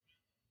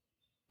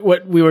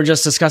What we were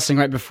just discussing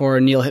right before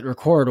Neil hit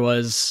record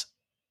was,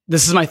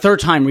 this is my third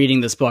time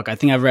reading this book. I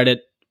think I've read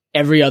it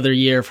every other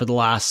year for the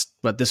last,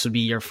 but this would be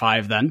year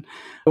 5 then.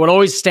 What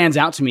always stands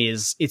out to me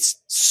is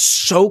it's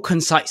so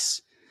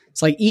concise.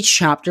 It's like each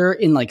chapter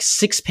in like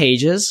 6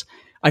 pages,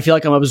 I feel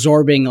like I'm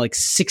absorbing like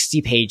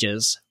 60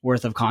 pages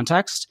worth of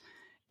context.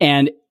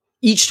 And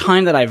each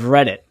time that I've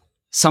read it,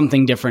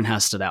 something different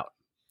has stood out.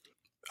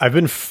 I've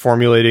been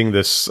formulating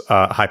this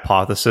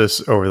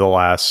hypothesis over the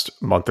last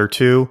month or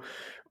two,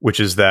 which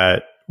is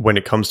that when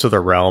it comes to the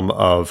realm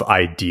of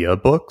idea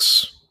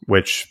books,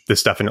 which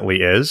this definitely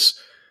is,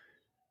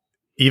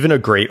 even a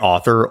great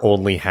author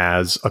only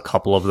has a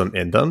couple of them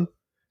in them.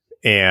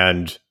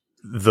 And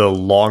the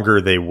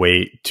longer they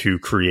wait to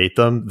create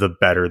them, the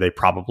better they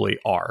probably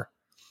are.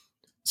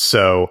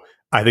 So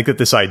I think that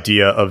this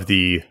idea of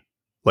the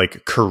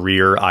like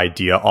career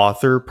idea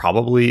author,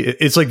 probably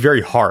it's like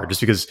very hard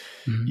just because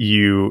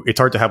it's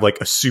hard to have like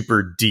a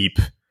super deep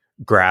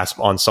grasp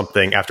on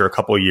something after a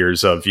couple of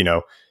years of,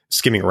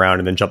 skimming around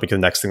and then jumping to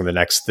the next thing and the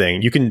next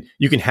thing. You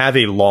can have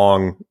a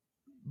long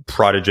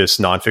prodigious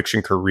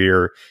nonfiction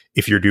career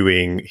if you're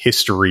doing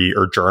history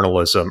or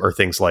journalism or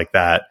things like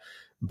that.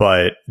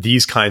 But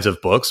these kinds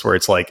of books where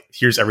it's like,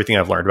 here's everything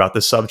I've learned about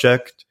this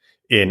subject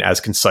in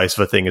as concise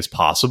of a thing as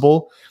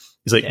possible,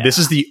 is like, this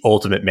is the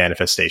ultimate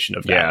manifestation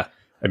of that. Yeah.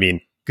 I mean,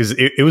 because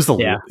it was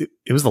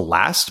the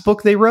last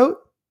book they wrote,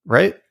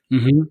 right?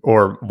 Mm-hmm.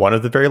 Or one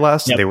of the very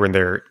last. Yep. They were in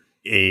their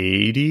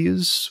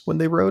 80s when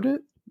they wrote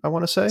it, I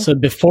want to say. So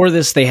before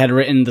this, they had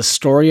written The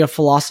Story of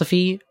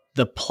Philosophy,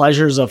 The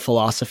Pleasures of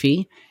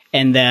Philosophy,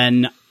 and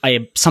then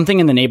something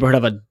in the neighborhood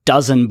of a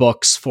dozen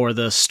books for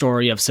The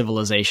Story of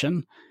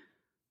Civilization.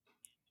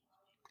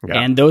 Yeah.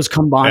 And those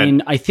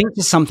combine, I think,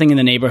 to something in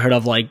the neighborhood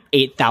of like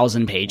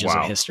 8,000 pages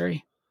of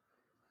history.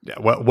 Yeah,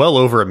 well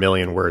over 1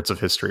 million words of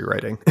history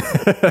writing.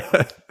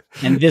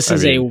 And this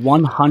is a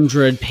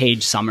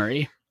 100-page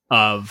summary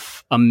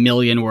of 1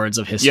 million words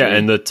of history. Yeah,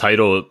 and the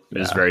title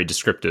is very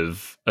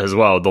descriptive as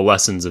well, The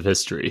Lessons of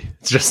History.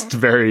 It's just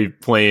very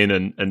plain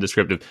and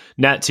descriptive.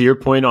 Nat, to your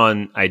point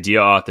on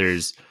idea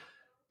authors,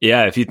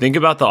 if you think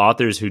about the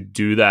authors who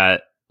do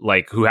that,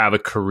 like who have a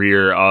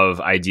career of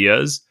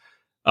ideas,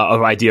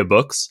 of idea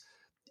books,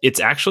 it's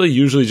actually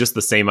usually just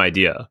the same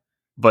idea,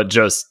 but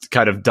just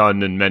kind of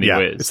done in many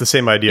ways. It's the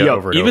same idea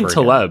over and even over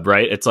Taleb, again.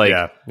 Right? It's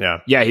like,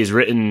 he's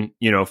written,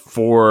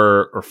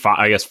 4 or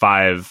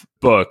 5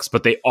 books,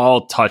 but they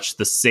all touch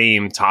the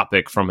same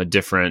topic from a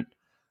different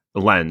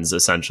lens,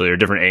 essentially, or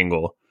different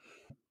angle.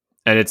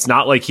 And it's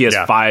not like he has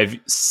 5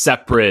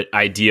 separate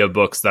idea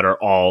books that are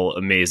all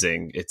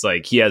amazing. It's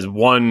like he has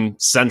one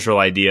central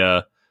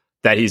idea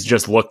that he's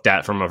just looked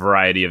at from a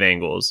variety of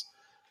angles.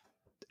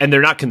 And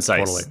they're not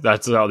concise. Totally.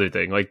 That's the other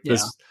thing. Like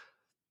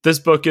this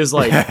book is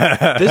like,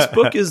 this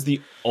book is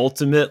the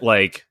ultimate,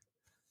 like,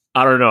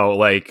 I don't know,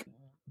 like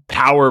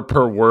power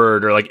per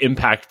word or like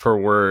impact per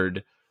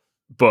word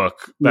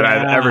book that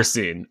I've ever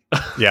seen.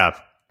 Yeah,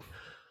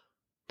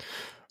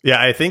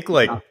 I think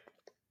like,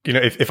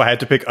 if I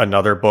had to pick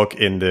another book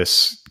in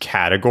this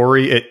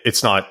category,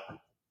 it's not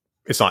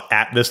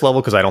at this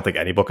level, because I don't think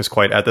any book is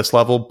quite at this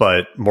level,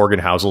 but Morgan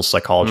Housel's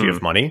Psychology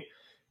of Money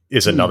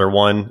is another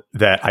one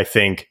that I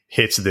think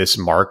hits this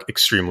mark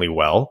extremely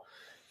well,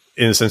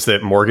 in the sense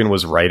that Morgan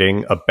was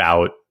writing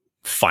about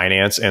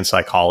finance and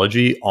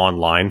psychology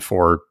online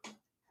for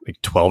like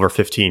 12 or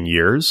 15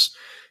 years.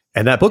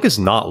 And that book is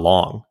not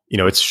long.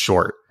 It's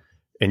short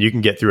and you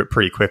can get through it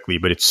pretty quickly,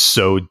 but it's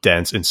so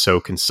dense and so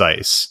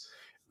concise.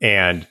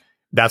 And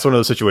that's one of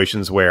those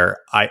situations where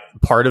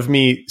part of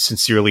me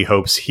sincerely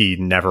hopes he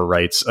never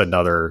writes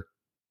another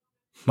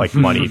like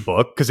money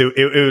book, because it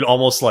would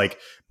almost like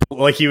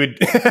he would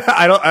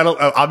I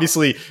don't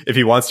obviously if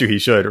he wants to he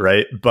should,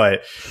 right?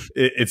 But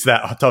it's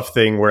that tough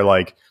thing where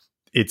like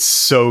it's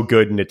so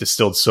good and it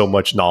distilled so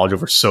much knowledge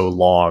over so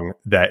long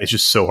that it's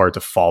just so hard to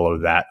follow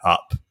that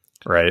up,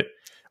 right?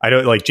 I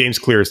know like James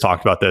Clear has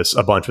talked about this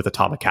a bunch with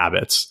Atomic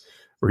Habits,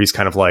 where he's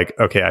kind of like,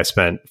 okay, I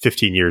spent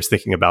 15 years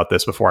thinking about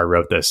this before I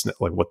wrote this.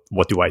 Like,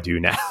 what do I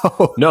do now?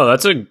 No,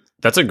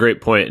 that's a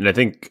great point. And I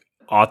think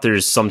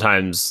authors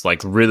sometimes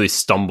like really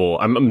stumble.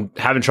 I'm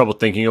having trouble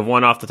thinking of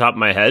one off the top of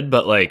my head,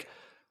 but like,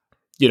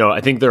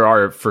 I think there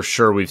are, for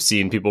sure, we've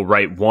seen people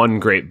write one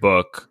great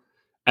book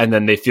and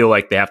then they feel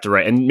like they have to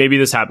write, and maybe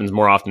this happens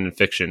more often in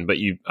fiction, but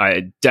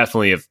I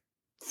definitely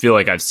feel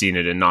like I've seen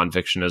it in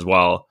nonfiction as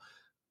well.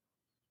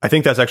 I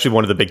think that's actually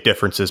one of the big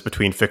differences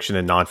between fiction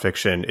and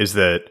nonfiction, is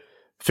that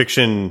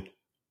fiction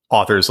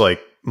authors, like,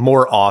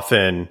 more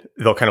often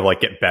they'll kind of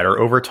like get better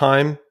over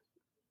time.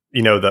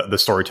 The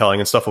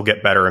storytelling and stuff will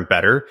get better and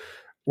better.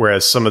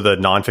 Whereas some of the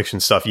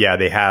nonfiction stuff,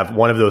 they have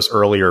one of those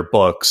earlier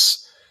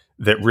books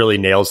that really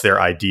nails their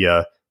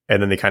idea,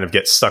 and then they kind of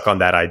get stuck on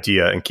that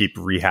idea and keep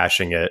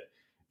rehashing it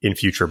in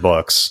future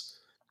books.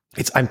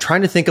 I'm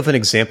trying to think of an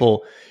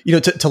example.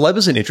 Taleb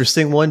is an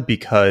interesting one,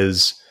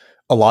 because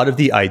a lot of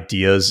the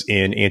ideas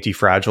in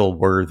Anti-Fragile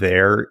were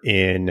there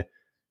in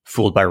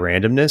Fooled by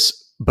Randomness,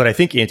 but I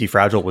think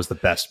Anti-Fragile was the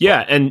best book.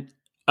 Yeah, and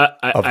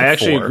I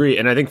actually agree.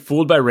 And I think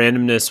Fooled by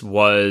Randomness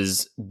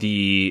was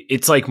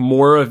it's like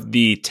more of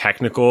the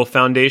technical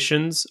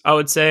foundations, I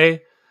would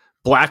say.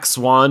 Black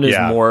Swan is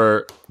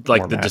more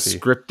like the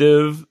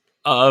descriptive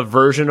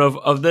version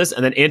of this.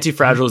 And then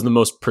Anti-Fragile is the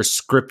most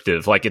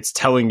prescriptive. Like it's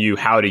telling you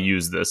how to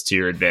use this to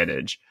your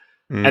advantage.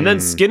 And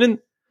then Skin in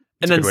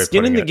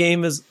the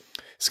Game is...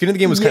 Skin in the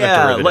Game was kind of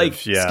derivative. Like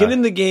Skin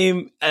in the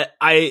Game,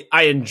 I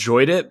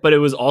enjoyed it, but it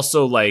was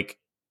also like...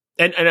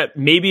 And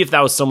maybe if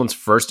that was someone's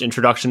first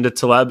introduction to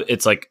Taleb,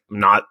 it's like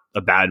not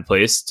a bad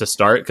place to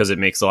start because it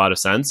makes a lot of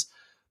sense.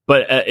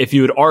 But if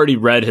you had already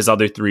read his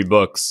other 3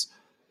 books,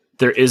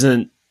 there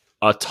isn't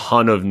a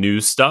ton of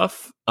new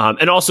stuff.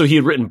 And also he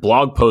had written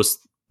blog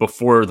posts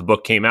before the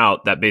book came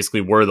out that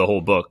basically were the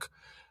whole book.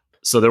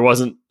 So there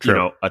wasn't,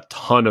 a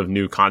ton of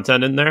new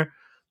content in there.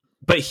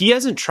 But he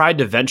hasn't tried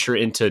to venture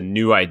into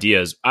new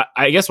ideas.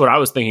 I guess what I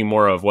was thinking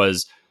more of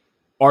was,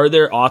 are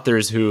there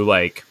authors who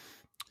like...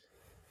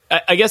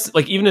 I guess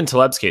like even in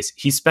Taleb's case,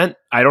 he spent,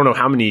 I don't know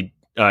how many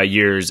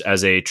years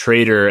as a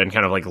trader and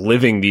kind of like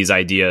living these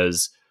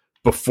ideas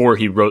before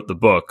he wrote the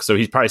book. So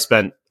he's probably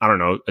spent, I don't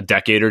know, a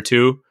decade or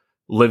 2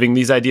 living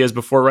these ideas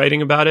before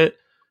writing about it.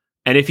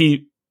 And if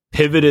he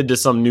pivoted to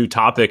some new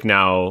topic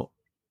now,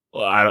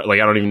 I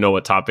don't even know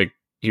what topic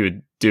he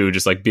would do,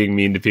 just like being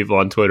mean to people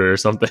on Twitter or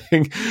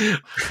something.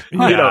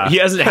 He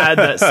hasn't had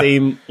that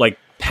same like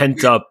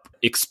pent up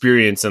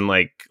experience and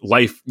like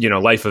life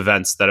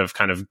events that have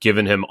kind of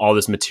given him all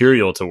this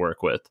material to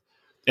work with.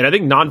 And I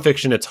think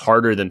nonfiction, it's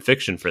harder than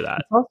fiction for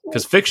that,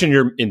 because fiction,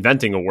 you're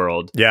inventing a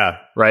world. Yeah.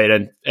 Right.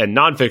 And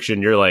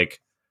nonfiction, you're like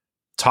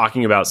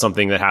talking about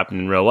something that happened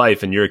in real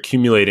life and you're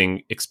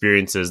accumulating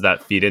experiences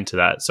that feed into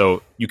that.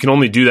 So you can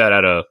only do that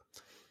at a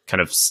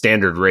kind of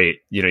standard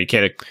rate. You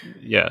can't.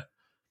 Yeah.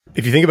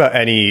 If you think about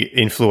any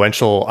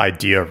influential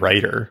idea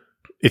writer,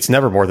 it's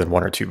never more than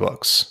 1 or 2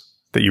 books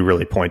that you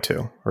really point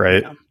to.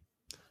 Right. Yeah.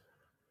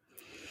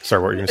 Sorry,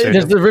 what were you going to say?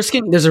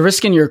 There's a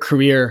risk in your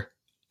career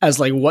as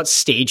like what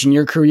stage in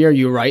your career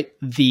you write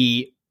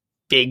the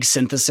big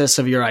synthesis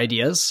of your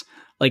ideas.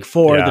 Like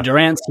for the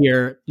Durants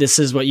here, this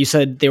is what you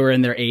said, they were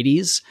in their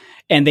 80s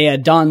and they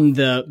had done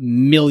the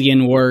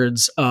million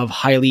words of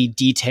highly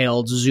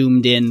detailed,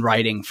 zoomed in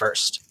writing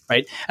first,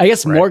 right? I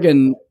guess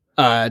Morgan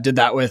did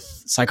that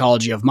with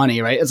Psychology of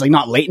Money, right? It's like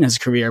not late in his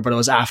career, but it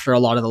was after a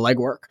lot of the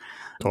legwork.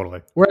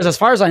 Totally. Whereas as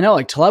far as I know,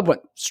 like Taleb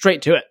went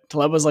straight to it.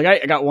 Taleb was like,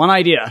 I got one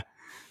idea.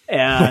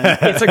 And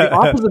it's like the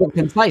opposite of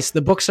concise.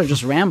 The books are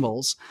just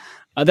rambles.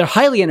 They're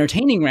highly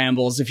entertaining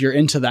rambles if you're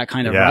into that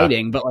kind of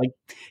writing. But like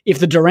if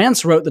the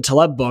Durants wrote the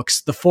Taleb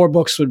books, the 4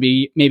 books would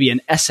be maybe an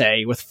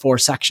essay with 4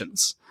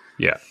 sections.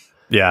 Yeah.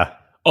 Yeah.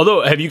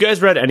 Although, have you guys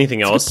read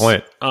anything else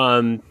by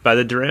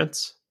the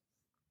Durants?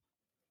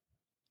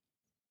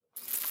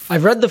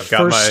 I've read the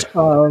first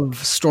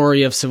of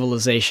Story of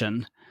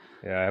Civilization.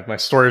 Yeah, I have my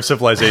Story of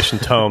Civilization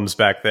tomes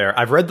back there.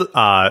 I've read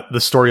the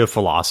Story of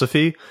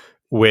Philosophy,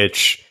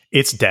 which...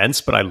 it's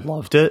dense, but I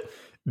loved it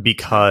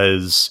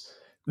because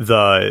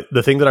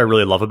the thing that I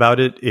really love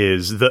about it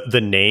is the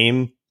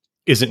name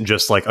isn't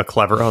just like a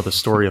clever, the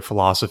Story of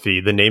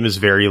Philosophy. The name is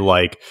very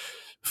like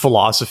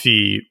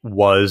philosophy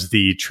was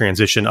the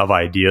transition of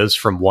ideas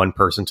from one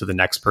person to the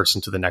next person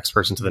to the next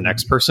person to the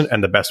next person.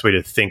 And the best way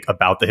to think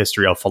about the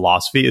history of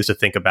philosophy is to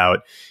think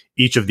about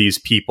each of these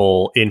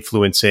people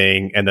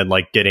influencing and then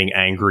like getting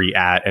angry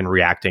at and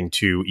reacting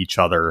to each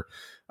other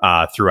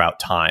throughout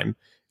time.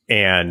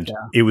 And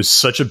it was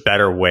such a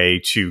better way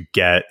to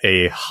get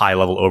a high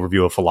level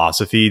overview of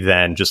philosophy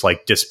than just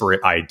like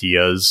disparate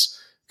ideas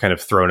kind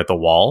of thrown at the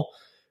wall.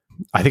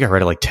 I think I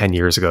read it like 10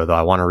 years ago, though.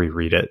 I want to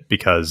reread it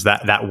because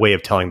that way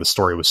of telling the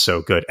story was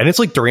so good. And it's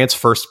like Durant's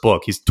first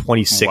book. He's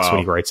 26 when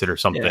he writes it or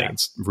something. Yeah.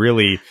 It's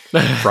really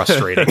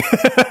frustrating.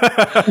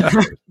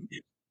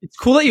 It's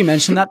cool that you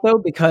mentioned that, though,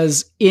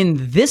 because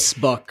in this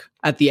book,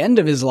 at the end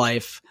of his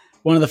life,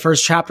 one of the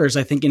first chapters,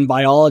 I think in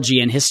biology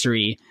and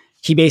history,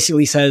 he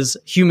basically says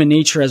human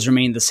nature has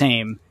remained the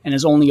same and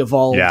has only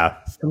evolved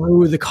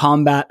through the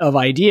combat of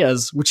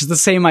ideas, which is the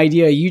same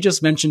idea you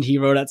just mentioned he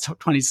wrote at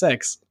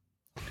 26.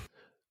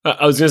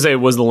 I was going to say,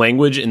 was the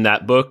language in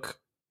that book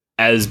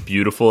as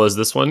beautiful as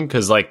this one?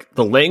 Because like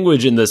the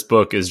language in this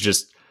book is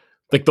just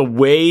like the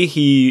way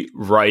he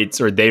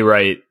writes or they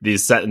write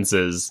these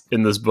sentences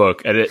in this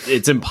book. And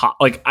it's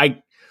like I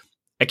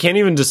can't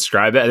even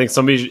describe it. I think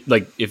somebody,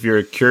 like, if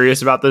you're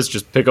curious about this,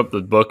 just pick up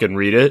the book and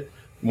read it.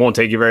 It won't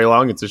take you very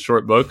long. It's a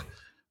short book.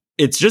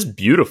 It's just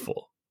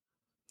beautiful.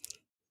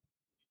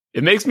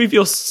 It makes me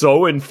feel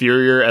so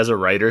inferior as a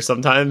writer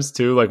sometimes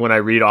too. Like when I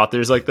read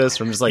authors like this,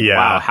 I'm just like,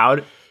 wow, how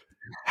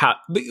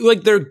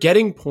like they're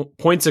getting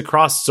points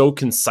across so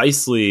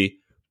concisely,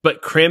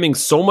 but cramming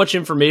so much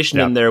information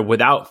in there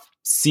without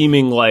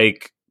seeming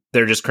like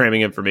they're just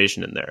cramming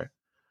information in there.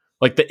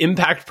 Like the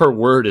impact per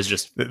word is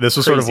just this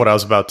was crazy. Sort of what I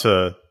was about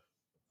to.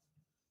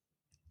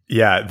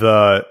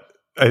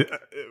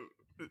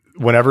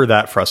 Whenever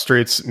that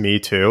frustrates me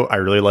too, I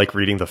really like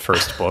reading the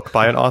first book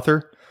by an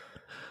author.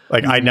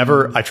 Like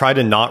I try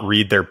to not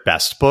read their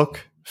best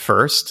book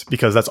first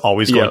because that's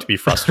always going to be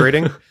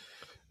frustrating.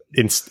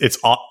 it's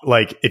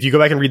like if you go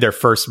back and read their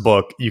first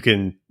book, you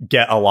can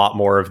get a lot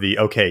more of the,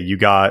 okay, you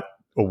got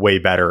way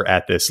better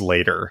at this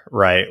later,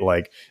 right?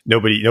 Like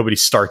nobody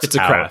starts it's a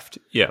craft.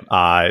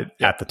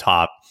 At the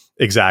top.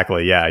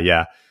 Exactly.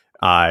 Yeah.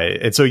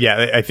 And so,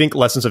 I think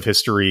Lessons of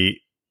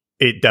History,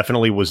 it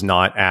definitely was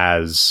not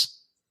as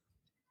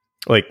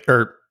like,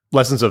 or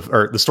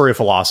the Story of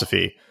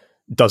Philosophy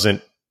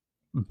doesn't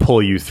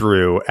pull you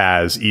through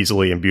as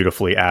easily and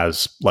beautifully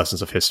as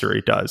Lessons of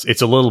History does.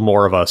 It's a little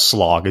more of a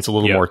slog. It's a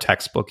little more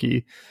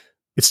textbooky.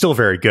 It's still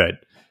very good,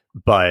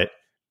 but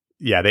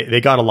yeah,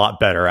 they got a lot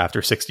better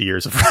after 60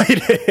 years of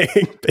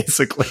writing,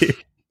 basically.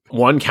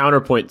 One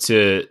counterpoint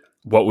to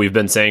what we've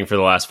been saying for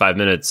the last 5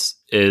 minutes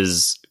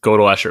is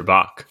Gödel Escher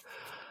Bach,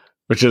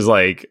 which is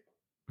like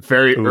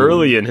very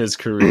early in his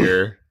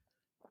career,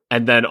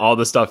 and then all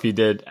the stuff he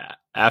did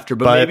after.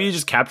 But maybe he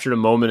just captured a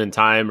moment in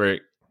time,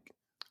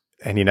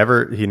 and he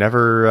never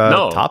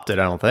topped it.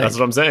 I don't think that's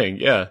what I'm saying.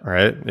 Yeah,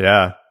 right.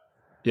 Yeah.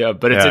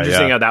 But it's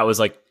interesting how that was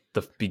like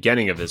the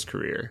beginning of his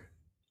career.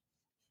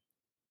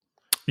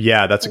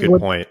 Yeah, that's a good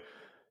point.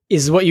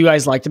 Is what you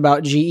guys liked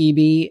about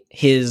GEB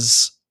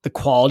the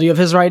quality of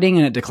his writing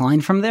and it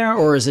declined from there?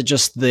 Or is it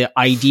just the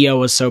idea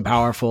was so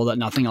powerful that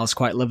nothing else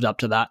quite lived up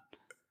to that?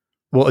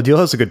 Well, Adil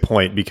has a good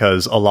point,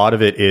 because a lot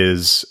of it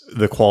is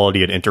the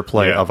quality and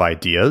interplay of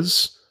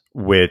ideas,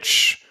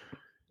 which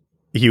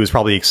he was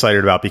probably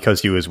excited about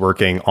because he was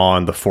working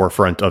on the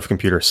forefront of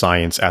computer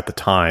science at the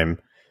time.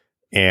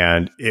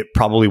 And it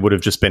probably would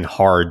have just been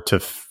hard to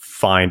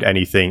find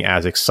anything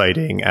as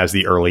exciting as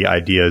the early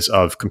ideas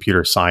of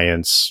computer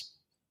science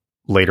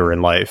later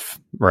in life,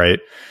 right?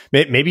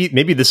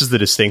 Maybe this is the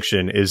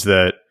distinction, is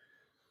that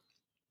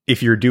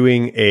if you're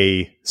doing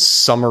a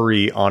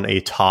summary on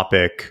a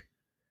topic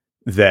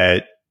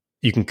that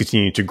you can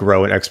continue to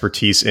grow an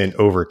expertise in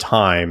over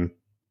time,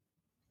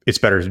 it's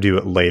better to do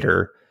it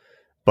later.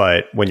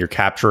 But when you're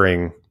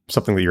capturing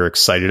something that you're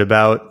excited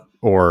about,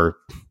 or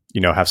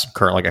have some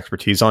current like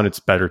expertise on, it's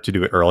better to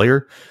do it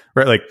earlier,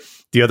 right? Like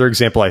the other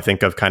example I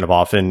think of kind of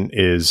often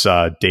is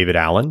David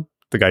Allen,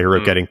 the guy who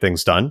wrote Getting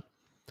Things Done,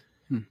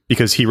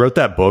 because he wrote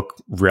that book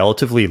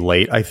relatively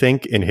late, I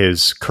think, in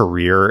his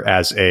career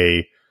as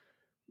a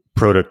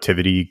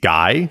productivity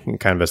guy, and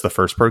kind of as the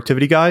first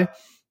productivity guy.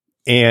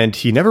 And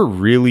he never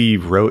really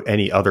wrote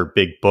any other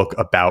big book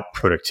about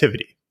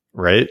productivity,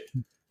 right?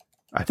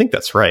 I think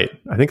that's right.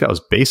 I think that was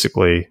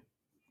basically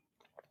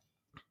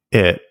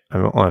it. I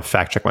don't want to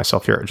fact check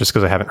myself here. Just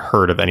because I haven't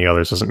heard of any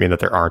others doesn't mean that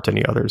there aren't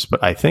any others,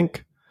 but I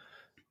think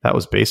that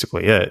was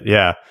basically it.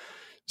 Yeah.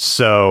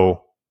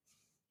 So,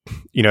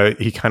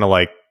 he kind of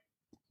like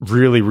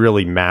really,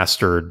 really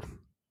mastered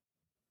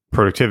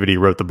productivity,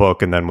 wrote the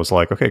book, and then was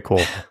like, okay,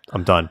 cool,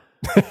 I'm done.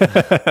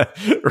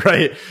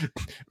 Right.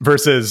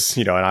 Versus,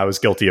 and I was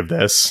guilty of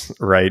this,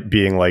 right?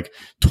 Being like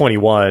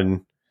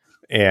 21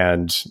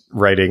 and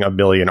writing a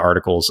million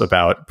articles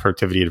about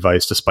productivity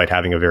advice despite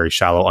having a very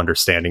shallow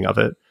understanding of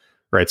it.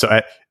 Right. So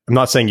I'm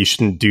not saying you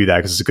shouldn't do that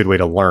because it's a good way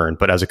to learn,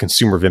 but as a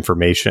consumer of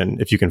information,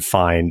 if you can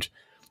find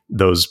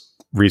those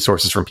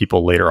resources from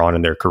people later on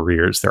in their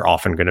careers, they're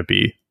often going to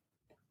be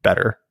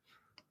better.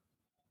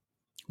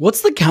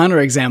 What's the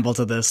counterexample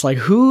to this? Like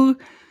who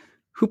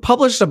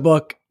published a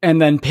book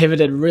and then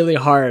pivoted really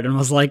hard and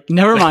was like,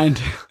 never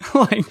mind,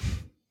 like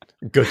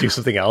go do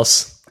something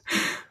else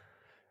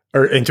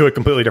or into a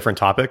completely different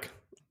topic?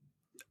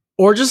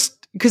 Or just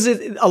because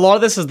a lot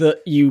of this is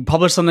you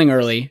publish something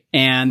early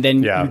and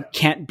then you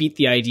can't beat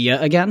the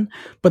idea again.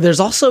 But there's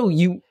also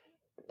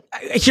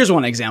here's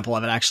one example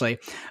of it, actually.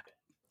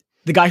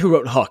 The guy who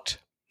wrote Hooked.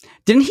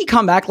 Didn't he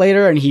come back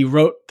later and he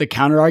wrote the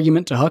counter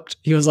argument to Hooked?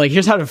 He was like,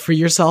 here's how to free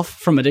yourself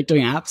from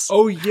addicting apps.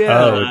 Oh,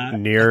 yeah.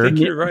 Near. I think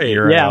you're right.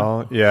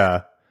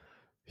 Yeah.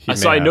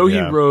 I know he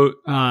wrote.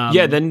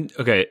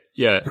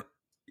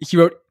 He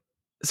wrote.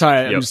 Sorry,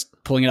 I'm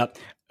just pulling it up.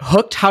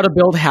 Hooked, How to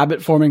Build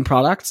Habit-Forming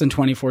Products in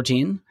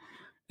 2014.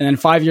 And then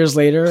 5 years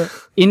later,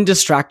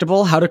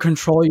 Indistractable, How to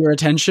Control Your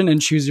Attention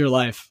and Choose Your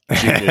Life.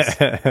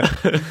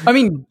 I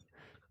mean,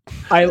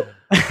 I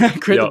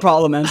create the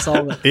problem and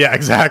solve it. Yeah,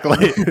 exactly.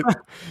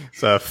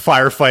 It's a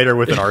firefighter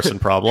with an arson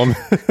problem.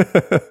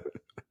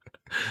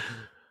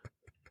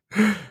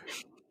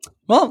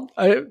 Well,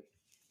 I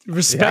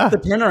respect the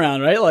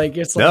turnaround, right? Like,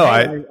 it's like,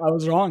 I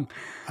was wrong.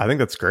 I think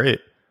that's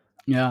great.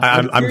 Yeah.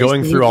 I'm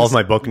going through all of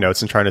my book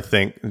notes and trying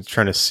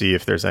to see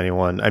if there's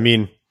anyone. I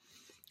mean,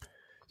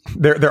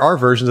 there are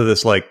versions of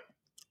this, like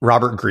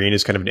Robert Greene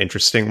is kind of an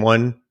interesting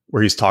one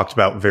where he's talked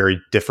about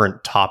very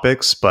different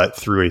topics, but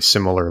through a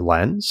similar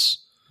lens.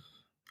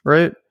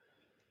 Right.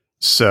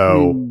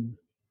 So,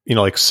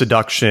 like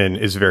seduction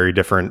is very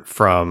different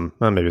from,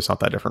 well, maybe it's not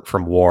that different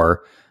from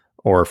war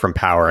or from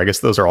power. I guess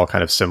those are all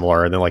kind of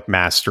similar. And then like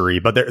mastery,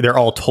 but they're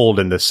all told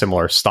in this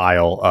similar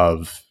style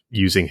of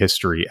using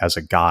history as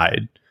a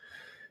guide.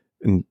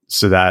 And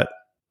so that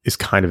is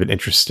kind of an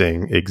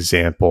interesting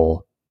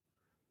example.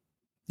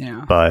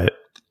 Yeah. But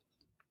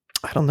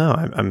I don't know.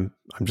 I'm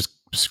just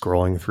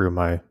scrolling through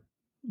my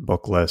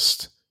book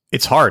list.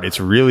 It's hard. It's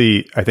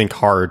really, I think,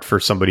 hard for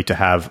somebody to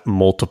have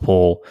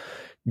multiple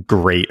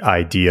great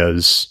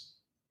ideas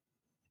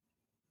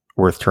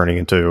worth turning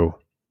into,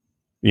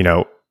 you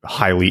know,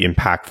 highly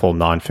impactful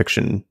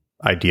nonfiction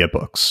idea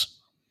books.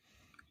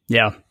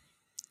 Yeah.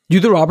 Do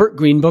the Robert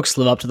Greene books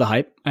live up to the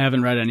hype? I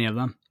haven't read any of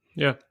them.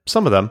 Yeah.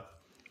 Some of them.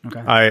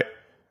 Okay.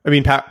 I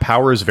mean,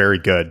 Power is very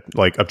good,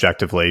 like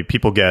objectively.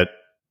 People get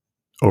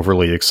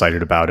overly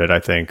excited about it, I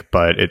think,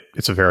 but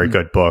it's a very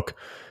good book.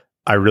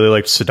 I really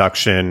liked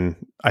Seduction.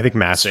 I think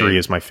Mastery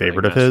is my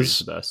favorite of his.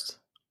 The best.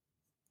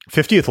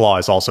 50th Law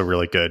is also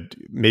really good,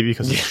 maybe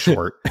because it's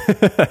short.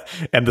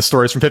 And the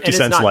stories from 50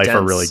 Cent's life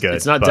are really good.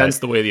 It's not dense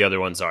the way the other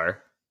ones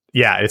are.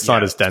 Yeah, it's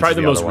not as dense. Probably as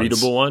the most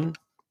readable one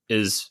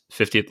is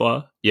 50th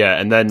Law. Yeah,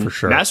 and then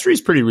Mastery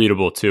is pretty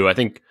readable too. I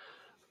think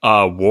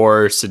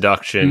War,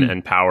 Seduction,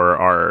 and Power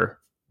are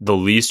the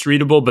least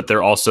readable, but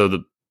they're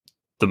also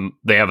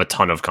they have a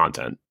ton of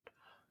content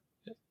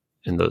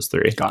in those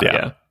three.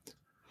 Got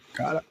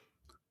it.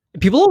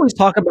 People always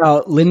talk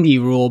about Lindy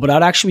Rule, but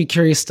I'd actually be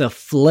curious to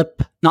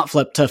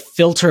to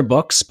filter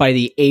books by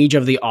the age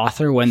of the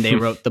author when they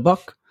wrote the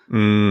book.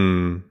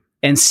 And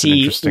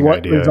see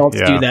what results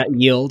do that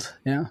yield.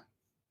 Yeah.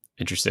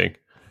 Interesting.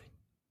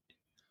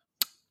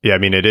 Yeah, I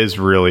mean, it is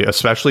really,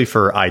 especially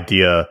for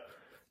idea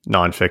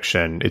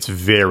nonfiction, it's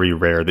very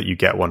rare that you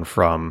get one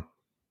from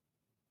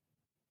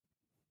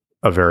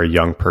a very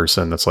young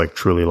person that's like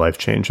truly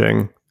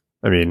life-changing.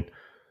 I mean,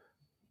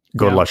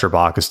 Gödel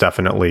Bach is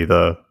definitely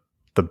the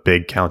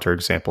big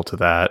counterexample to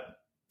that.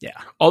 Yeah.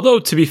 Although,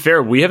 to be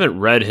fair, we haven't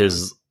read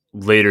his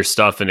later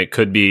stuff, and it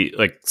could be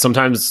like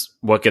sometimes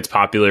what gets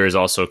popular is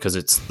also because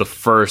it's the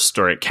first,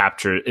 or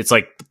it's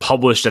like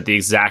published at the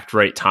exact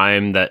right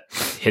time that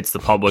hits the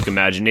public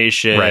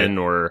imagination, right.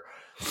 Or,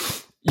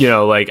 you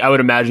know, like I would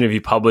imagine if you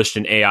published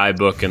an AI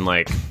book in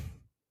like,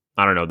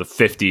 I don't know, the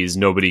 50s,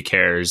 nobody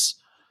cares.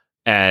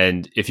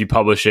 And if you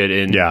publish it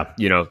in,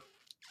 you know,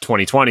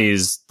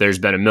 2020s, there's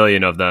been a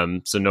million of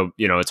them. So no,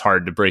 you know, it's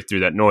hard to break through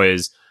that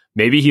noise.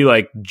 Maybe he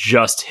like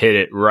just hit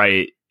it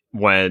right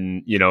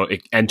when, you know,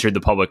 it entered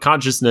the public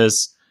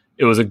consciousness.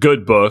 It was a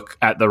good book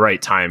at the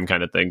right time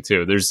kind of thing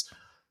too. There's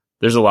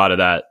a lot of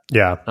that.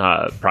 Yeah.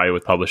 Probably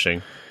with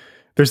publishing.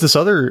 There's this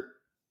other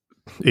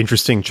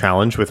interesting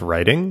challenge with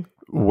writing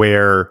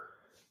where,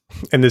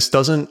 and this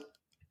doesn't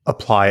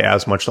apply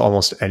as much to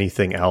almost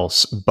anything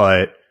else,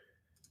 but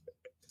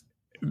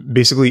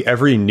basically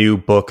every new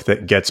book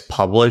that gets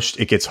published,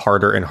 it gets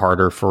harder and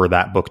harder for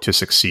that book to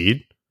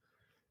succeed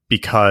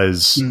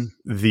because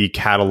the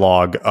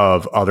catalog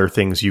of other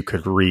things you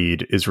could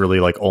read is really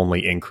like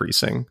only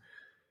increasing.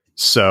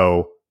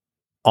 So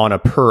on a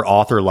per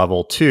author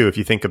level too, if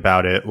you think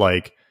about it,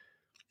 like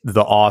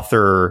the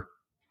author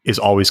is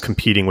always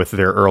competing with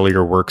their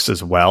earlier works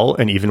as well.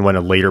 And even when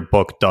a later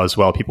book does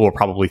well, people will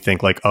probably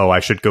think like, oh, I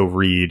should go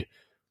read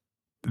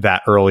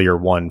that earlier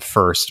one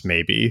first,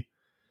 maybe.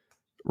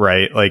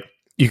 Right? Like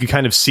you could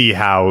kind of see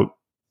how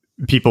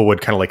people would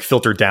kind of like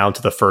filter down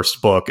to the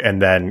first book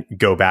and then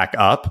go back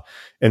up.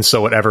 And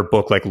so whatever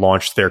book like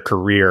launched their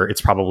career, it's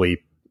probably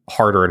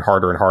harder and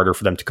harder and harder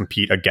for them to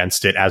compete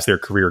against it as their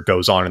career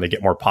goes on and they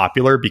get more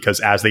popular, because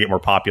as they get more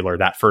popular,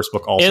 that first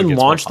book also gets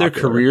launch more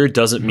their career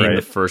doesn't mean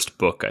the first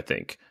book, I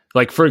think.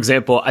 Like, for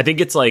example, I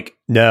think it's like,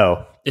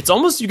 no, it's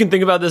almost, you can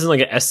think about this in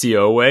like an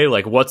SEO way.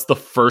 Like, what's the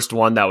first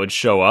one that would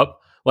show up?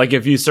 Like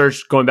if you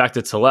search, going back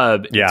to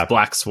Taleb, it's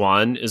Black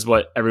Swan is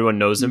what everyone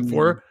knows him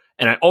for.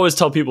 And I always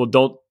tell people,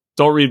 don't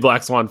read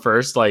Black Swan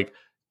first. Like,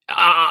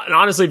 and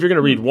honestly, if you're going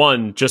to read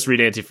one, just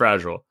read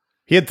Anti-Fragile.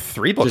 He had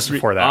 3 books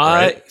before that,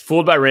 right?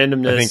 Fooled by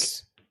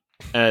Randomness.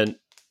 And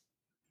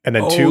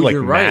then 2 like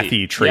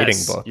mathy trading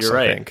books. You're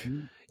right. I think.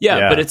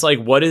 Yeah, but it's like,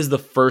 what is the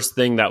first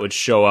thing that would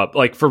show up?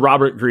 Like for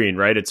Robert Greene,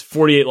 right? It's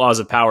 48 Laws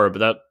of Power,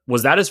 but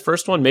was that his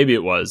first one? Maybe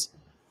it was.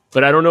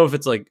 But I don't know if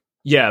it's like,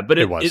 but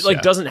it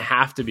like doesn't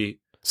have to be.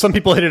 Some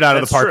people hit it out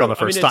of the park on the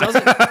first time.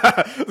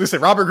 They say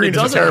Robert Greene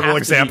is a terrible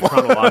example.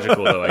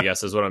 Chronological, though, I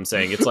guess is what I'm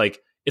saying. It's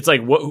like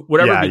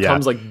whatever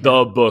becomes like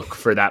the book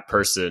for that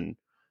person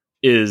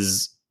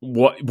is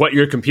what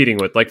you're competing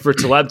with. Like for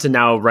Taleb to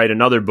now write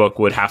another book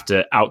would have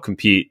to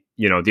outcompete,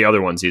 you know, the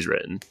other ones he's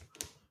written.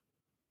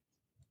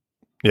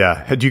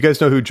 Yeah. Do you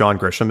guys know who John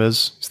Grisham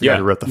is? He's the guy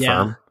who wrote The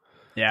Firm.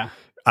 Yeah.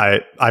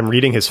 I'm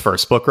reading his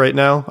first book right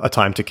now, A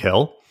Time to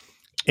Kill,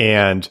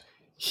 and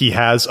he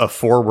has a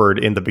foreword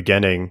in the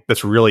beginning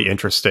that's really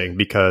interesting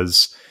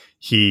because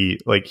he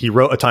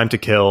wrote A Time to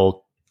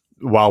Kill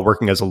while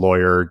working as a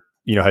lawyer,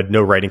 you know, had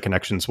no writing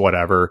connections,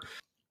 whatever.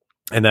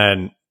 And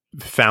then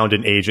found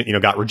an agent, you know,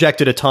 got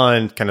rejected a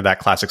ton, kind of that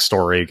classic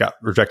story, got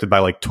rejected by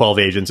like 12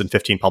 agents and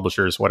 15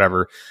 publishers,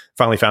 whatever.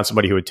 Finally found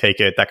somebody who would take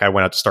it. That guy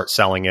went out to start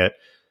selling it.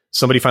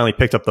 Somebody finally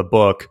picked up the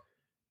book.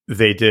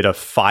 They did a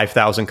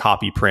 5,000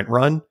 copy print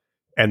run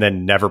and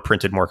then never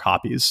printed more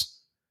copies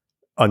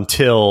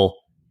until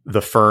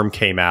The Firm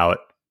came out,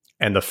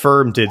 and The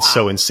Firm did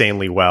so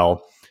insanely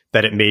well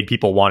that it made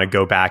people want to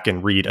go back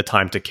and read A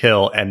Time to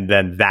Kill. And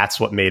then that's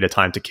what made A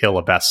Time to Kill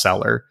a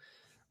bestseller,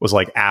 was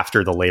like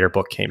after the later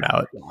book came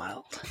out.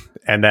 Wild.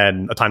 And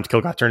then A Time to Kill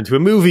got turned into a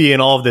movie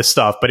and all of this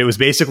stuff. But it was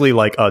basically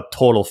like a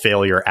total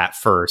failure at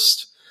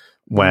first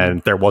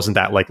when there wasn't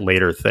that like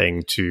later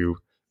thing to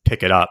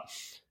pick it up.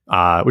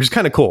 which is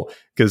kind of cool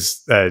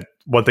because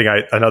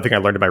another thing I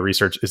learned in my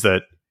research is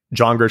that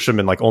John Grisham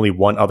and like only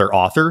one other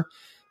author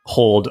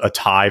hold a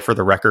tie for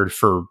the record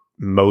for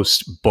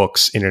most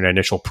books in an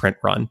initial print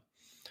run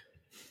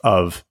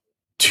of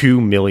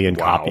 2 million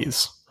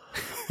copies.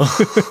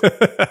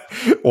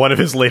 One of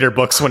his later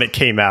books, when it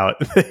came out,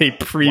 they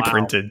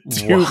pre-printed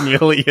 2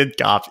 million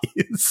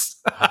copies.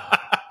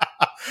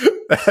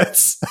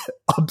 That's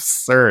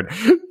absurd.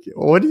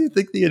 What do you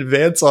think the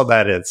advance on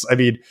that is? I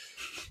mean,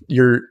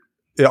 you're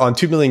on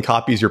 2 million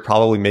copies, you're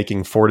probably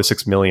making $4 to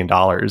 $6 million.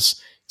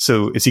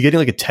 So is he getting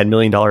like a $10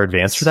 million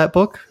advance for that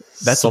book?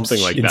 That's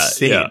something like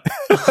insane. That.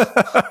 Yeah.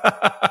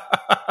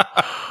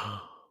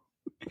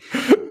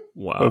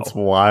 Wow. That's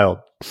wild.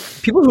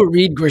 People who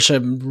read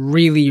Grisham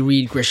really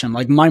read Grisham.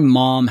 Like my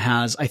mom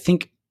has, I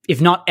think,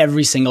 if not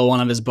every single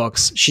one of his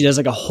books, she does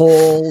like a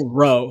whole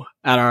row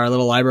at our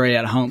little library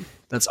at home.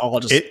 That's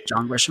all just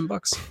John Grisham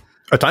books.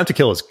 A Time to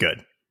Kill is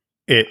good.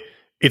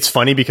 It's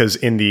funny because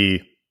in the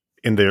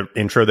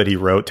intro that he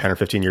wrote 10 or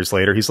 15 years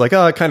later, he's like,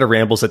 it kind of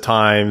rambles at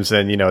times,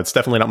 and it's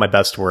definitely not my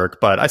best work,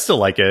 but I still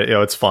like it.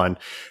 It's fun.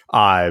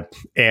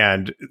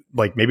 And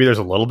like maybe there's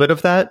a little bit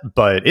of that,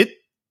 but it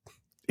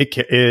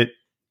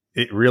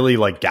really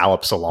like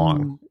gallops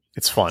along.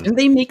 It's fun. Didn't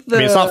they make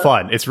it's not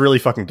fun. It's really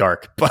fucking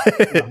dark, but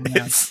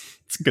it's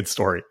a good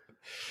story.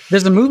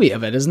 There's a movie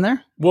of it, isn't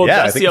there? Well,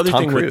 yeah, that's the other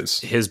thing with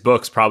his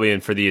books, probably,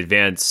 and for the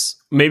advance,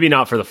 maybe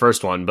not for the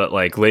first one, but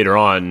like later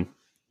on,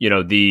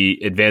 the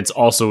advance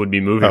also would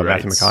be movie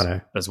rights Matthew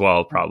McConaughey as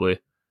well, probably.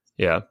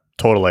 Yeah,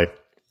 totally.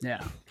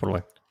 Yeah,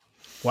 totally.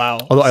 Wow.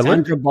 Although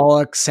Sandra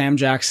Bullock, Sam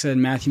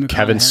Jackson, Matthew McConaughey,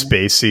 Kevin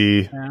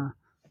Spacey. Yeah.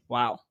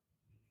 Wow.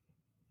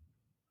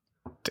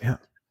 Damn.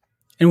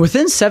 And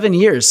within 7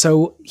 years,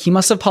 so he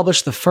must have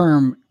published The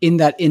Firm in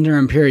that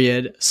interim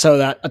period, so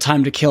that A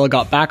Time to Kill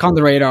got back on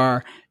the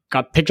radar,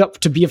 got picked up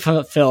to be a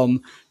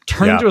film,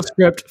 turned into a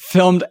script,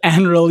 filmed,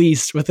 and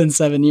released within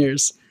 7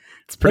 years.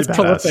 It's pretty That's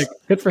prolific.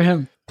 Good for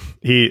him.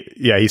 He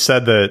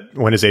said that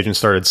when his agent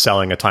started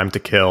selling A Time to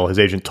Kill, his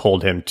agent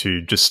told him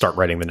to just start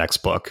writing the next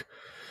book.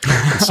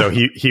 And so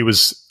he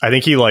was, I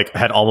think he like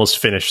had almost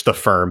finished The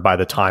Firm by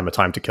the time A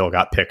Time to Kill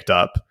got picked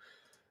up.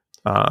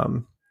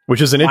 Which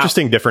is an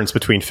interesting difference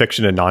between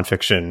fiction and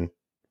nonfiction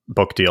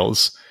book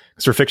deals.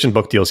 Because for fiction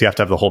book deals, you have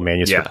to have the whole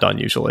manuscript done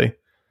usually,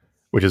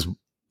 which is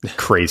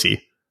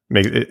crazy.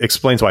 It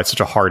explains why it's such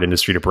a hard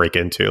industry to break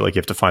into. Like you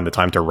have to find the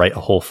time to write a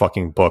whole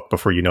fucking book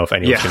before you know if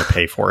anyone's going to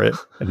pay for it.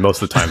 And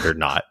most of the time they're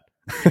not.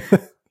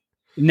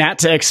 Nat,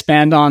 to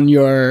expand on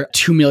your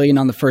 2 million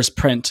on the first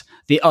print,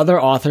 the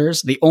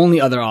only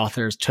other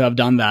authors to have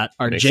done that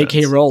are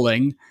J.K.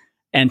 Rowling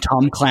and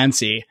Tom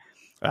Clancy.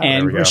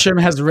 And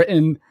Grisham has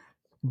written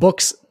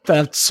books that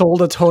have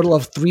sold a total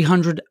of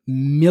 300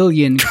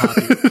 million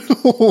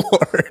copies.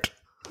 Lord.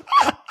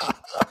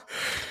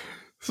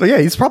 So yeah,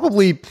 he's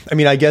probably,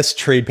 I guess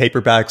trade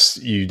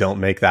paperbacks, you don't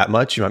make that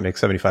much. You might make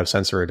 75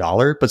 cents or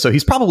 $1. But so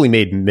he's probably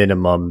made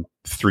minimum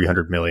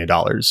 $300 million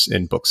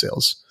in book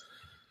sales.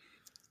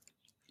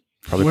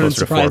 Probably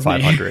closer to 400 or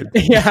 500.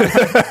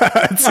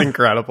 Yeah. It's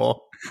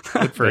incredible.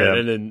 Good for him.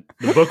 And then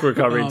the book we're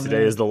covering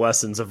today is The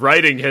Lessons of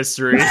Writing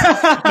History.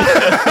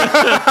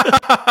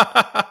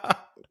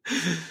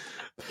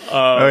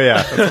 Oh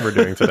yeah, that's what we're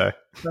doing today.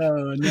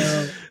 Oh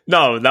no.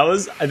 No, that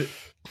was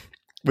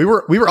we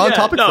were on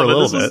topic for a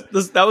little bit.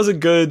 That was a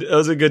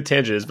good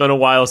tangent. It's been a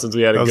while since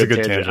we had a good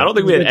tangent. I don't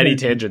think we had any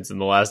tangents in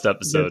the last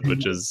episode,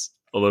 which is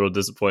a little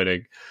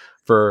disappointing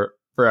for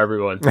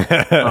everyone.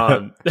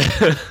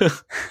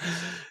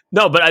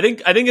 No, but I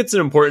think it's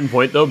an important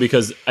point though,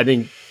 because I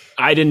think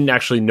I didn't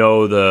actually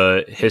know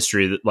the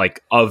history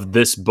of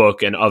this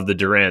book and of the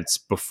Durants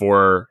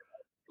before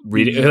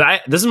reading.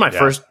 This is my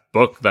first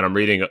book that I'm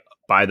reading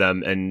by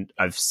them, and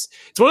it's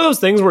one of those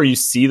things where you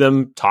see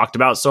them talked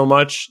about so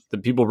much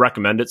that people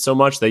recommend it so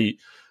much that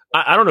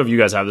I don't know if you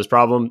guys have this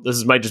problem.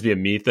 This might just be a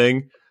me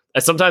thing. I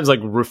sometimes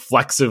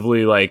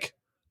reflexively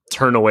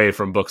turn away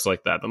from books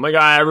like that. I'm like,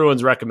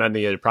 everyone's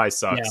recommending it. It probably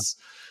sucks.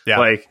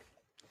 Yeah.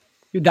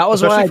 Dude, that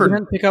was why I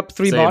didn't pick up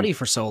Three Body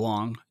for so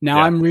long. Now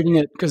I'm reading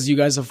it because you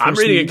guys have forced me. I'm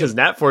reading it because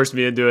Nat forced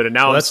me into it, and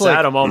now I'm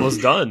sad I'm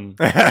almost done.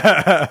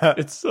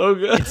 It's so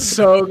good. It's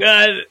so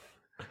good.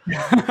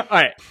 All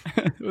right.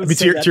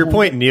 To your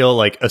point, Neil,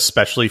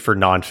 especially for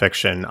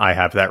nonfiction, I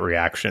have that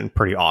reaction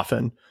pretty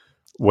often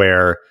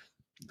where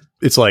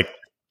it's I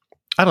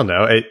don't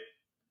know.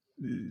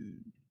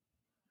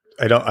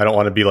 I don't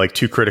want to be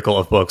too critical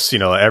of books.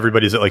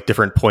 Everybody's at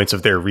different points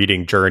of their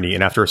reading journey.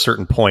 And after a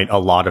certain point, a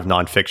lot of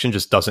nonfiction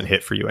just doesn't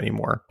hit for you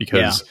anymore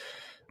because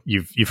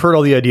you've heard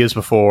all the ideas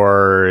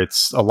before.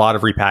 It's a lot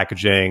of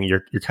repackaging.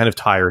 You're kind of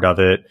tired of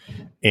it.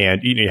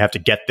 And you have to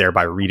get there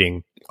by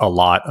reading a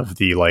lot of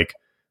the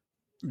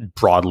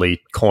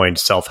broadly coined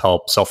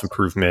self-help,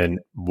 self-improvement,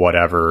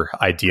 whatever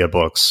idea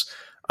books.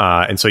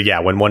 And so,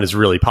 when one is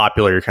really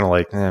popular, you're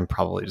kind of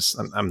probably just,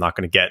 I'm not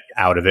going to get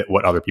out of it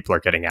what other people are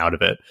getting out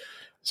of it.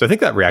 So I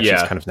think that reaction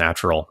is kind of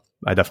natural.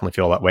 I definitely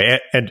feel that way.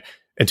 And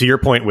And to your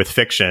point with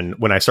fiction,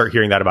 when I start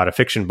hearing that about a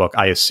fiction book,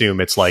 I assume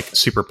it's like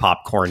super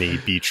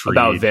popcorny beach read.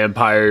 About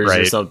vampires or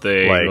right?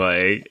 something.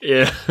 Like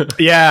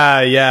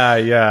yeah.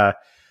 Yeah.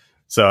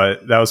 So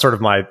that was sort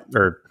of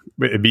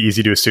it'd be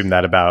easy to assume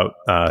that about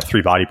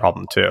Three Body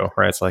Problem too,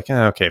 right? It's like,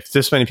 okay, if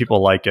this many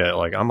people like it,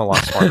 like I'm a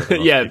lot smarter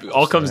than yeah, people, it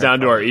all comes down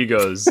to our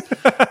egos.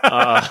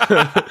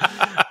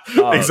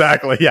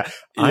 Exactly. Yeah.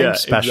 I'm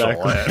special.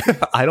 Exactly.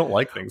 I don't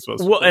like things.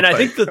 Well, and I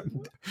think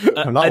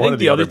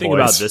the other thing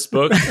about this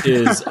book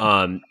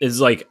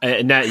is like,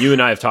 and Nat, you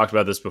and I have talked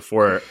about this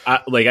before.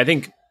 I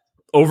think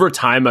over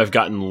time I've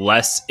gotten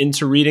less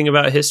into reading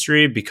about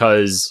history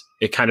because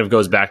it kind of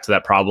goes back to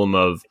that problem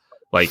of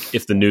like,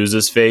 if the news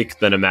is fake,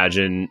 then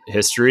imagine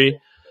history.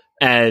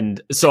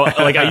 And so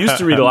like, I used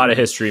to read a lot of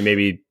history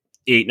maybe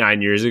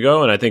 8-9 years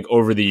ago. And I think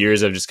over the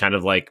years, I've just kind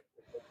of like,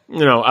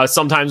 I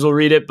sometimes will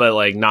read it, but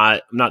like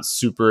I'm not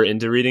super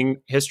into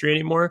reading history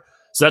anymore.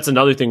 So that's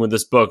another thing with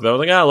this book. Though,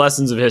 like,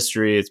 lessons of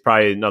history. It's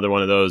probably another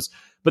one of those.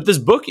 But this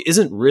book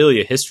isn't really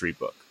a history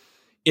book.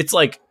 It's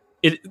like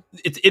it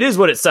is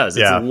what it says.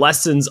 It's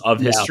lessons of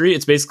history.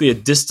 It's basically a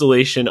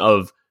distillation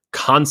of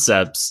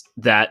concepts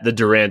that the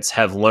Durants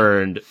have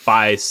learned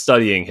by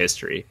studying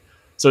history.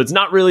 So it's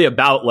not really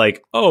about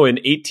like, oh, in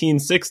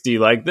 1860,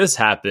 like this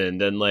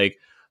happened, and like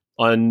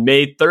on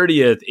May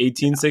 30th,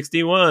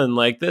 1861,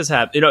 like this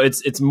happened.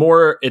 It's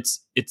more, it's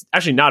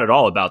actually not at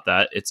all about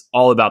that. It's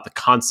all about the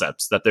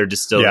concepts that they're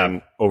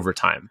distilling over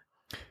time.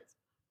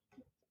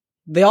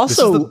 They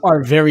also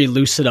are very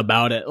lucid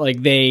about it.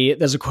 Like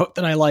there's a quote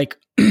that I like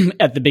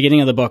at the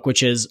beginning of the book,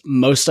 which is,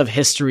 most of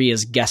history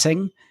is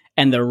guessing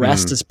and the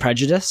rest is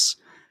prejudice.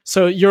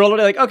 So you're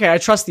already like, okay, I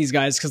trust these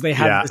guys because they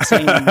have the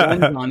same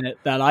lens on it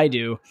that I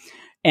do.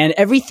 And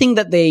everything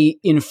that they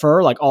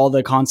infer, like all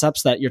the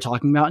concepts that you're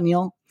talking about,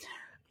 Neil,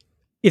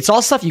 it's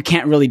all stuff you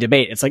can't really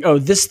debate. It's like,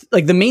 this,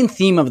 like the main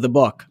theme of the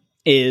book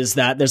is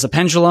that there's a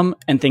pendulum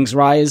and things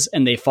rise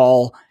and they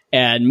fall.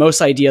 And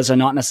most ideas are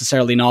not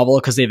necessarily novel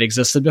because they've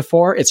existed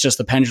before. It's just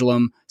the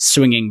pendulum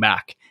swinging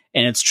back.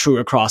 And it's true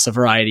across a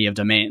variety of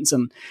domains.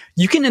 And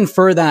you can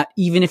infer that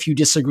even if you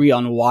disagree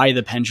on why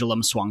the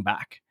pendulum swung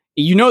back.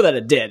 You know that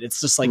it did.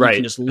 It's just like, you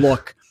can just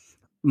look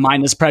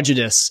minus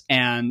prejudice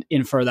and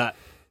infer that.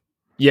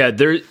 Yeah,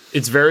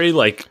 it's very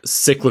like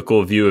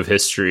cyclical view of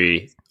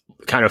history,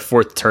 kind of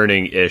fourth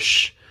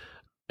turning-ish,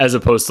 as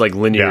opposed to like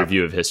linear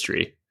view of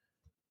history.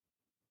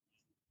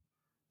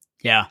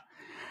 Yeah.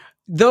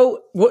 Though,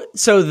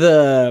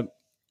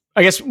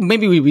 I guess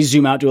maybe we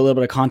zoom out, do a little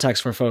bit of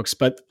context for folks,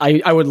 but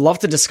I would love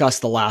to discuss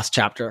the last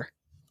chapter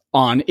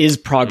on, is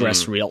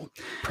progress real?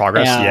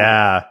 Progress,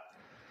 yeah.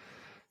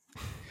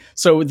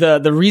 So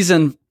the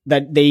reason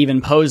that they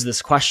even pose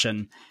this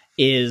question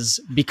is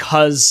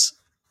because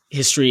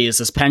history is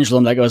this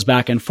pendulum that goes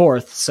back and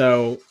forth.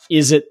 So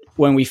is it,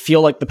 when we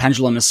feel like the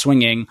pendulum is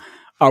swinging,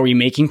 are we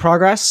making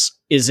progress?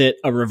 Is it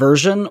a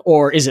reversion,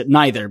 or is it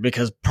neither?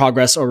 Because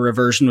progress or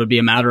reversion would be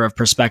a matter of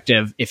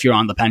perspective if you're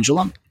on the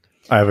pendulum.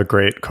 I have a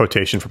great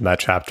quotation from that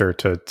chapter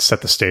to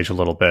set the stage a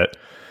little bit.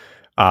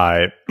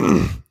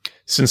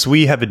 Since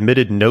we have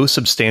admitted no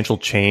substantial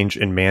change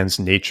in man's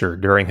nature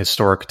during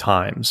historic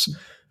times,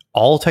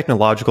 all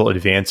technological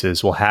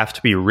advances will have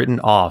to be written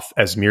off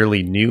as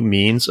merely new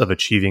means of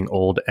achieving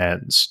old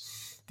ends.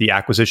 The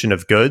acquisition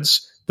of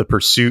goods, the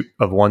pursuit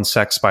of one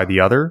sex by the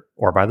other,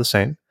 or by the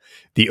same,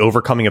 the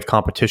overcoming of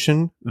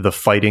competition, the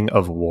fighting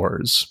of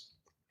wars.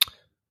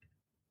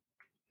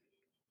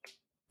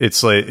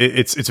 It's like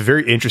it's a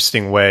very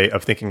interesting way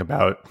of thinking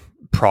about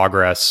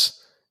progress,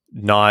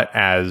 not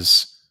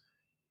as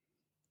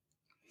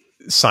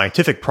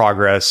scientific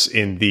progress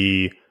in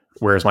the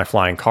where's my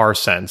flying car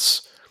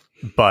sense,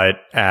 but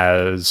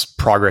as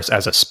progress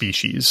as a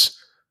species.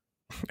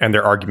 And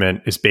their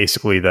argument is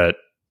basically that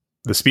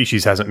the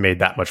species hasn't made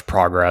that much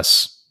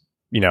progress,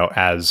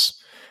 as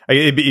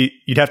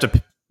you'd have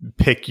to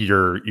pick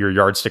your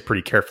yardstick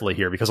pretty carefully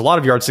here, because a lot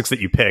of yardsticks that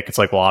you pick, it's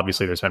like, well,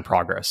 obviously there's been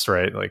progress,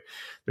 right? Like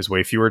there's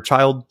way fewer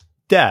child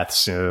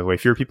deaths, way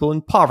fewer people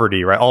in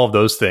poverty, right? All of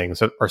those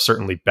things are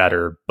certainly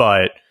better,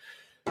 but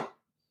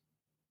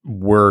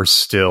we're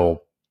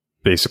still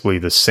basically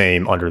the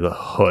same under the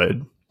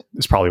hood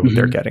is probably what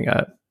they're getting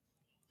at.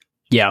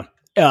 Yeah.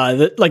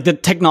 The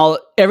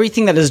technology,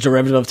 everything that is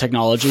derivative of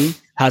technology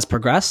has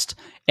progressed,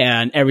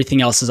 and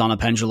everything else is on a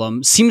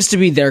pendulum, seems to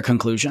be their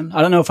conclusion.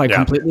 I don't know if I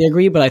completely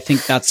agree, but I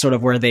think that's sort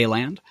of where they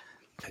land.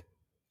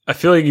 I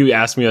feel like you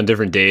asked me on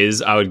different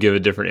days, I would give a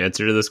different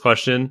answer to this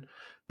question,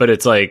 but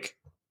it's like,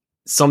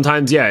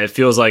 sometimes, it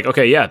feels like,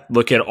 okay,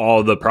 look at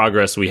all the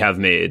progress we have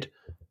made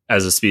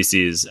as a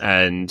species.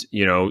 And,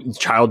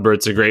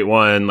 childbirth's a great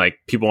one. Like,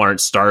 people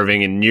aren't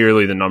starving in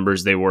nearly the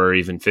numbers they were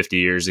even 50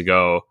 years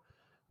ago.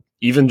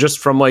 Even just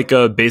from like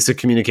a basic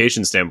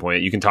communication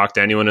standpoint, you can talk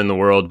to anyone in the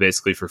world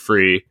basically for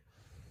free.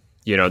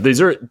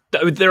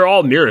 They're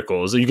all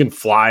miracles. You can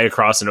fly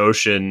across an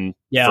ocean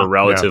for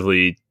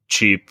relatively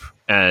cheap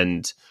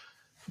and,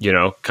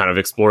 kind of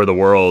explore the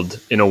world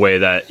in a way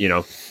that,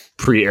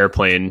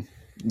 pre-airplane,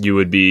 you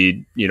would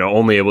be,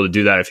 only able to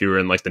do that if you were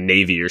in like the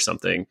Navy or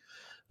something.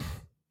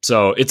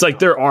 So it's like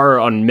there are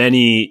on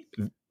many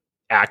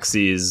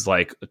axes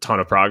like a ton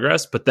of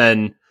progress, but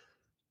then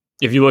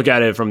if you look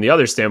at it from the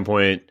other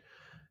standpoint,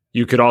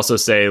 you could also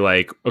say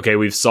like, okay,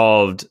 we've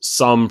solved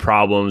some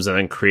problems and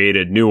then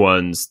created new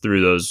ones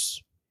through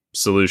those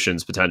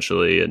solutions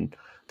potentially, and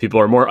people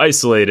are more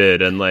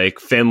isolated and like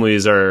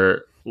families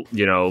are,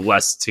 you know,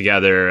 less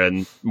together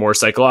and more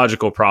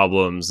psychological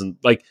problems and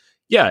like,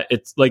 yeah,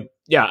 it's like,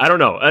 yeah, I don't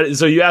know.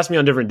 So you asked me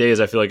on different days,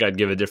 I feel like I'd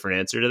give a different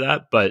answer to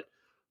that, but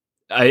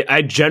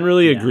I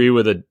generally agree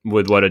with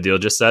what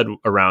Adil just said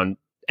around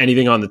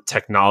anything on the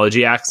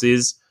technology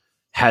axes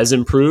has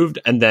improved,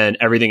 and then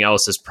everything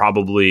else is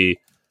probably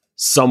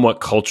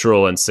somewhat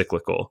cultural and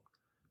cyclical,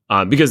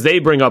 because they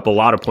bring up a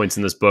lot of points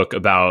in this book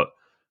about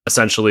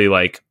essentially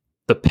like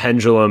the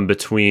pendulum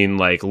between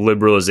like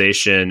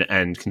liberalization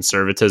and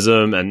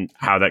conservatism and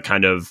how that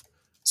kind of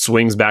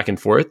swings back and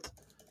forth.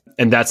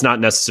 And that's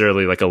not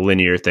necessarily like a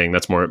linear thing.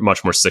 That's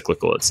much more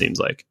cyclical, it seems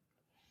like.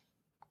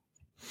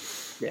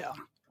 Yeah.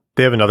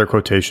 They have another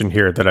quotation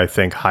here that I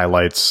think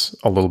highlights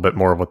a little bit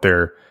more of what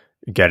they're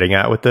getting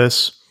at with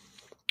this,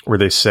 where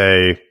they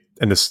say,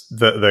 and this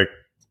the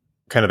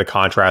kind of the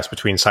contrast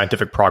between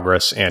scientific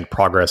progress and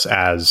progress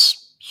as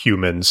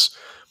humans,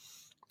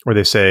 where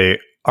they say,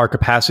 our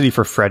capacity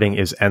for fretting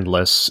is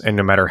endless, and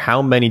no matter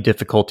how many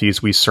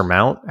difficulties we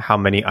surmount, how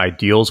many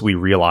ideals we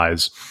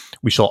realize,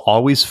 we shall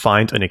always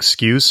find an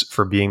excuse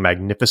for being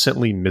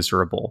magnificently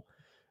miserable.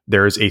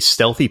 There is a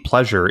stealthy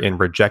pleasure in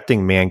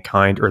rejecting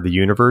mankind or the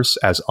universe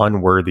as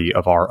unworthy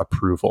of our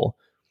approval.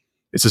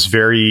 It's this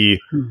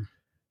very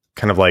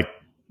kind of like,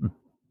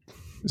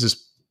 is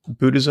this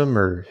Buddhism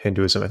or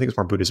Hinduism? I think it's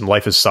more Buddhism.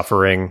 Life is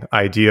suffering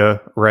idea,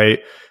 right?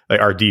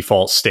 Like our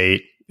default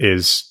state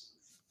is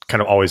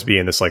kind of always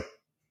being this like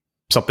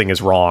something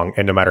is wrong,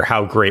 and no matter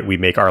how great we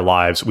make our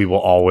lives, we will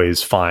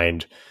always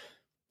find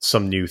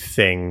some new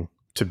thing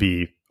to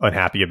be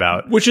unhappy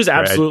about. Which is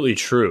absolutely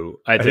true.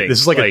 I think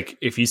this is like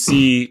if you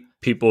see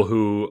people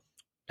who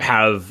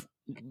have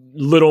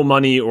little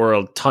money or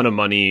a ton of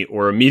money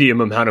or a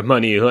medium amount of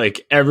money,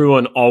 like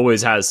everyone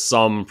always has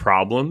some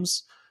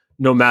problems,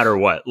 no matter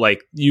what.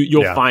 Like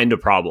you'll find a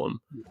problem,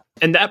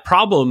 and that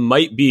problem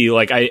might be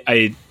like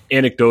I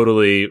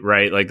anecdotally,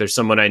 right? Like there's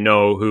someone I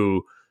know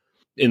who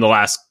in the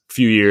last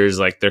few years,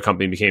 like their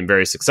company became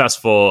very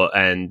successful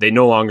and they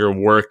no longer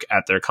work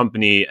at their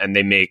company and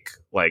they make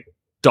like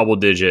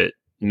double-digit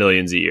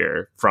millions a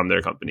year from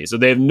their company. So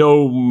they have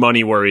no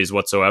money worries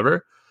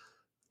whatsoever.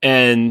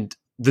 And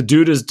the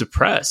dude is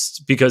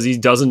depressed because he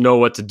doesn't know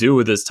what to do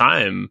with his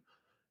time.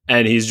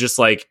 And he's just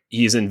like,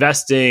 he's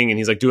investing and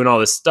he's like doing all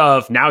this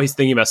stuff. Now he's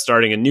thinking about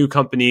starting a new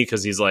company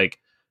because he's like,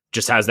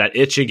 just has that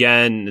itch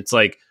again. It's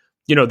like,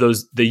 you know,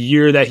 the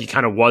year that he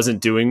kind of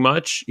wasn't doing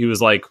much, he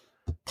was like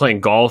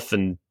playing golf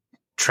and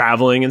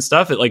traveling and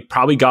stuff. It like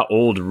probably got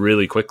old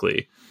really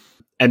quickly.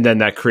 And then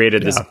that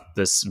created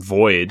this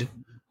void.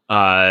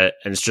 And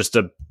it's just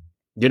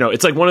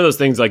it's like one of those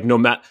things like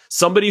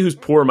somebody who's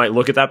poor might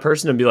look at that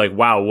person and be like,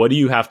 wow, what do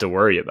you have to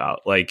worry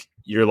about? Like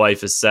your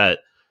life is set.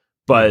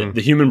 But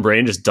the human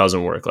brain just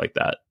doesn't work like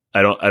that.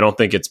 I don't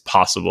think it's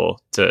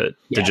possible to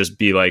just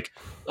be like,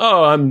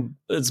 oh,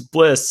 it's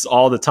bliss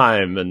all the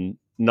time and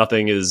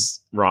nothing is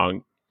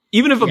wrong.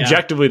 Even if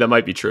objectively that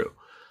might be true.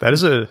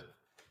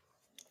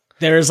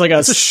 There's like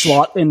a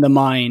slot in the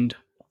mind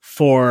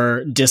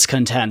for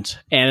discontent,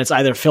 and it's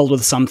either filled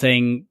with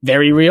something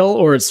very real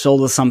or it's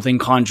filled with something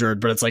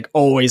conjured, but it's like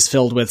always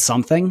filled with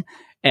something.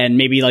 And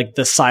maybe like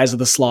the size of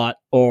the slot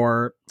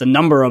or the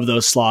number of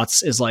those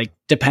slots is like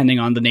depending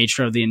on the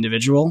nature of the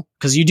individual.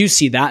 Because you do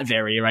see that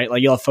vary, right?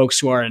 Like you'll have folks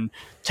who are in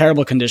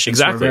terrible conditions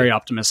who are very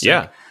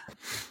optimistic.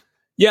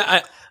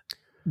 Yeah.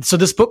 So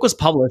this book was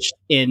published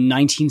in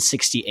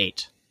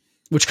 1968,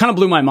 which kind of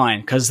blew my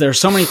mind because there's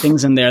so many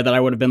things in there that I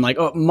would have been like,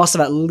 oh, it must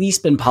have at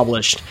least been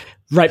published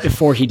right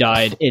before he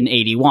died in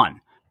 81.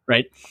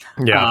 Right.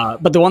 Yeah.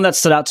 But the one that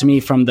stood out to me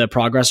from the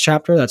progress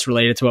chapter that's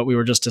related to what we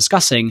were just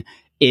discussing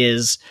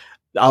is,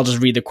 I'll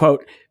just read the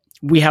quote.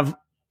 We have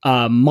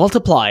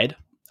multiplied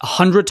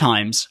 100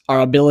 times our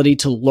ability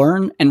to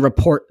learn and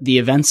report the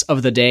events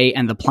of the day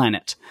and the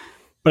planet.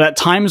 But at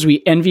times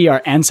we envy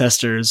our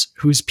ancestors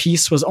whose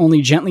peace was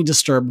only gently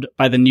disturbed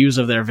by the news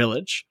of their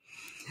village.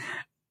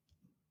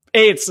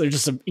 It's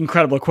just an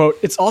incredible quote.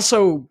 It's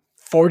also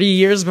 40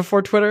 years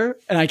before Twitter,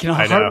 and I can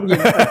hardly...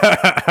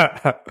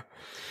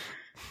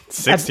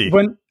 60.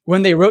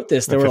 When they wrote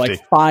this, there 50. were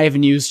like 5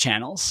 news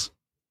channels.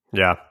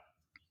 Yeah.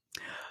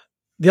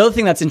 The other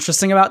thing that's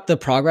interesting about the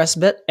progress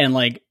bit and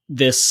like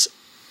this,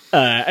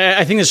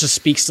 I think this just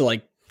speaks to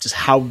like just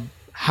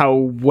how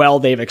well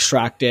they've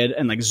extracted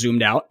and like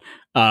zoomed out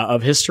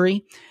of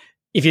history.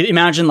 If you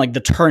imagine like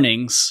the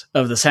turnings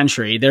of the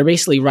century, they're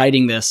basically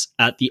writing this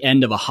at the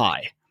end of a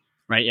high,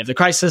 right? You have the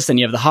crisis, then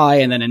you have the high,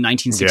 and then in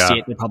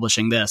 1968 they're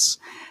publishing this,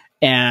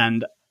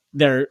 and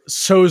they're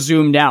so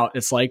zoomed out.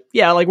 It's like,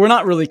 like we're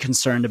not really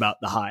concerned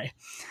about the high.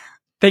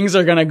 Things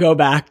are going to go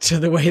back to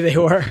the way they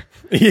were.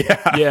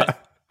 Yeah.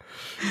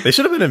 They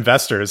should have been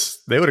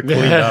investors. They would have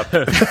cleaned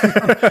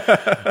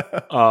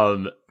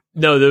up.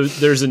 No,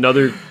 there's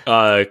another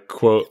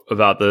quote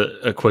about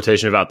a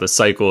quotation about the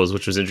cycles,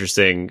 which was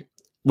interesting,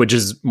 which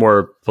is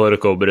more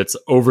political, but it's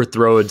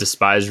overthrow a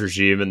despised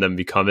regime and then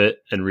become it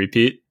and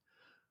repeat.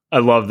 I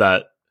love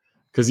that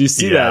because you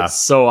see that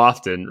so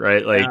often,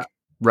 right? Like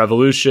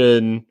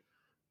revolution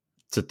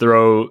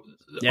to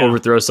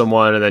overthrow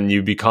someone, and then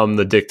you become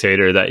the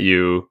dictator that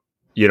you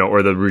know,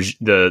 or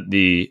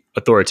the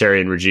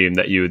authoritarian regime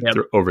that you would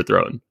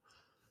overthrown.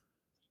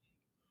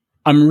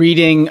 I'm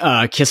reading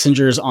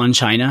Kissinger's On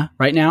China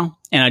right now,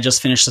 and I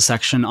just finished a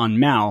section on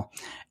Mao.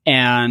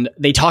 And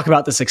they talk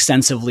about this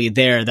extensively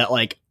there, that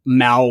like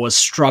Mao was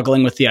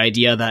struggling with the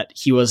idea that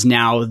he was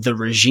now the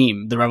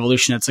regime, the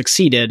revolution had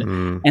succeeded.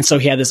 And so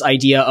he had this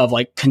idea of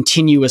like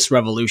continuous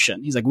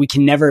revolution. He's like, we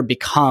can never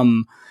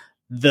become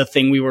the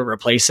thing we were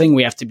replacing.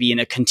 We have to be in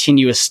a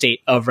continuous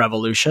state of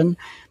revolution.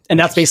 And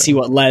that's basically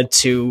what led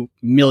to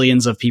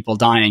millions of people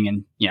dying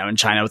in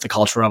China with the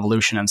Cultural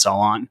Revolution and so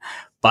on.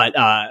 But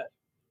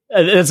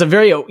it's a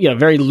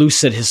very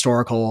lucid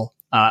historical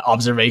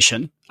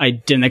observation. I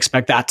didn't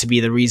expect that to be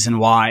the reason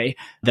why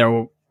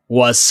there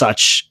was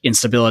such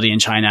instability in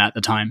China at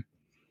the time.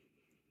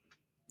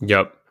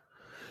 Yep.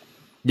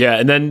 Yeah,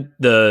 and then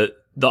the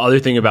other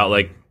thing about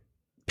like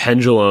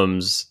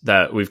pendulums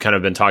that we've kind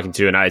of been talking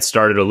to, and I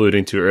started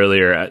alluding to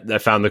earlier, I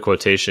found the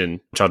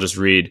quotation, which I'll just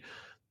read.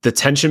 The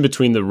tension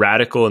between the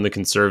radical and the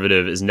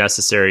conservative is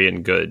necessary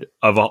and good.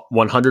 Of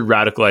 100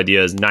 radical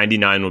ideas,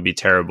 99 will be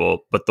terrible,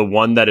 but the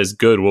one that is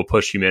good will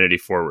push humanity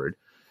forward.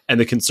 And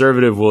the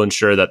conservative will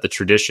ensure that the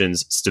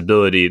traditions,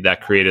 stability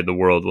that created the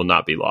world will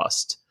not be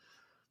lost.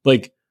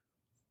 Like,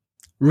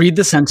 read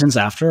the sentence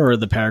after or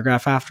the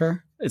paragraph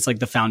after. It's like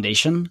the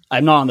foundation.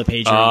 I'm not on the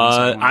page.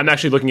 I'm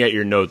actually looking at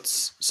your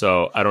notes,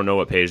 so I don't know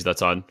what page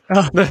that's on.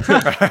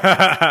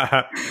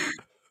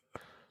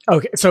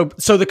 Okay, so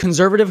the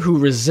conservative who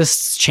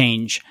resists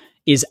change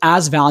is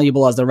as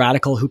valuable as the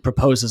radical who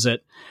proposes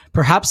it,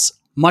 perhaps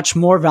much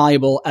more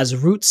valuable, as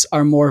roots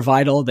are more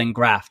vital than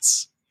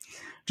grafts.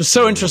 Just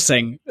so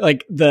interesting,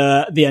 like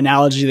the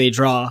analogy they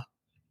draw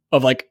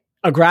of like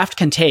a graft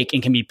can take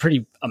and can be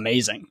pretty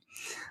amazing,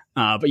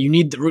 but you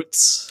need the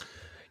roots.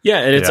 Yeah,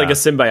 and it's like a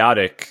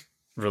symbiotic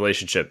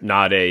relationship,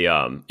 not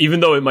a even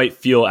though it might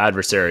feel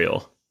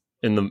adversarial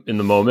in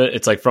the moment,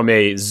 it's like from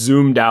a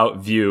zoomed out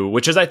view,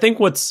 which is I think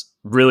what's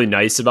really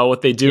nice about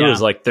what they do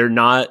is like they're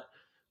not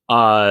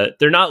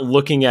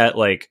looking at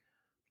like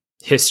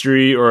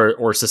history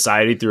or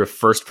society through a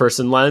first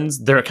person lens.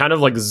 They're kind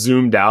of like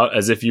zoomed out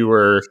as if you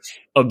were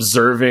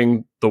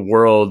observing the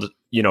world,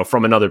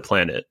 from another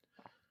planet.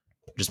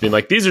 Just being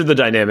like, these are the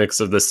dynamics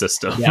of the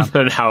system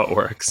and how it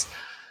works.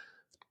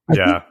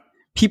 Yeah.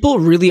 People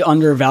really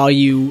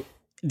undervalue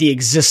the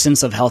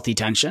existence of healthy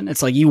tension.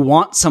 It's like you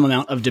want some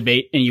amount of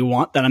debate and you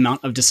want that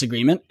amount of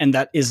disagreement, and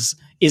that is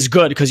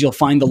good because you'll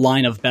find the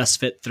line of best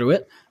fit through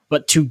it.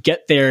 But to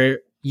get there,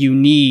 you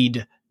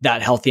need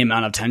that healthy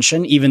amount of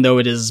tension, even though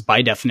it is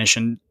by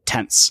definition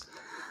tense.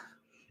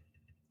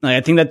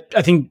 Like,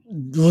 I think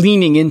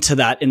leaning into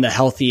that in the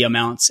healthy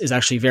amounts is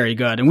actually very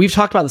good. And we've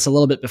talked about this a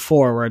little bit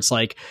before, where it's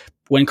like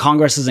when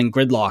Congress is in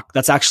gridlock,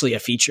 that's actually a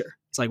feature.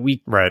 It's like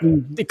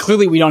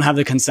clearly we don't have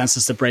the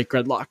consensus to break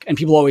gridlock, and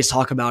people always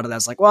talk about it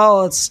as like,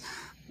 well, it's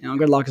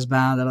gridlock is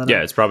bad. Blah, blah, blah.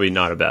 Yeah, it's probably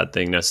not a bad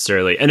thing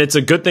necessarily, and it's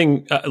a good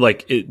thing.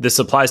 This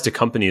applies to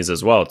companies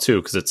as well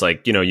too, because it's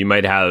like you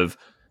might have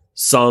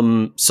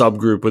some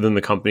subgroup within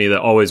the company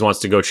that always wants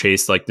to go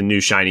chase like the new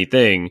shiny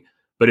thing,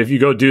 but if you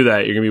go do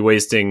that, you're gonna be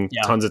wasting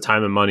tons of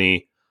time and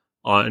money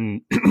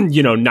on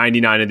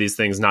 99 of these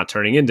things not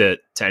turning into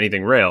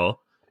anything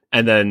real,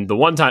 and then the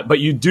one time, but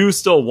you do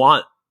still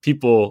want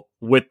people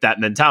with that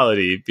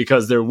mentality,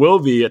 because there will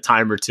be a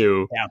time or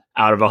two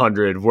out of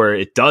 100 where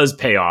it does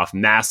pay off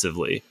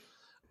massively.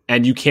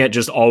 And you can't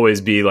just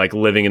always be like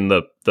living in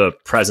the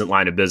present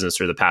line of business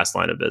or the past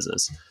line of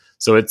business.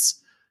 So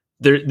it's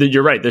there.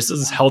 You're right. This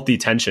is healthy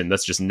tension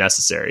that's just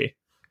necessary.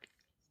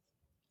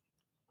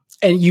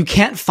 And you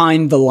can't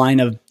find the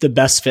line of the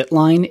best fit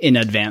line in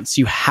advance.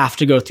 You have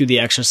to go through the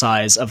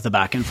exercise of the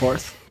back and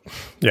forth.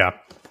 Yeah.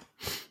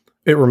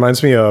 It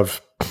reminds me of,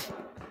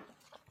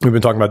 we've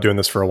been talking about doing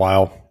this for a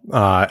while.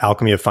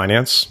 Alchemy of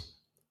Finance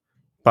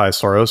by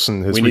Soros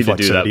and his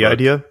reflexivity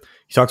idea.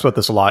 He talks about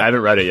this a lot. I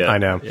haven't read it yet. I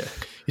know. Yeah.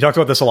 He talks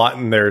about this a lot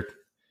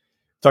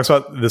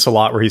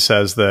where he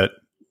says that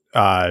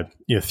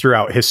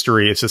throughout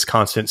history, it's this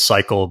constant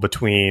cycle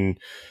between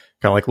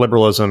kind of like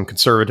liberalism,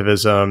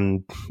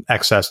 conservatism,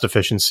 excess,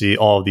 deficiency,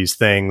 all of these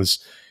things.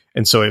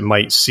 And so it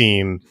might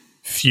seem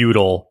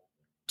futile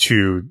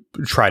to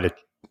try to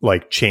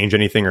like change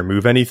anything or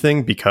move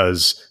anything,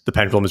 because the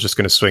pendulum is just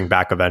going to swing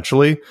back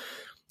eventually.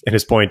 And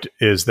his point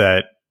is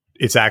that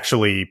it's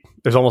actually,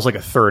 there's almost like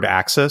a third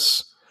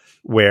axis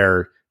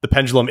where the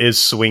pendulum is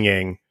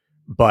swinging,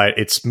 but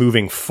it's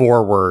moving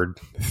forward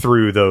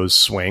through those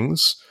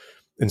swings.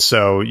 And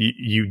so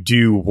you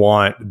do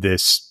want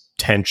this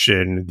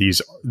tension,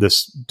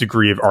 this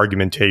degree of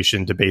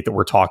argumentation, debate that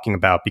we're talking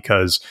about,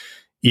 because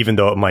even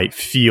though it might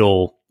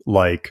feel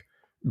like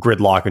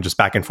gridlock and just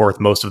back and forth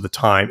most of the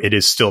time, it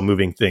is still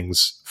moving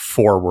things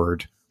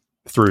forward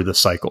through the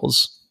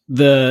cycles.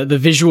 The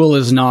visual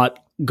is not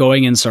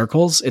going in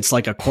circles. It's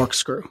like a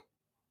corkscrew.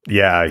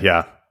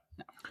 Yeah.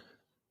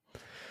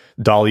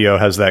 Dalio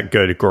has that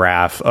good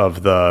graph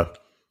of the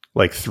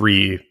like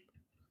three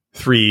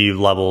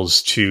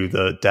levels to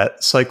the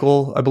debt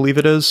cycle, I believe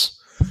it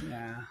is.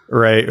 Yeah.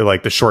 Right? Or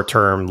like the short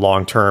term,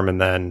 long term, and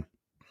then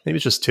maybe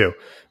it's just two.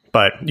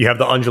 But you have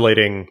the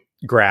undulating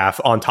graph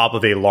on top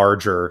of a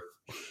larger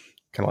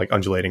kind of like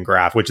undulating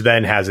graph, which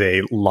then has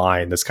a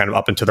line that's kind of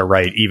up and to the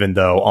right, even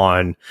though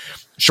on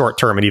short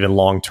term and even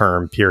long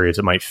term periods,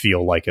 it might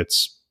feel like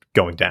it's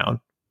going down.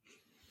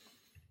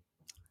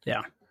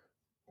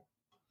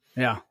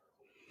 Yeah.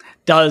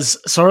 Does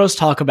Soros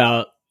talk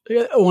about,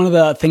 one of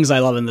the things I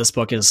love in this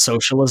book is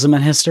socialism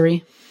and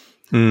history.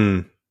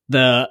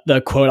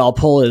 The quote I'll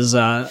pull is,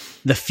 the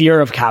fear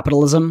of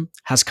capitalism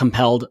has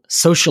compelled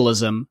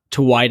socialism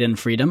to widen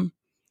freedom,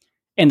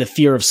 and the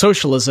fear of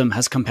socialism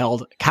has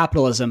compelled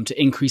capitalism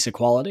to increase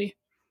equality.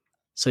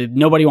 So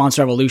nobody wants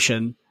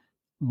revolution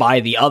by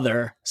the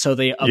other, so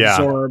they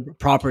absorb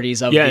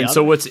properties of the other.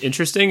 So what's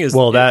interesting is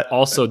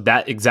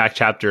that exact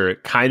chapter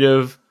kind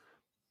of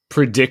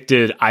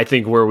predicted, I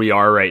think, where we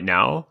are right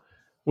now,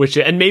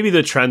 and maybe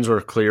the trends were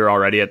clear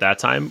already at that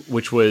time,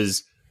 which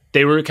was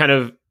they were kind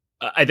of,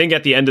 I think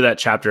at the end of that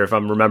chapter, if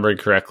I'm remembering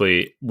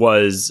correctly,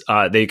 was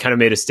they kind of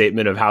made a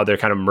statement of how they're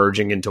kind of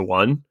merging into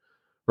one,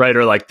 right?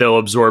 Or like they'll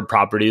absorb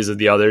properties of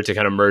the other to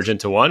kind of merge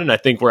into one. And I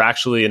think we're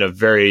actually in a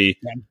very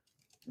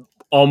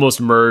almost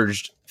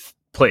merged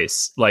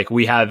place. Like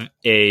we have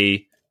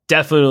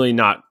definitely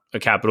not a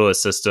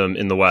capitalist system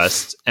in the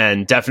West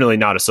and definitely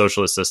not a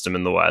socialist system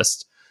in the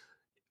West.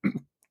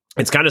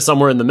 It's kind of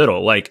somewhere in the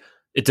middle. Like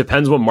it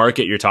depends what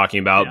market you're talking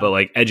about, but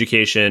like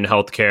education,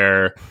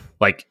 healthcare,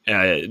 like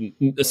I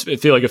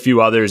feel like a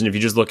few others. And if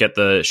you just look at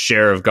the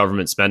share of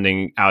government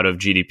spending out of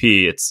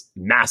GDP, it's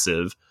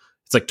massive.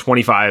 It's like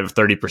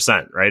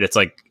 25-30%, right? It's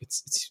like,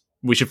 it's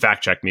we should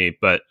fact check me,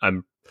 but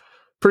I'm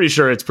pretty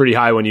sure it's pretty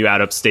high when you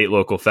add up state,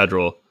 local,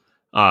 federal,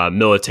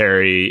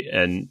 military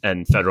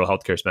and federal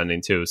healthcare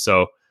spending too.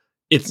 So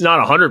it's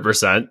not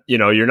 100%,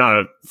 you're not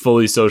a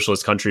fully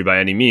socialist country by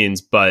any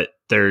means, but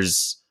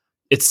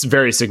it's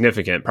very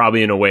significant,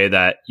 probably in a way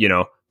that,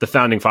 the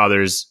founding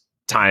fathers'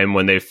 time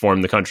when they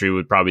formed the country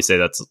would probably say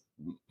that's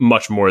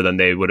much more than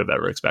they would have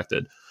ever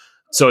expected.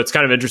 So it's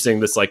kind of interesting,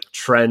 this like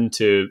trend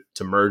to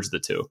merge the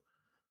two.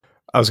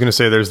 I was going to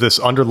say there's this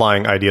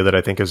underlying idea that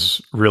I think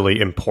is really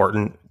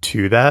important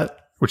to that,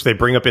 which they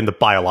bring up in the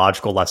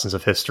biological lessons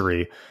of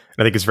history. And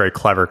I think it's very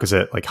clever because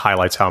it like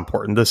highlights how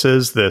important this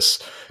is,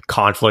 this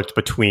conflict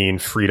between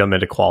freedom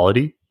and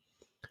equality.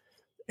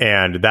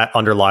 And that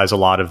underlies a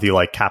lot of the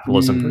like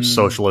capitalism versus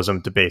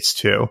socialism debates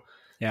too.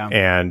 Yeah.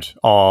 And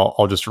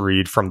I'll just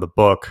read from the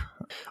book.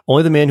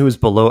 Only the man who is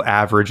below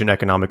average in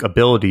economic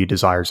ability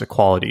desires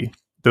equality.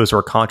 Those who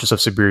are conscious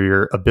of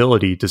superior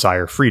ability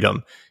desire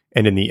freedom.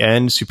 And in the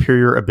end,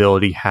 superior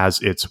ability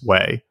has its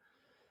way.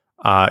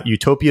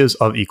 Utopias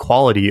of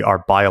equality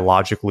are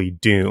biologically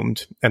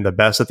doomed, and the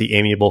best that the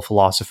amiable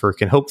philosopher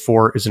can hope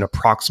for is an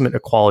approximate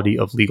equality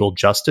of legal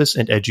justice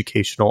and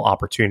educational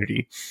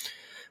opportunity.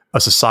 A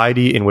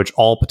society in which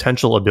all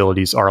potential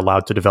abilities are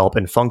allowed to develop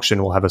and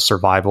function will have a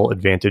survival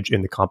advantage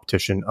in the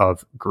competition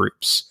of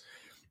groups.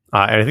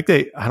 And I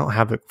think I don't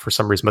have it for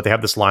some reason, but they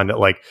have this line that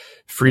like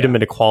freedom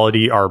and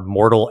equality are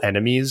mortal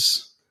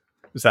enemies.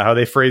 Is that how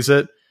they phrase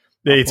it?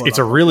 It's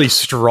a really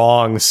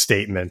strong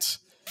statement.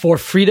 For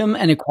freedom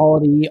and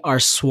equality are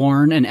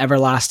sworn and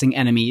everlasting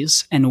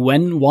enemies, and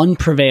when one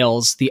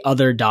prevails, the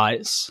other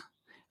dies.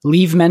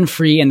 Leave men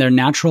free, and their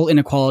natural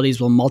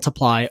inequalities will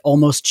multiply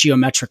almost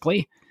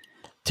geometrically.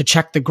 To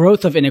check the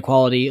growth of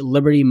inequality,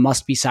 liberty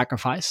must be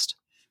sacrificed.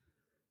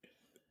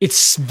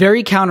 It's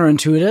very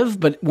counterintuitive,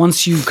 but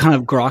once you kind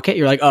of grok it,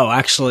 you're like, oh,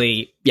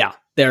 actually, yeah,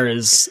 there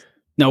is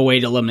no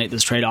way to eliminate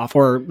this trade-off,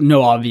 or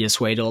no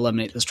obvious way to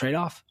eliminate this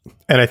trade-off.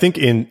 And I think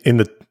in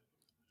the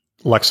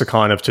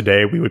lexicon of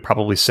today, we would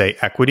probably say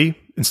equity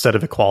instead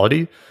of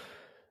equality,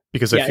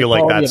 because I feel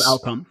like that's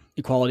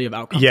equality of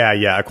outcome.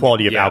 Yeah.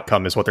 Equality of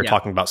outcome is what they're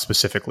talking about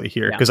specifically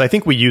here. Because I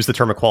think we use the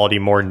term equality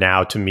more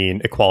now to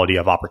mean equality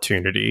of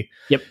opportunity.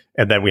 Yep.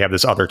 And then we have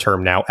this other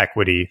term now,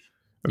 equity,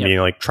 meaning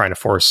like trying to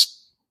force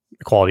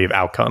equality of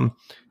outcome.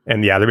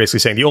 And they're basically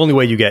saying the only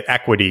way you get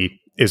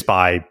equity is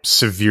by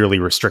severely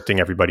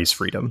restricting everybody's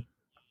freedom.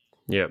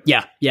 Yeah.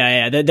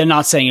 They're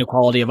not saying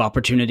equality of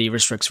opportunity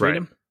restricts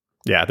freedom. Right.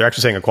 Yeah, they're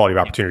actually saying equality of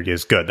opportunity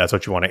is good. That's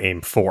what you want to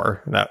aim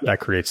for. That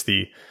creates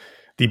the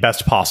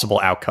best possible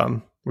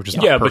outcome, which is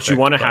not perfect, but you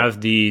want to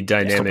have the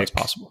dynamic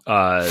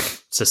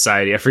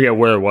society. I forget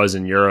where it was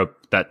in Europe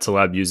that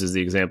Taleb uses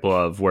the example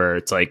of, where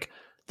it's like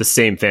the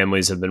same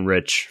families have been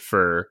rich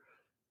for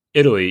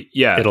Italy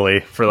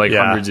for like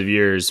hundreds of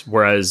years,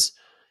 whereas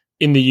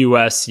in the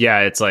US,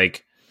 it's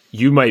like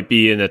you might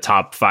be in the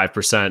top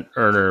 5%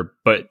 earner,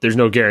 but there's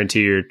no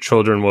guarantee your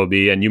children will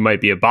be, and you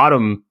might be a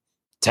bottom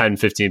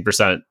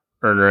 10-15%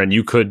 earner, and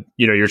you could,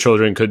 your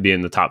children could be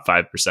in the top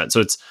 5%. So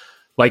it's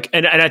like,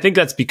 and I think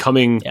that's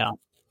becoming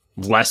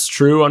less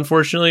true,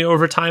 unfortunately,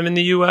 over time in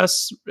the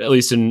US, at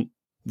least in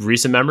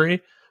recent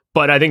memory.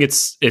 But I think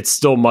it's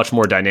still much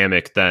more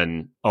dynamic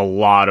than a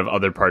lot of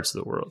other parts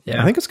of the world.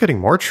 Yeah, I think it's getting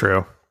more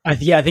true. I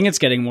think it's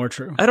getting more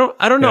true. I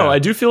don't know. I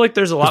do feel like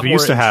there's a lot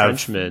more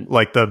entrenchment.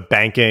 Like the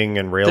banking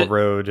and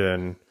railroad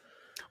and...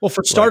 Well,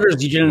 for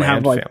starters, you didn't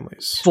have like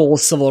full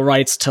civil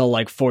rights till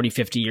like 40,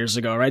 50 years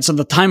ago, right? So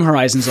the time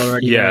horizon's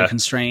already very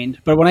constrained.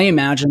 But when I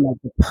imagine like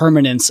the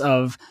permanence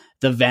of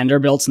the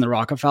Vanderbilts and the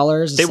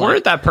Rockefellers, they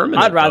weren't that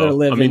permanent. I'd rather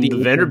live. I mean,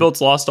 the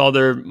Vanderbilts lost all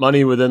their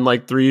money within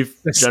like 3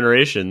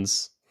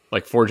 generations,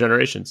 like 4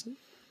 generations.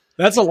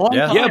 That's a long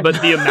time. Yeah,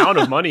 but the amount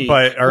of money.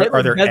 But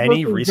are there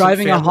any recent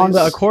driving families? A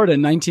Honda Accord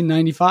in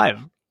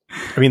 1995?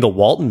 I mean, the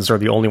Waltons are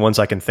the only ones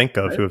I can think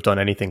of who have done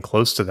anything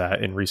close to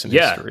that in recent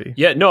history.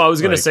 Yeah, no, I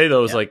was going to say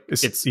though,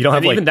 it's you don't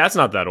have even that's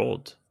not that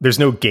old. There's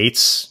no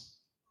Gates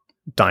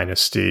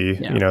dynasty.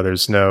 Yeah. You know,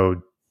 there's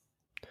no.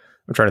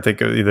 I'm trying to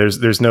think of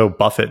there's no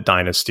Buffett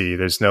dynasty.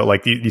 There's no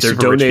like these. They're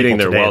donating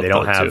their wealth they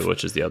don't have, too,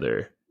 which is the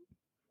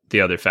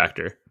other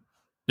factor.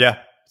 Yeah.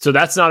 So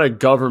that's not a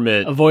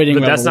government avoiding,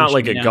 but that's not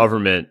like a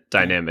government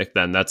dynamic.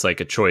 Then that's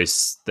like a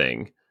choice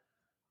thing.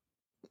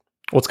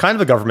 Well, it's kind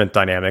of a government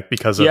dynamic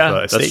because of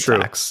the estate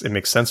tax. It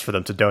makes sense for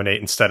them to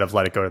donate instead of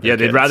let it go to their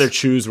they'd rather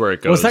choose where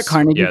it goes. Was that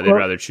Carnegie? Yeah, they'd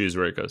rather choose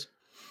where it goes.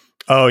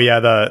 Oh yeah,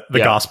 the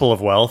Gospel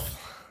of Wealth.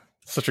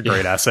 Such a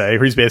great essay.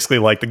 Where he's basically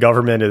like the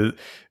government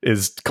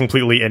is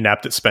completely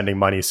inept at spending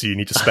money, so you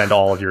need to spend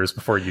all of yours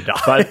before you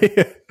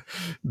die.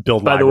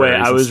 Build. By the way,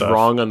 I was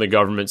wrong on the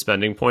government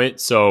spending point.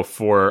 So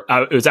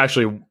it was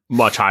actually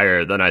much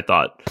higher than I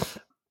thought.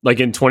 Like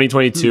in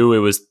 2022, it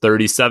was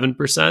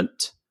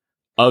 37%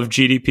 of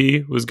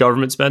GDP was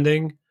government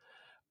spending.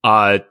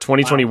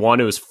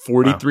 2021, it was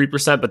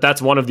 43%, but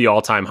that's one of the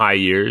all-time high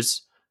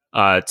years,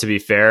 to be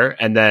fair.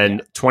 And then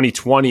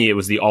 2020, it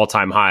was the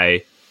all-time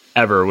high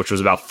ever, which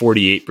was about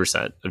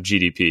 48% of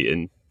GDP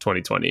in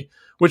 2020,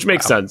 which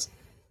makes sense.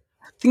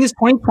 The thing is,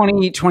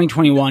 2020,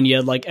 2021, you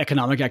had like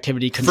economic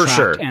activity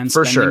contract and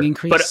spending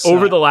increase. But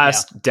over the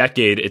last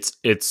decade,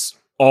 it's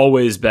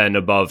always been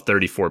above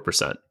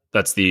 34%.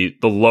 That's the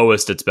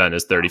lowest it's been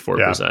is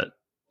 34%.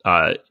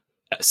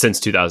 Since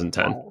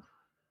 2010,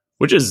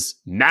 which is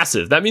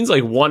massive. That means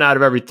like 1 out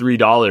of every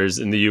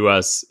 $3 in the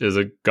US is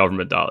a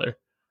government dollar.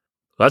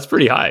 That's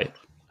pretty high.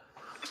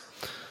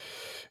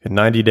 In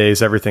 90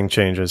 days, everything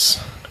changes.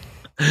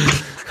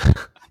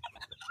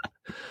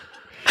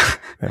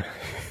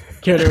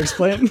 Care to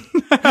explain?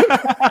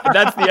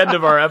 That's the end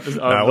of our episode.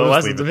 The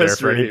lessons of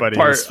history for anybody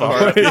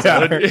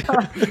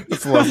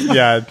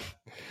yeah.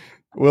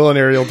 Will and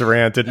Ariel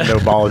Durant didn't know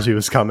Balaji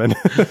was coming.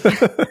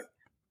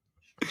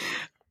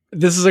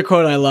 This is a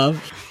quote I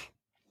love.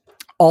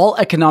 All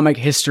economic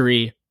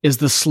history is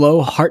the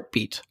slow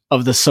heartbeat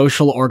of the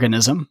social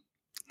organism.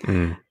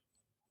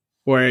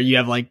 Where you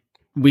have like,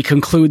 we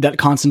conclude that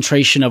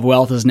concentration of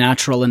wealth is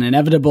natural and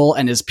inevitable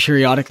and is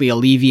periodically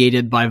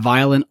alleviated by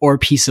violent or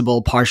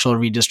peaceable partial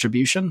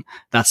redistribution.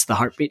 That's the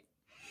heartbeat.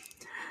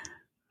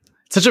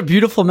 Such a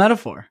beautiful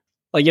metaphor.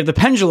 Like you have the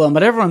pendulum,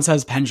 but everyone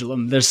says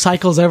pendulum. There's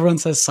cycles, everyone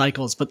says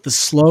cycles, but the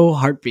slow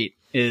heartbeat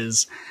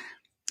is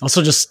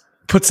also just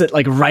puts it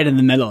like right in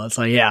the middle. It's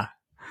like, yeah,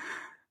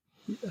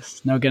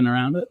 there's no getting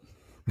around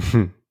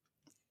it.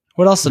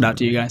 What else stood out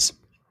to you guys?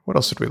 What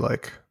else did we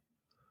like?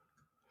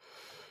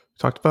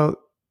 Talked about.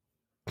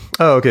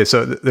 Oh, okay.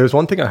 So there's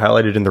one thing I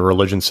highlighted in the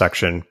religion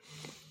section,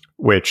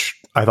 which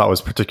I thought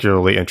was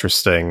particularly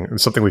interesting.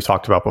 It's something we've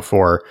talked about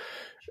before.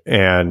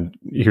 And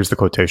here's the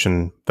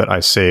quotation that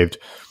I saved.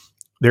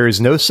 There is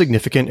no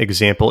significant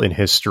example in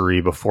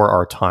history before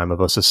our time of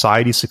a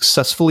society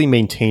successfully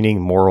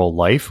maintaining moral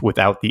life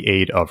without the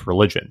aid of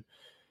religion.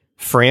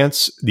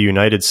 France, the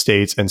United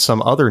States, and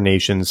some other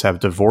nations have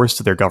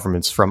divorced their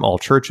governments from all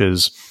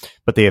churches,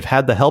 but they have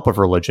had the help of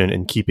religion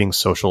in keeping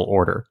social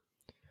order.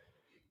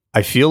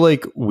 I feel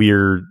like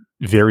we're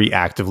very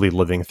actively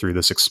living through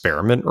this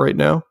experiment right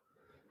now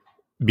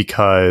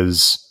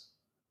because,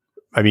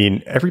 I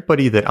mean,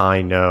 everybody that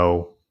I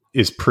know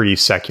is pretty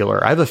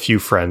secular. I have a few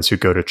friends who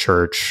go to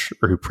church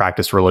or who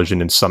practice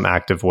religion in some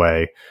active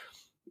way,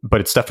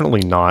 but it's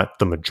definitely not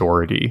the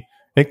majority.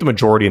 I think the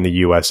majority in the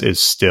US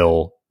is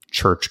still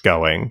church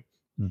going,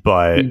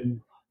 but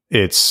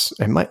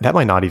that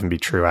might not even be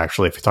true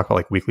actually if we talk about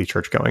like weekly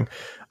church going.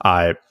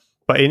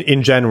 But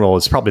in general,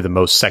 it's probably the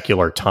most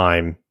secular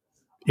time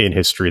in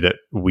history that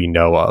we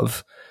know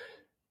of.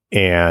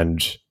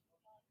 And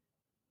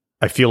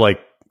I feel like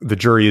the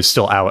jury is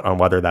still out on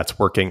whether that's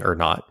working or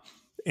not.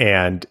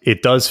 And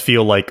it does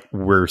feel like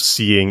we're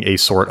seeing a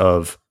sort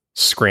of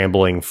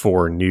scrambling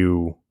for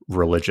new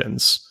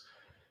religions.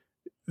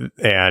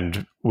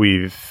 And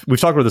we've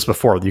talked about this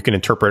before. You can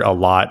interpret a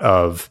lot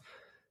of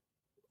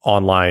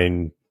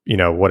online,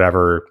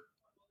 whatever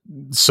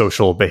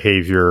social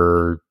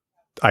behavior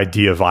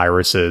idea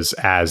viruses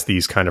as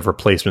these kind of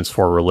replacements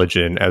for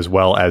religion, as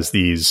well as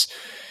these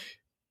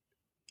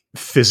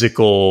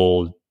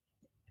physical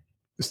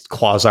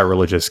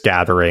quasi-religious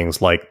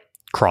gatherings like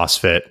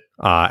CrossFit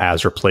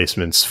as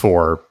replacements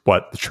for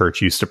what the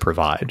church used to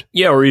provide.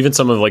 Yeah, or even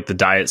some of like the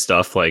diet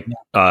stuff, like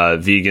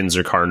vegans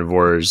or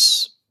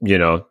carnivores,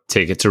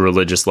 take it to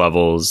religious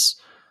levels.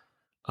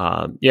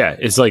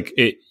 It's like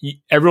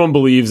everyone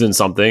believes in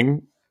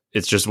something.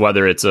 It's just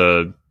whether it's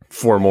a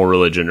formal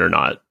religion or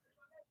not.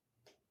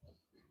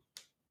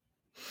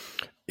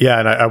 Yeah,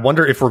 and I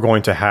wonder if we're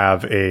going to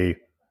have a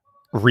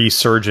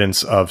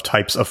resurgence of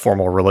types of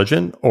formal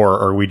religion, or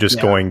are we just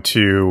going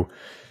to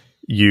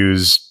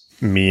use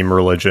meme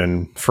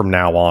religion from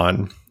now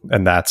on,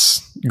 and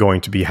that's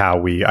going to be how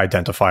we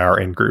identify our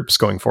in-groups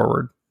going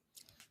forward?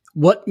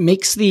 What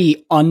makes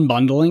the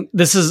unbundling?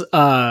 This is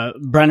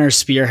Brenner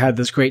Spear had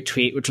this great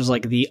tweet, which was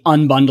like the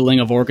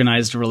unbundling of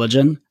organized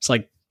religion. It's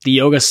like the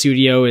yoga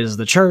studio is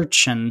the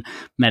church and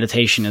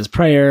meditation is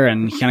prayer,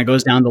 and he kind of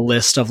goes down the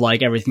list of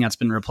like everything that's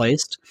been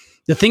replaced.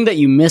 The thing that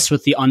you miss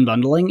with the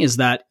unbundling is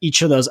that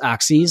each of those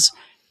axes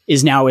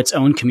is now its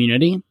own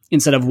community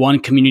instead of one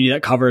community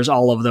that covers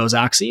all of those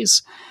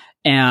axes.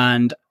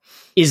 And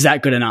is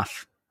that good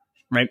enough?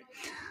 Right?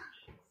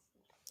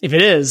 If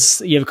it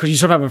is, because you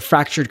sort of have a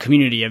fractured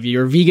community of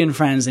your vegan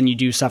friends and you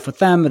do stuff with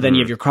them, but then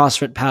you have your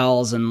CrossFit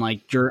pals and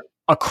like you're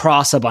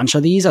across a bunch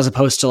of these, as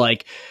opposed to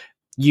like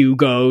you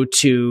go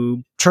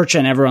to church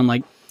and everyone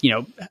like,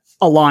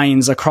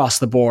 aligns across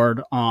the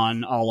board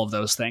on all of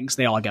those things.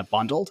 They all get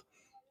bundled.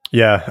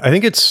 Yeah, I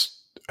think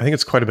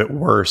it's quite a bit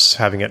worse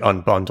having it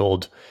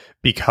unbundled,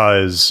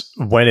 because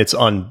when it's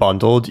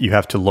unbundled, you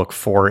have to look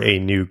for a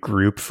new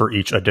group for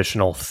each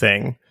additional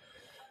thing.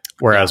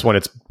 Whereas when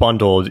it's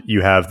bundled,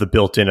 you have the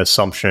built-in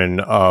assumption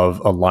of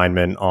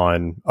alignment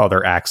on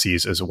other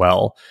axes as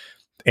well.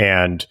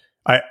 And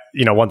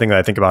one thing that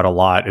I think about a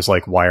lot is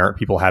like, why aren't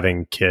people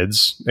having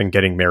kids and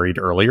getting married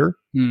earlier?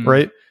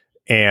 Right.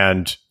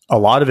 And a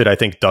lot of it, I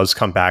think, does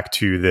come back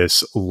to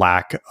this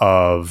lack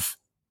of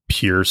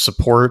peer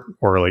support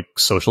or like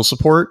social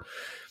support.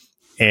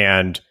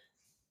 And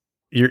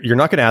you're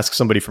not going to ask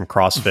somebody from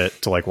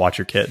CrossFit to like watch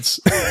your kids.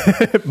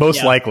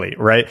 Most likely,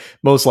 right?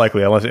 Most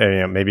likely, unless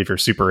maybe if you're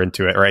super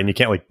into it, right? And you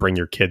can't like bring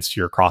your kids to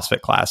your CrossFit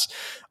class.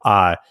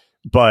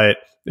 But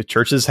the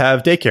churches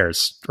have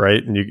daycares,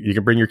 right? And you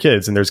can bring your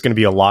kids, and there's going to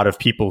be a lot of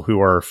people who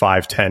are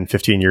 5, 10,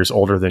 15 years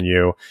older than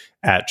you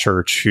at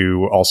church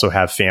who also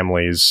have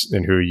families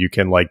and who you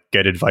can like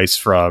get advice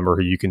from, or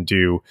who you can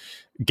do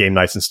game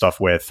nights and stuff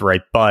with,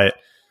 right? But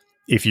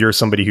if you're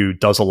somebody who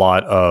does a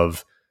lot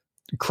of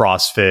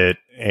CrossFit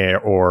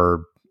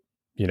or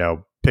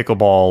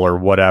pickleball or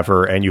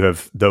whatever, and you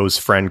have those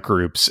friend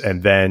groups,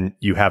 and then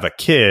you have a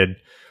kid,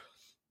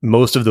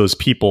 most of those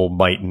people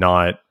might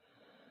not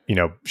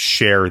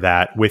share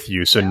that with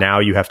you. So now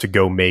you have to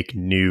go make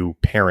new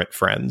parent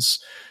friends,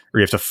 or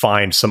you have to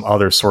find some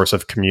other source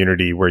of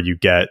community where you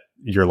get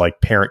your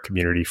like parent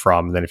community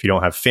from. And then if you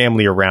don't have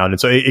family around, and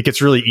so it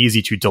gets really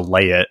easy to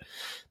delay it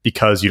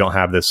because you don't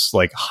have this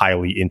like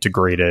highly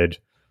integrated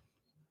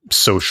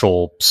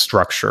social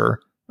structure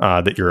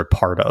that you're a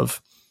part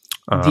of.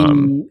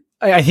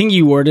 I think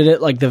you worded it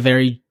like the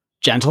very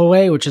gentle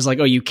way, which is like,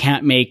 oh, you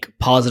can't make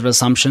positive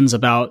assumptions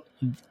about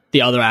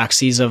the other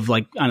axes of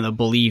like, I don't know,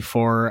 belief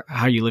or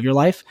how you live your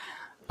life.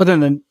 But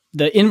then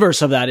the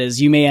inverse of that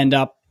is you may end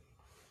up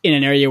in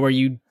an area where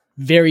you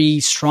very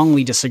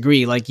strongly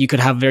disagree. Like you could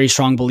have very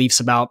strong beliefs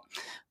about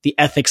the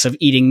ethics of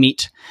eating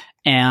meat,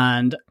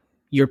 and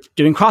you're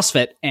doing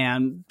CrossFit,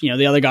 and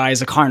the other guy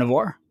is a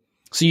carnivore.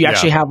 So you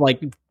actually have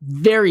like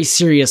very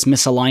serious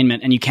misalignment,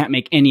 and you can't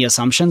make any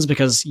assumptions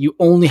because you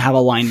only have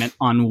alignment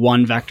on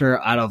one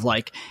vector out of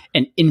like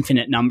an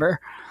infinite number.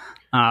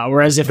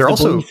 Whereas if the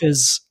belief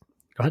is,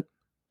 go ahead.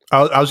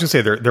 I was going to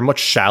say they're much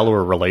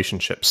shallower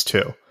relationships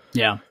too.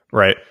 Yeah.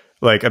 Right.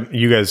 Like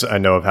you guys, I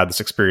know, have had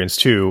this experience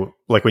too.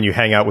 Like when you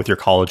hang out with your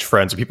college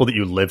friends or people that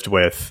you lived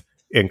with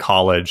in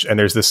college, and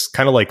there's this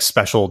kind of like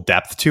special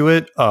depth to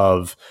it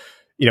of,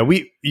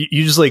 you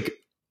just like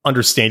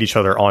understand each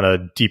other on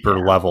a deeper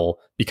level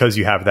because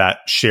you have that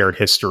shared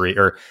history.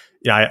 Or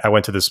I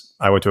went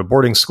to a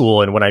boarding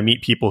school, and when I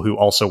meet people who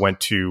also went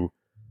to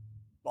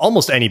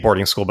almost any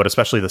boarding school, but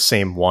especially the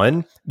same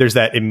one, there's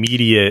that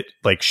immediate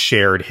like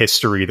shared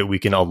history that we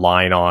can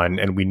align on,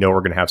 and we know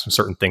we're going to have some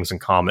certain things in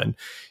common.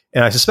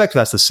 And I suspect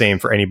that's the same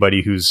for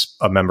anybody who's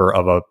a member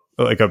of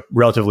a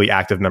relatively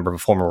active member of a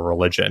formal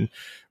religion,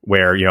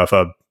 where, if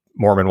a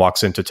Mormon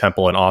walks into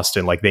temple in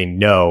Austin, like they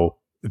know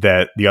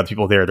that the other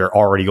people there, they're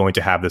already going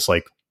to have this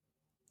like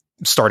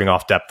starting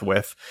off depth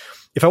with.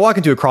 If I walk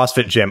into a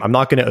CrossFit gym, I'm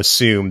not going to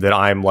assume that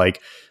I'm like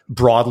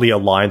broadly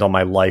aligned on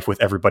my life with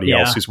everybody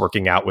else who's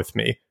working out with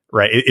me,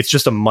 right? It's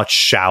just a much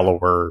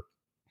shallower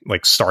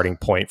like starting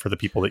point for the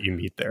people that you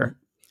meet there.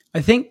 I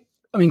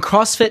mean,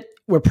 CrossFit,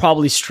 we're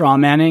probably straw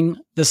manning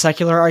the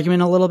secular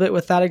argument a little bit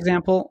with that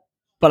example,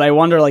 but I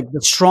wonder like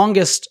the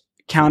strongest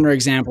counter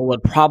example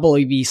would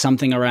probably be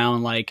something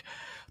around like,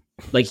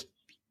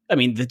 I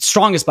mean, the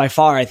strongest by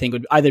far, I think,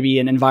 would either be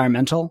an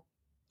environmental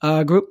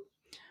group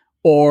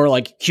or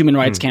like human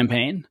rights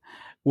campaign,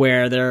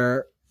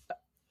 where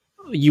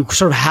you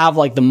sort of have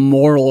like the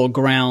moral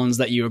grounds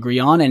that you agree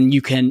on, and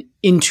you can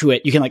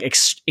like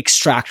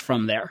extract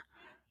from there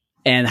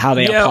and how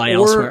they apply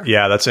elsewhere.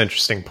 Yeah, that's an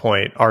interesting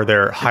point. Are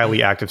there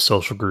highly active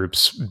social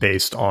groups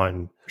based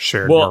on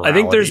shared morality? I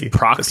think there's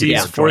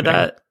proxies for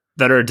that.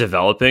 that are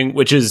developing,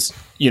 which is,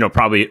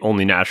 probably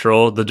only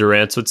natural, the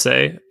Durants would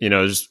say,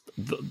 just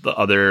the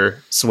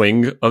other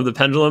swing of the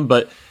pendulum.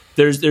 But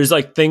there's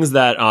like things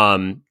that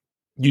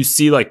you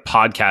see, like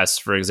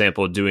podcasts, for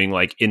example, doing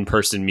like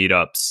in-person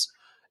meetups.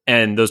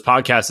 And those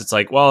podcasts, it's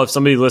like, well, if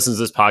somebody listens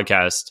to this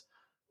podcast,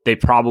 they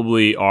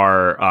probably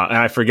are, and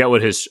I forget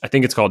I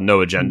think it's called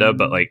No Agenda,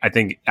 but like, I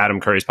think Adam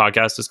Curry's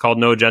podcast is called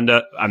No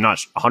Agenda. I'm not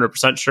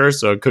 100% sure,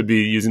 so it could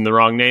be using the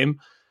wrong name.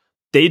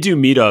 They do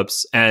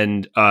meetups,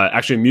 and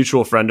actually a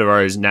mutual friend of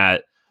ours, Nat,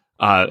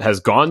 has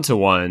gone to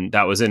one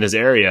that was in his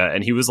area,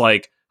 and he was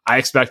like, I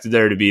expected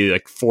there to be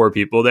like 4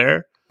 people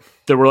there.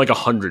 There were like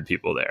 100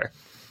 people there.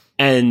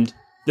 And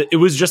it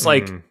was just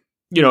like,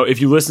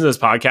 if you listen to this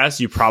podcast,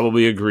 you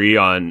probably agree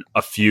on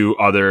a few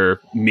other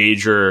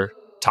major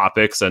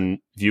topics and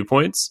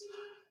viewpoints.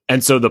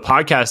 And so the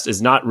podcast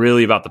is not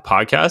really about the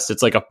podcast.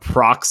 It's like a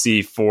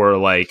proxy for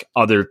like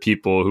other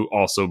people who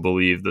also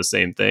believe the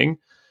same thing.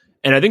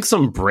 And I think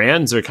some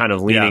brands are kind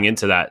of leaning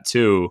into that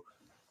too,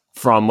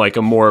 from like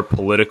a more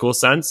political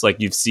sense. Like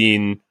you've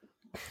seen,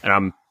 and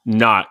I'm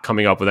not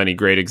coming up with any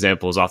great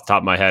examples off the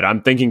top of my head.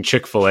 I'm thinking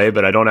Chick-fil-A,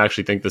 but I don't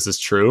actually think this is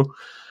true.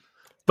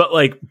 But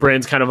like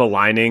brands kind of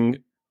aligning,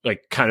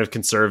 like kind of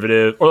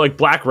conservative, or like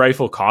Black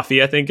Rifle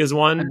Coffee, I think is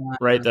one,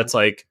 right? That's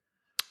like,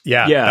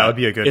 yeah, that would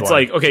be a good one. It's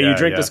like, okay, you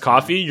drink this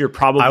coffee, you're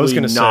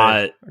probably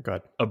not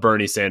a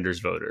Bernie Sanders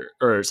voter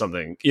or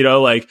something.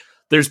 Like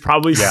there's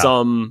probably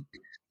some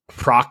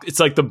it's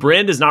like the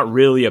brand is not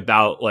really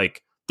about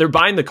like, they're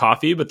buying the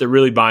coffee, but they're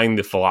really buying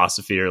the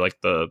philosophy or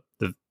like the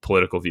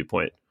political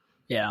viewpoint.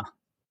 Yeah.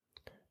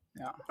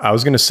 I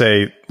was going to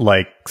say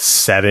like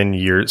 7,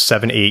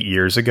 8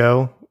 years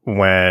ago,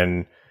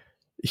 when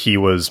he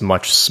was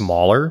much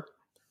smaller,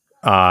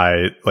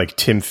 like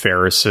Tim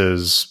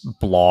Ferriss's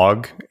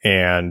blog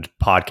and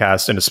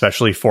podcast, and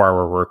especially 4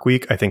 Hour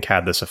Workweek, I think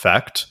had this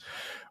effect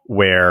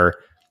where,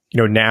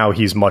 now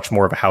he's much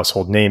more of a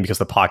household name because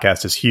the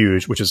podcast is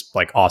huge, which is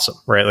like awesome,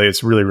 right? Like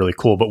it's really, really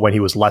cool. But when he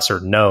was lesser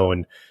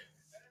known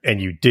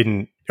and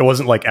it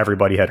wasn't like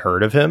everybody had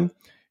heard of him.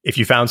 If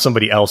you found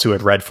somebody else who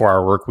had read 4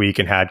 Hour Workweek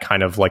and had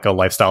kind of like a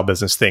lifestyle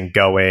business thing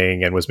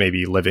going and was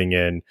maybe living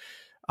in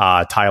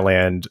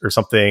Thailand or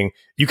something,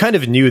 you kind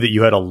of knew that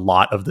you had a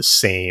lot of the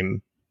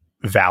same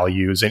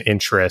values and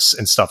interests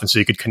and stuff. And so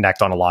you could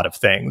connect on a lot of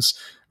things,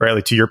 right?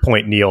 Like to your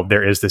point, Neil,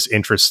 there is this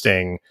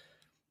interesting,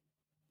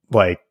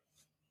 like,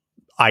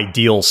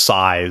 ideal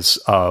size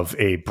of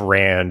a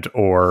brand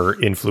or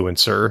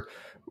influencer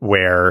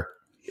where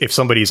if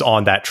somebody's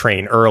on that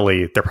train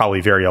early, they're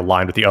probably very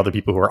aligned with the other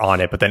people who are on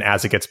it. But then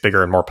as it gets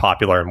bigger and more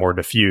popular and more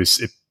diffuse,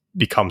 it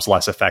becomes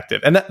less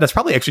effective. And that's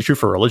probably actually true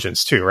for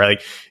religions too, right?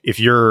 Like if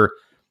you're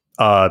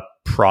a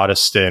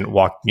Protestant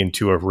walking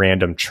into a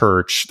random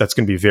church, that's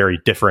going to be very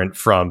different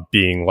from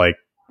being like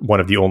one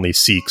of the only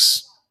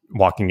Sikhs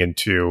walking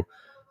into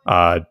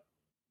Gurdwara.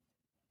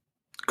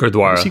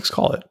 What do Sikhs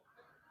call it?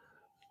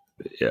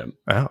 Yeah.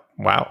 Oh,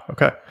 wow.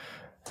 Okay.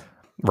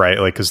 Right.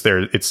 Like, cause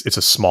it's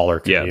a smaller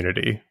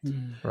community. Yeah.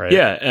 Right.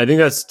 Yeah. I think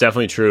that's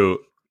definitely true.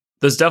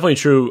 That's definitely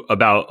true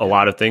about a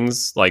lot of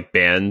things like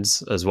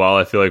bands as well.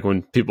 I feel like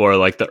when people are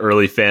like the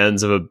early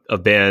fans of a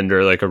band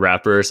or like a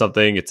rapper or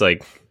something, it's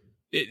like,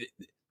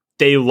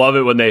 they love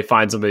it when they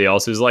find somebody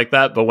else who's like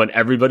that. But when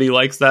everybody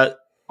likes that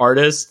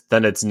artist,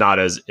 then it's not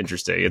as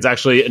interesting. It's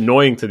actually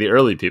annoying to the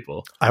early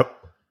people. I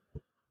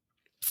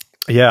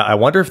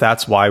wonder if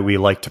that's why we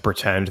like to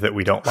pretend that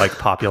we don't like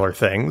popular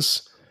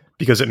things,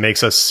 because it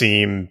makes us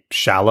seem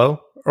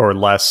shallow or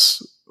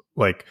less,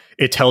 like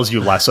it tells you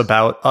less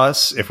about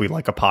us if we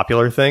like a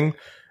popular thing.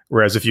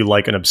 Whereas if you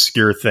like an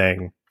obscure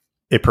thing,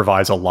 it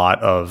provides a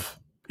lot of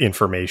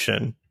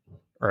information,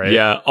 right?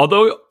 Yeah.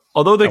 Although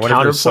the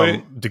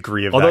counterpoint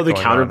degree of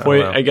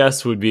I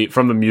guess would be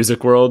from the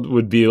music world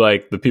would be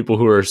like the people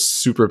who are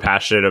super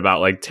passionate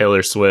about like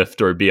Taylor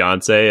Swift or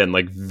Beyonce and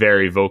like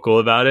very vocal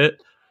about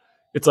it.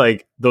 It's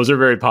like those are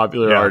very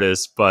popular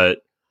artists, but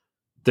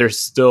they're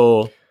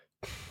still.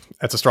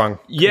 That's a strong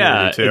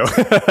community too.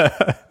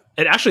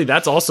 And actually,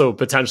 that's also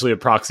potentially a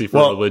proxy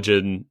for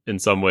religion in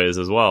some ways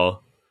as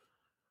well.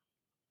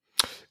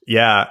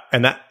 Yeah,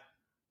 and that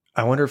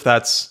I wonder if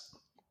that's.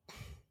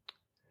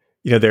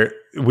 We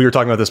were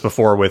talking about this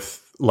before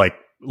with like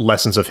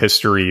lessons of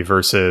history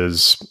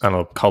versus, I don't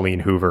know, Colleen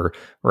Hoover,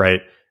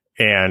 right?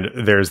 And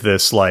there's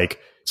this like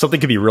something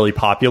could be really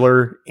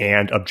popular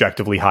and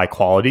objectively high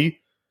quality,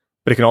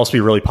 but it can also be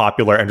really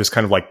popular and just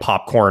kind of like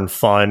popcorn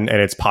fun.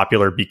 And it's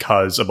popular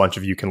because a bunch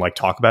of you can like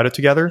talk about it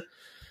together.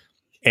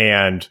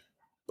 And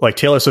like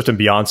Taylor Swift and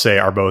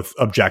Beyonce are both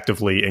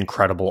objectively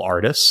incredible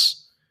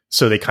artists.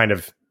 So they kind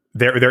of,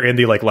 they're in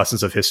the like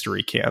lessons of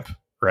history camp,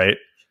 right?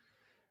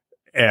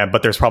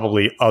 But there's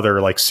probably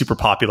other like super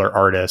popular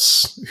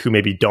artists who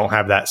maybe don't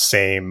have that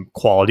same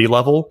quality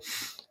level.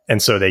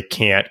 And so they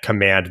can't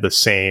command the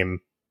same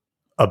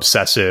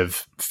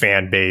obsessive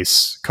fan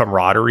base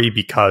camaraderie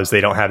because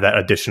they don't have that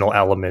additional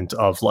element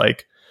of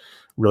like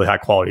really high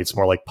quality. It's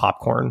more like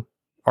popcorn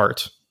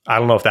art. I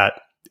don't know if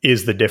that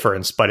is the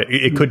difference, but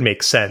it could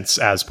make sense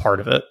as part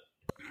of it,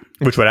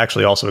 which would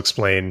actually also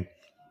explain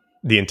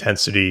the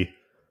intensity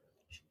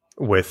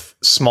with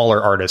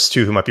smaller artists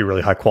too, who might be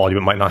really high quality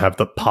but might not have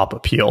the pop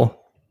appeal,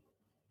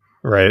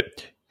 right?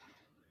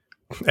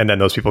 And then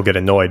those people get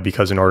annoyed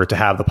because in order to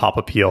have the pop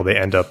appeal, they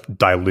end up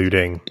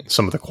diluting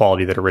some of the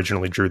quality that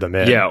originally drew them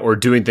in. Yeah, or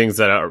doing things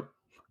that are...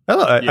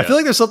 I feel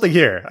like there's something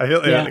here. I feel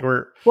like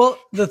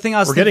the thing I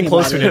was we're getting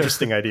close to an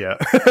interesting idea.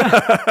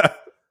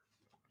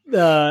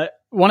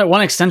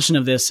 One extension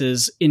of this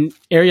is in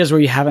areas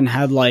where you haven't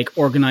had like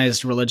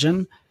organized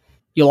religion,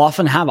 you'll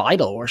often have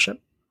idol worship.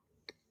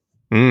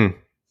 Right?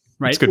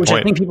 Which point.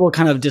 I think people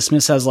kind of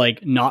dismiss as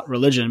like not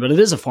religion, but it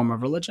is a form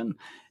of religion.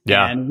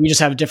 Yeah. And we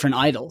just have different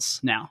idols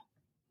now.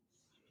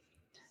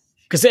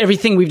 Because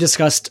everything we've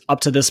discussed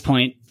up to this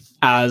point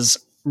as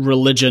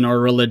religion or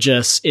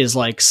religious is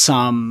like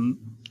some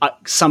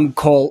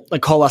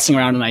coalescing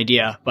around an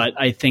idea. But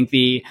I think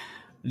the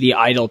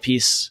idol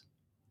piece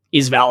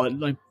is valid.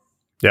 Like,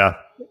 yeah,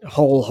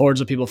 whole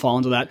hordes of people fall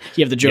into that.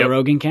 You have the Joe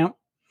Rogan camp.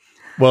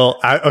 Well,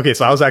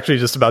 so I was actually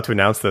just about to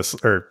announce this,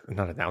 or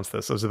not announce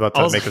this. I was about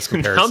to make this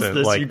comparison.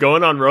 This. Like, you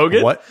going on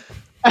Rogan? What?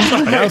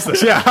 Announce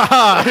this? Yeah.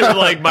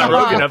 Like my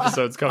Rogan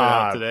episode's coming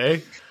out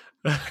today.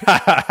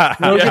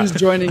 Rogan's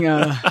joining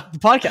the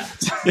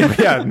podcast.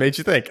 Yeah, it made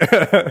you think.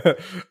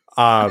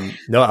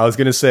 No, I was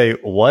going to say,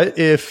 what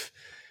if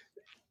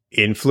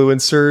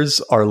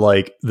influencers are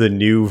like the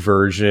new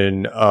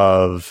version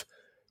of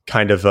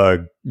kind of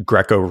a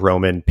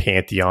Greco-Roman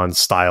pantheon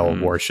style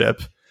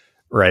worship,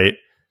 right?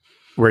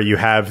 Where you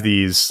have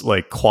these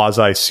like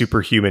quasi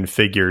superhuman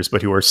figures,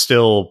 but who are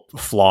still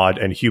flawed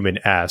and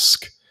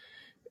human-esque.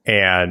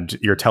 And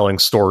you're telling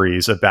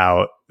stories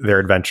about their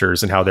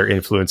adventures and how they're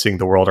influencing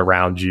the world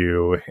around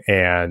you.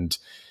 And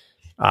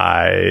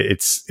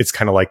it's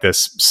kind of like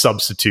this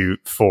substitute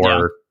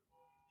for,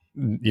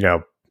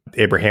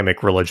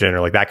 Abrahamic religion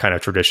or like that kind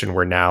of tradition,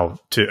 where now,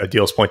 to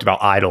Adil's point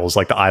about idols,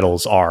 like the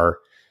idols are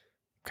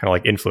kind of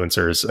like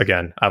influencers.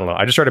 Again, I don't know.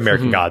 I just read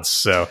American Gods,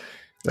 so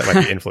that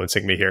might be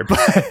influencing me here.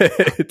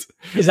 But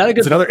is that a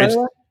good book,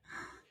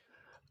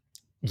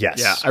 Yes.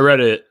 Yeah, I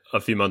read it a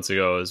few months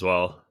ago as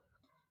well.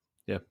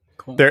 Yeah.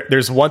 Cool.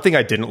 There's one thing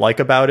I didn't like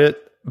about it,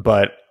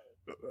 but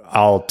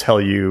I'll tell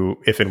you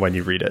if and when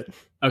you read it.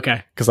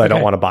 Okay. Because I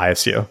don't want to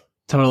bias you.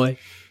 Totally.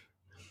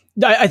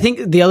 I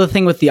think the other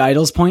thing with the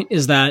idols point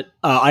is that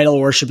idol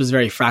worship is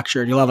very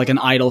fractured. You'll have like an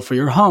idol for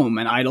your home,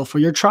 an idol for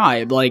your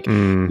tribe. Like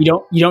you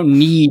don't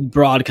need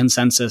broad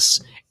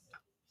consensus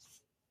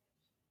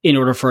in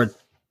order for it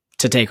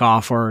to take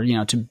off or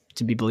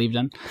to be believed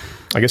in.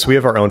 I guess we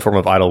have our own form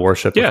of idol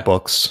worship with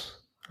books,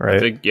 right? I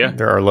think,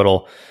 there are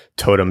little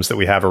totems that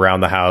we have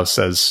around the house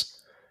as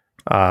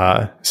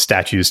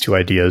statues to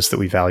ideas that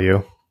we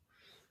value,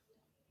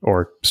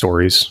 or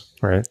stories,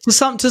 right? To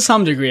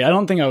some degree. I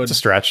don't think I would. It's a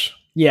stretch.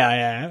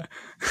 Yeah.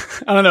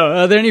 I don't know.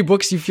 Are there any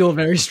books you feel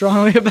very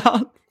strongly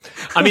about?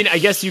 I mean, I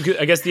guess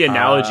the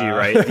analogy,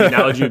 right? The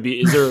analogy would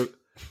be: is there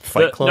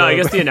Fight Club? No, I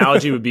guess the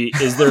analogy would be: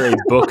 is there a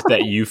book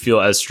that you feel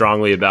as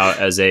strongly about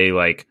as a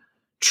like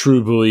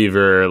true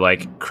believer,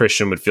 like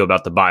Christian would feel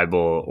about the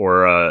Bible,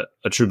 or a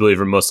true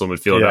believer Muslim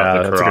would feel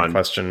about the Quran? That's a good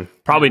question.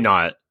 Probably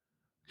not.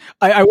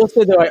 I will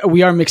say though,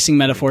 we are mixing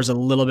metaphors a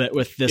little bit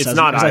with this. It's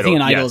not idol. I think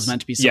an idol is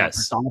meant to be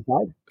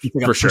personified.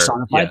 For sure.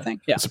 Personified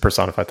thing. Yeah. It's a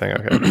personified thing.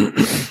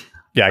 Okay.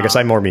 Yeah, I guess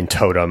I more mean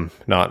totem,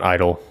 not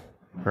idol,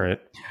 right?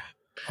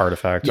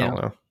 Artifact. I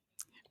don't know.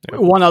 Yeah.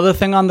 One other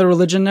thing on the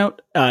religion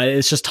note,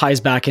 it just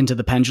ties back into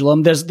the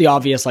pendulum. There's the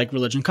obvious, like,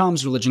 religion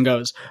comes, religion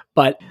goes.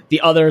 But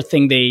the other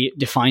thing they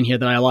define here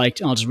that I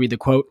liked, and I'll just read the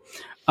quote.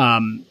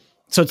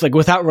 So it's like,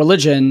 without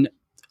religion,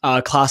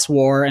 class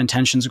war and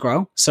tensions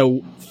grow.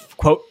 So,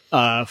 quote,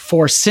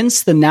 for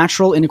since the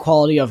natural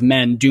inequality of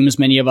men dooms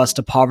many of us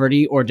to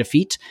poverty or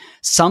defeat,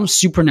 some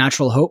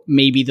supernatural hope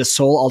may be the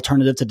sole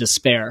alternative to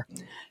despair.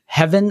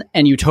 Heaven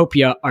and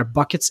utopia are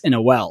buckets in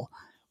a well.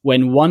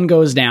 When one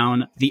goes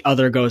down, the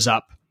other goes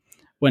up.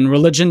 When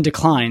religion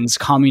declines,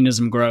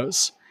 communism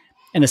grows.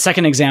 And the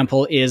second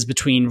example is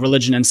between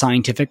religion and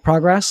scientific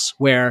progress,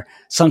 where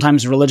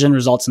sometimes religion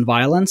results in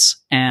violence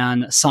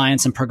and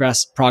science and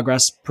progress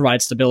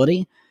provide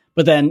stability.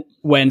 But then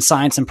when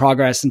science and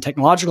progress and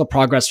technological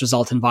progress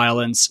result in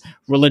violence,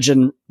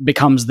 religion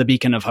becomes the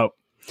beacon of hope.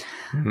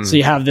 Mm-hmm. So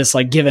you have this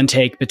like give and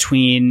take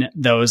between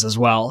those as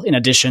well, in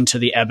addition to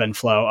the ebb and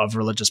flow of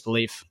religious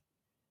belief.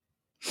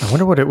 I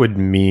wonder what it would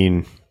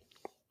mean.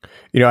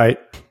 I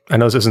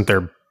know this isn't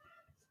their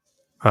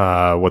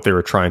what they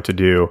were trying to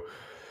do,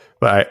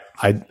 but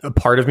a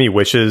part of me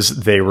wishes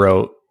they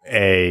wrote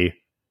a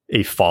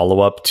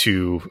follow-up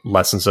to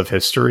Lessons of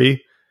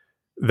History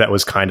that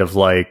was kind of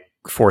like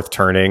Fourth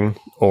Turning,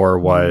 or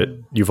what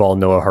Yuval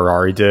Noah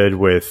Harari did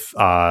with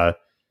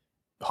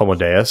Homo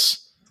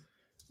Deus,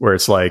 where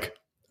it's like,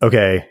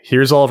 okay,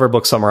 here's all of our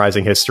books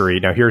summarizing history.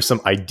 Now here's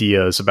some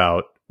ideas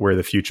about where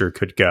the future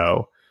could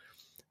go.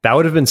 That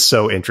would have been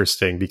so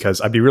interesting, because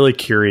I'd be really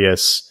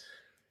curious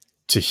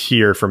to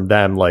hear from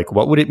them, like,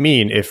 what would it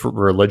mean if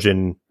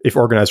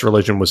organized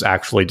religion was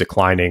actually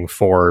declining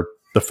for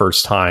the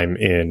first time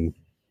in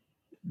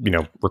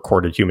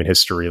recorded human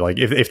history. Like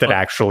if that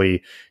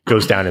actually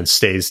goes down and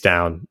stays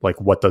down, like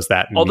what does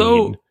that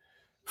mean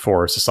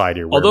for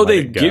society? Although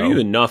they give you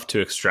enough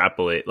to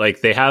extrapolate,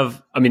 like they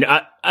have, I mean,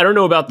 I don't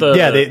know about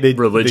the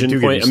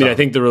religion point. I mean, I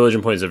think the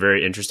religion point is a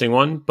very interesting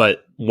one,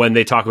 but when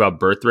they talk about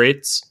birth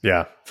rates,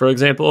 for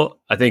example,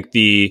 I think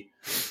the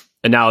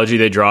analogy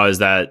they draw is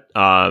that,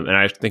 and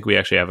I think we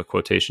actually have a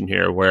quotation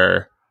here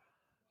where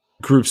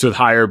groups with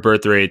higher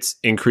birth rates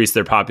increase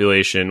their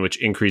population,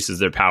 which increases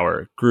their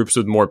power. Groups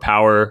with more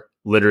power,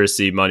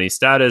 literacy, money,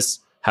 status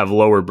have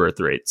lower birth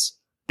rates.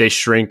 They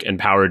shrink and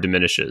power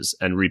diminishes,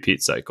 and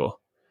repeat cycle.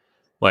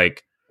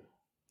 Like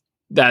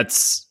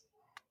that's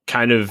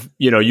kind of,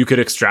 you could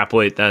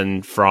extrapolate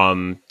then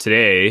from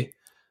today,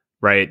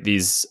 right?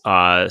 These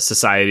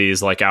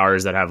societies like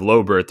ours that have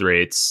low birth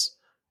rates,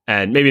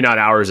 and maybe not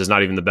ours is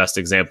not even the best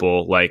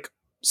example, like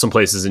some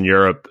places in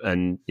Europe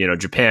and,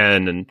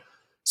 Japan and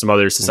some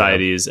other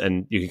societies,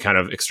 and you can kind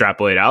of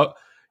extrapolate out.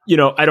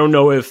 I don't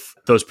know if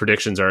those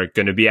predictions are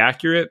going to be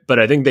accurate, but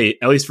I think they,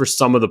 at least for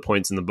some of the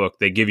points in the book,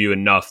 they give you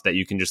enough that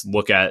you can just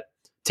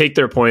take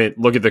their point,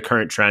 look at the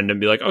current trend and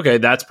be like, okay,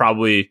 that's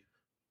probably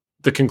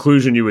the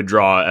conclusion you would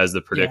draw as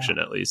the prediction,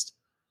 at least.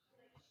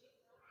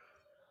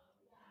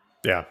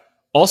 Yeah.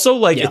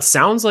 Also, it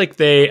sounds like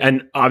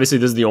and obviously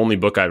this is the only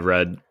book I've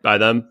read by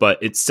them, but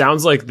it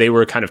sounds like they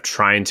were kind of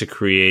trying to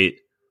create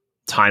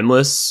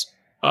timeless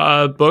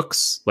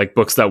books, like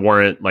books that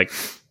weren't like,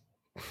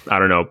 I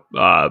don't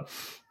know,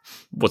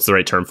 what's the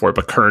right term for it,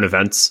 but current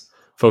events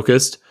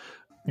focused.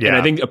 Yeah. And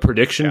I think a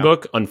prediction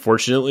book,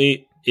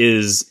 unfortunately,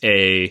 is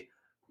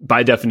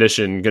by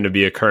definition going to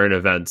be a current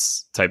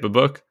events type of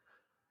book.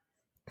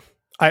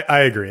 I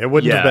agree. It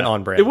wouldn't have been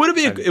on brand. It would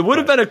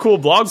have been a cool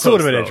blog post. Would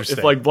have been interesting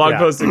if blog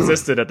posts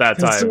existed at that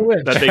time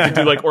that they could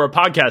do or a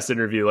podcast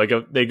interview. Like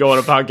if they go on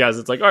a podcast,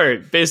 it's like, all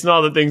right, based on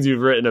all the things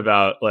you've written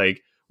about,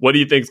 like what do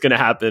you think is going to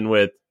happen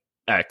with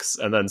X,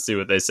 and then see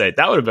what they say.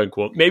 That would have been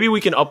cool. Maybe we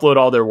can upload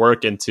all their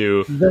work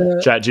into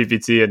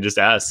ChatGPT and just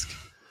ask.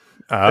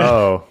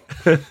 Oh,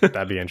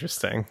 that'd be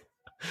interesting.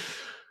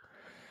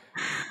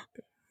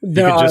 You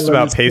could just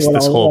about paste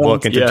this whole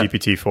book into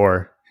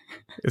GPT-4.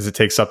 Because it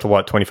takes up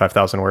to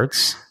 25,000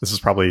 words. This is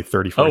probably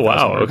 34,000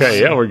 words. Oh, wow. Words.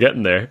 Okay, yeah, we're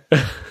getting there.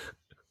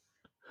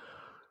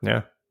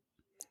 Yeah.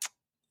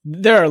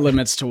 There are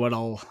limits to what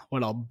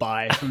I'll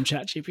buy from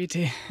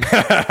ChatGPT.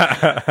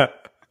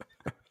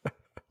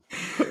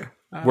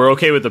 We're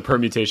okay with the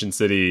Permutation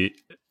City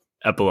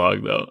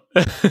epilogue, though.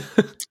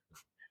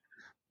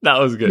 That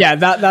was good. Yeah,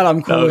 that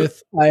I'm cool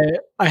with.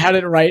 I had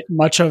it write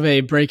much of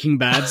a Breaking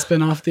Bad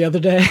spinoff the other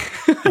day.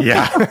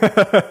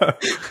 Yeah.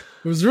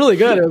 It was really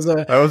good.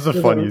 That was a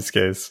fun use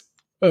case.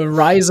 A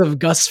rise of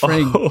Gus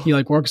Fring. He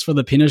works for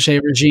the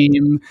Pinochet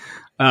regime.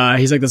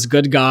 He's this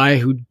good guy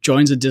who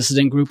joins a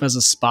dissident group as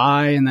a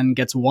spy and then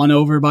gets won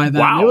over by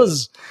them. Wow. It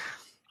was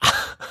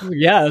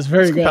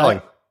very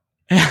good.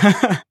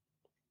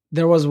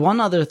 There was one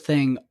other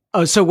thing.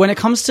 Oh, so when it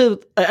comes to,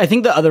 I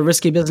think the other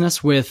risky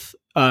business with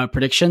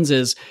predictions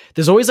is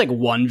there's always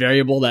one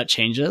variable that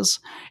changes.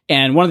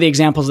 And one of the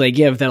examples they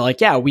give,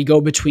 they're we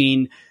go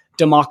between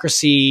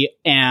democracy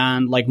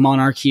and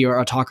monarchy or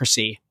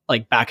autocracy,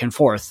 back and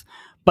forth.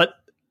 But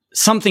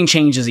something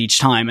changes each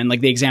time. And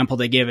the example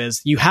they give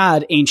is you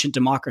had ancient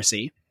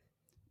democracy,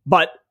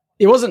 but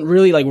it wasn't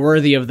really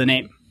worthy of the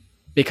name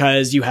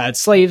because you had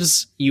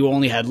slaves, you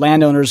only had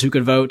landowners who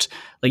could vote.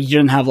 You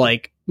didn't have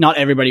not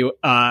everybody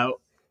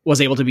was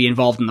able to be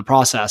involved in the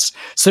process.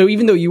 So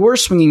even though you were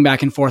swinging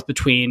back and forth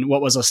between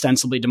what was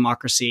ostensibly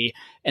democracy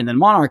and then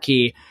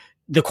monarchy,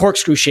 the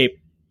corkscrew shape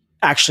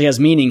actually has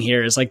meaning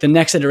here. Is the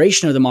next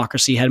iteration of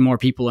democracy had more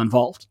people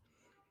involved.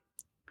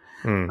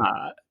 And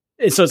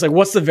so it's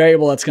what's the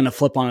variable that's going to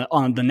flip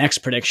on the next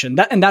prediction?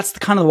 And that's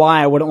kind of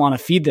why I wouldn't want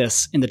to feed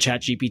this into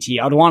ChatGPT.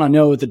 I would want to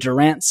know the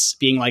Durants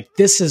being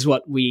this is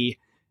what we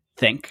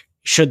think.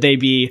 Should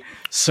they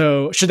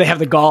have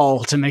the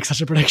gall to make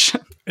such a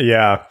prediction?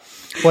 Yeah.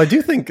 Well, I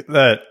do think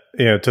that,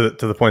 to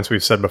the points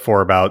we've said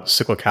before about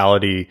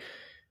cyclicality,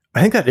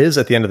 I think that is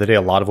at the end of the day,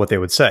 a lot of what they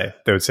would say.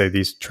 They would say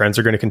these trends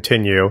are going to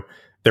continue.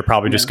 They're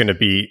probably just going to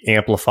be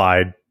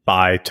amplified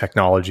by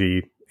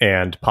technology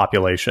and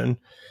population.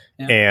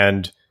 Yeah.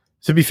 And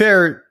to be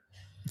fair,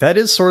 that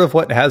is sort of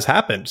what has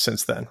happened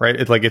since then, right?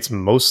 It's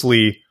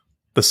mostly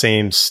the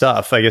same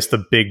stuff. I guess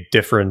the big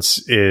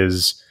difference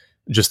is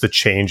just the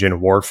change in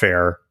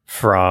warfare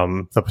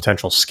from the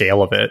potential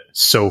scale of it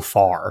so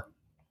far,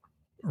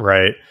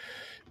 right?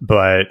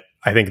 But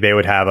I think they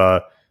would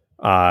have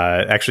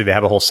actually they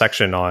have a whole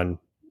section on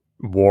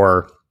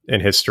war in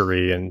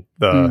history, and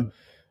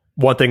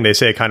one thing they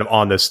say kind of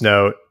on this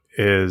note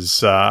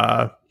is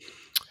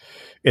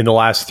in the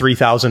last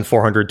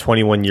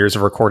 3,421 years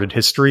of recorded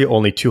history,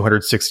 only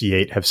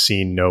 268 have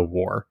seen no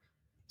war.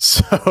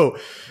 So,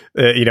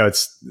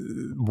 it's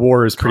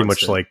war is pretty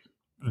much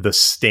the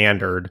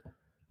standard.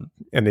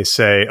 And they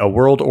say a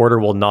world order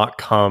will not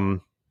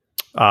come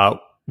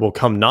will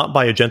come not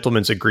by a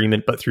gentleman's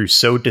agreement, but through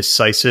so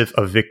decisive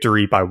a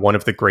victory by one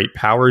of the great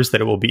powers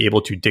that it will be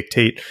able to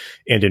dictate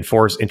and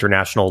enforce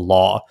international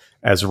law,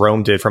 as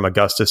Rome did from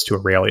Augustus to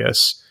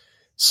Aurelius.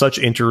 Such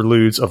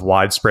interludes of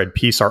widespread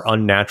peace are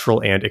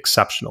unnatural and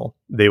exceptional.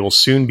 They will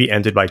soon be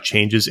ended by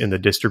changes in the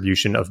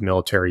distribution of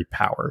military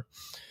power.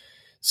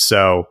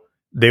 So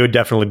they would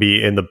definitely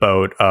be in the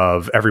boat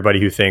of everybody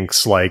who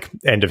thinks like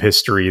end of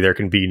history, there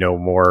can be no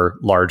more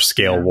large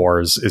scale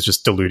wars, is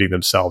just deluding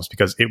themselves,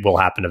 because it will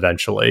happen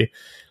eventually.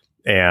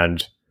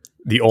 And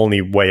the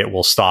only way it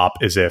will stop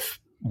is if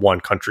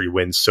one country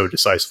wins so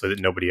decisively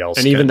that nobody else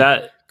and can even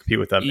that compete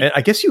with them. And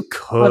I guess you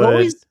could.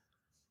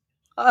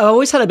 I've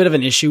always had a bit of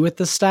an issue with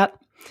this stat.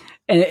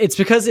 And it's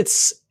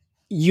because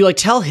you like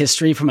tell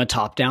history from a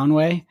top down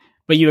way,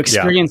 but you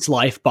experience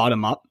life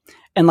bottom up.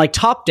 And like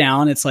top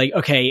down, it's like,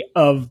 okay,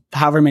 of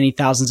however many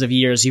thousands of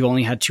years, you've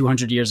only had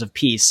 200 years of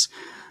peace.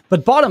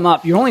 But bottom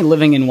up, you're only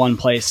living in one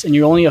place and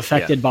you're only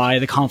affected by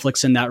the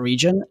conflicts in that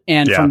region.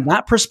 And from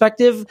that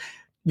perspective,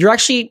 you're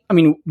actually, I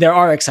mean, there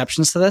are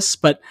exceptions to this,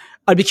 but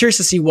I'd be curious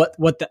to see what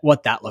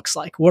that looks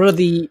like. What are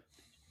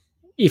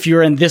if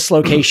you're in this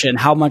location,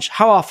 how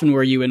often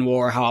were you in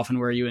war? How often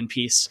were you in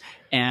peace?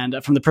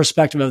 And from the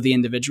perspective of the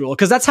individual,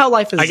 because that's how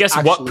life is. I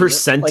guess what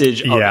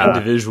percentage of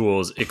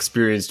individuals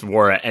experienced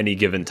war at any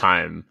given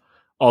time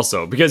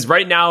also, because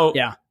right now,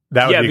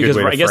 that would be a good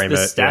way to I guess frame the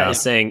stat is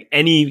saying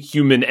any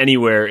human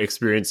anywhere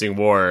experiencing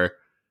war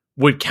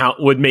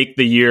would make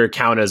the year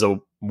count as a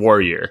war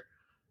year,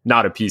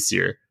 not a peace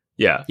year.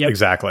 Yeah,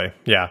 exactly.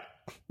 Yeah.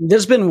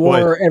 There's been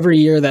war every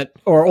year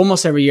or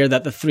almost every year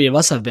that the three of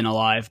us have been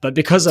alive, but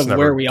because of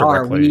where we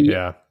are,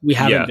 we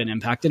haven't been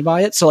impacted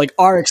by it. So like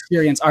our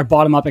experience, our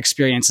bottom up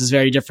experience is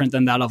very different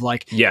than that of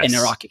like in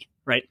Iraqi,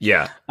 right?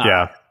 Yeah.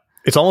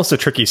 It's almost a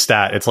tricky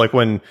stat. It's like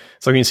when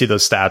you see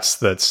those stats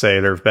that say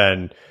there've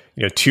been,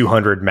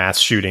 200 mass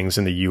shootings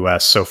in the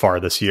US so far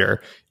this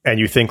year. And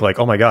you think like,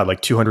 oh my God,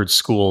 like 200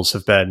 schools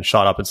have been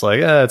shot up. It's like,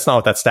 it's not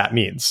what that stat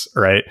means,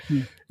 right?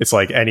 It's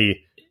like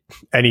any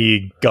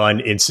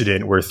gun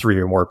incident where 3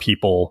 or more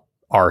people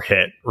are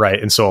hit,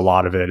 right? And so a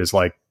lot of it is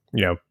like,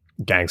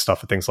 gang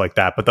stuff and things like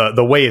that. But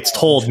the way it's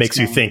told makes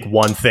you think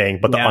one thing,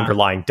 but the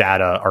underlying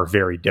data are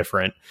very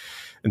different.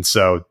 And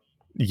so,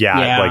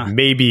 like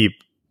maybe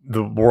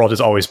the world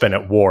has always been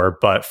at war,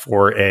 but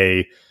for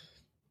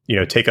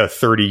take a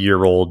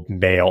 30-year-old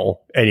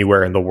male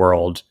anywhere in the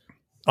world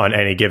on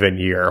any given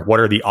year, what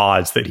are the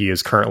odds that he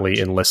is currently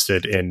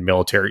enlisted in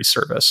military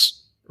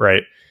service,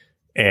 right?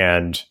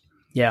 And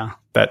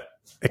that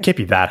it can't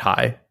be that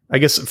high. I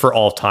guess for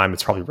all time,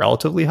 it's probably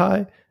relatively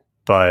high,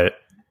 but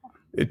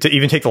to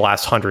even take the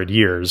last 100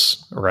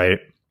 years, right,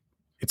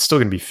 it's still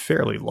going to be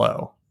fairly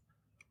low.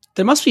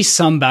 There must be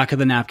some back of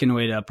the napkin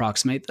way to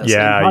approximate this.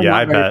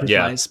 I bet.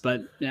 Precise,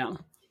 but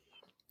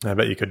I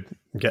bet you could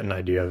get an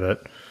idea of it.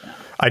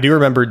 I do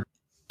remember,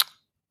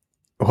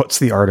 what's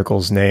the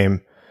article's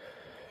name?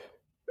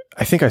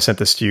 I think I sent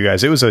this to you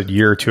guys. It was a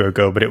year or two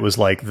ago, but it was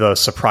like the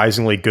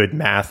surprisingly good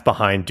math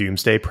behind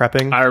doomsday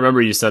prepping. I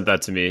remember you sent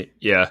that to me.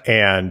 Yeah.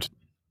 And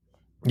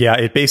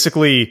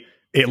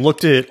it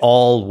looked at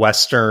all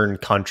Western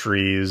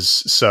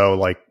countries. So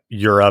like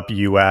Europe,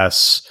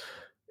 US,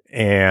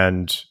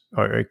 and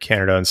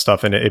Canada and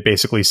stuff. And it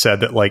basically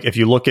said that like, if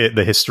you look at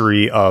the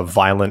history of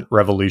violent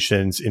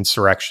revolutions,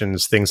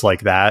 insurrections, things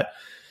like that,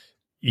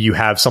 you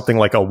have something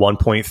like a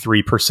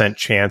 1.3%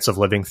 chance of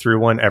living through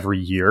one every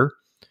year.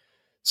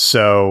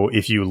 So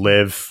if you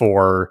live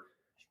for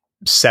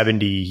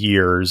 70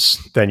 years,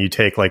 then you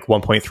take like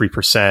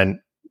 1.3%,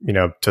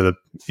 to the,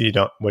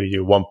 what do you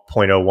do?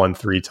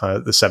 1.013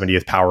 times the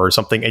 70th power or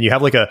something. And you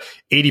have like a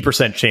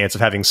 80% chance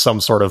of having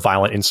some sort of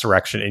violent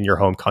insurrection in your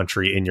home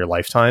country in your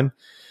lifetime.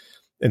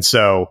 And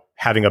so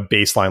having a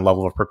baseline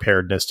level of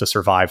preparedness to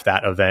survive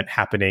that event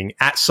happening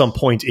at some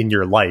point in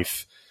your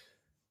life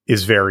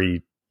is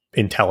very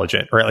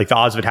intelligent, right? Like the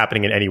odds of it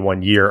happening in any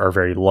one year are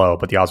very low,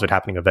 but the odds of it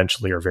happening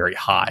eventually are very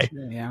high.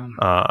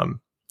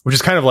 Which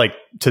is kind of like,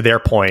 to their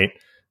point,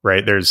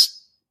 right?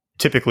 There's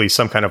typically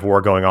some kind of war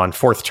going on,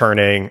 fourth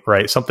turning,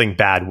 right? Something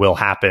bad will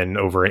happen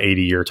over an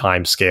 80-year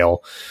time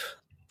scale.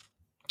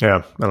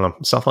 Yeah, I don't know.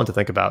 It's not fun to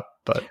think about,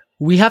 but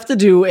we have to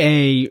do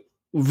a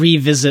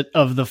revisit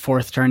of the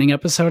fourth turning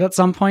episode at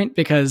some point,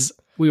 because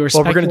we were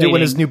we're going to do it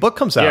when his new book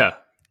comes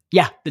out.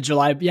 Yeah, the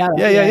July. Yeah.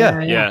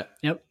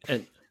 Yep.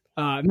 And,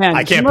 man,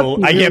 I can't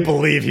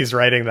believe he's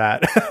writing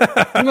that.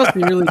 He must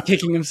be really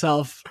kicking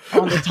himself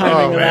on the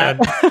timing of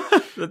that.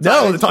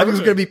 No, the timing is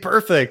going to be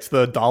perfect.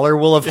 The dollar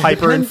will have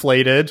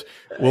hyperinflated.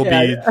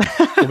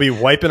 We'll be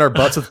wiping our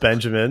butts with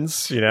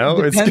Benjamins. It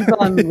depends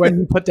on when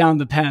you put down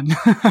the pen.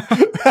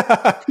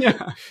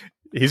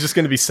 He's just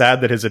going to be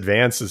sad that his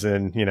advance is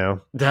in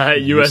that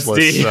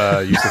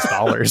USD useless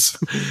dollars.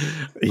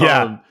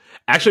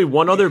 Actually,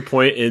 one other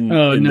point in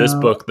this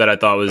book that I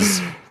thought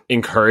was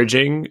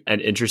encouraging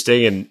and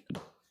interesting and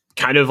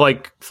kind of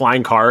like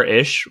flying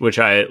car-ish, which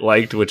I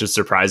liked, which is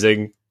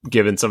surprising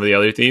given some of the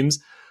other themes,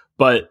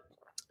 but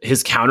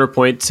his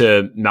counterpoint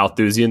to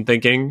Malthusian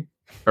thinking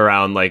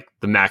around like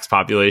the max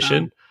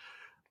population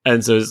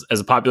And so as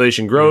the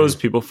population grows,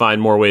 people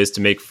find more ways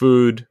to make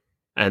food,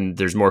 and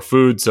there's more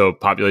food, so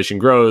population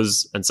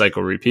grows and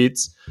cycle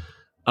repeats.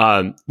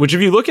 Which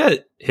if you look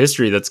at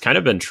history, that's kind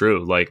of been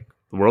true. Like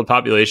the world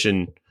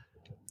population,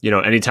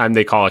 anytime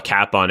they call a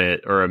cap on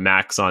it or a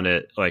max on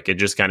it, like it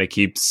just kind of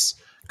keeps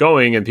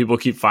going and people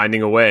keep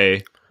finding a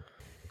way.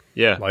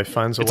 Yeah. Life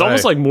finds a way. It's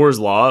almost like Moore's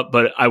Law,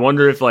 but I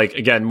wonder if, like,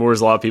 again,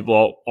 Moore's Law,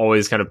 people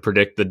always kind of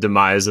predict the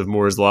demise of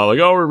Moore's Law. Like,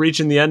 oh, we're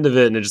reaching the end of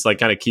it. And it just like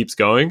kind of keeps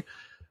going.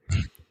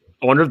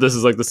 I wonder if this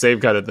is like the same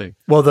kind of thing.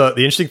 Well, the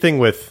interesting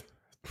thing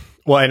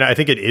and I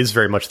think it is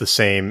very much the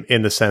same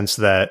in the sense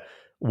that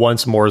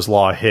once Moore's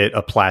Law hit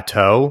a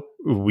plateau,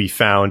 we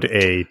found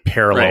a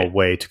parallel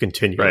way to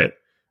continue it.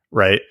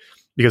 Right.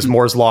 Because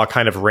Moore's Law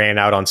kind of ran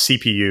out on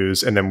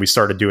CPUs, and then we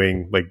started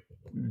doing like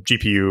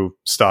GPU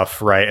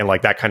stuff, right? And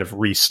like that kind of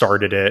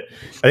restarted it.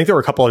 I think there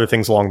were a couple other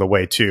things along the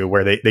way too,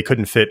 where they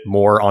couldn't fit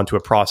more onto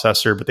a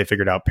processor, but they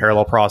figured out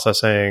parallel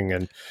processing.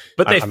 And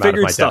but they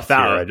figured stuff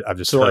out. I've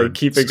just heard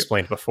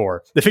explained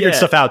before. They figured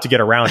stuff out to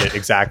get around it.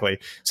 Exactly.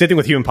 Same thing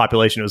with human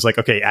population. It was like,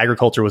 okay,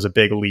 agriculture was a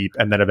big leap,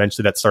 and then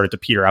eventually that started to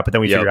peter out. But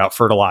then we figured out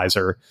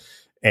fertilizer,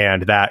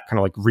 and that kind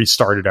of like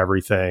restarted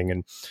everything.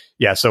 And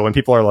yeah, so when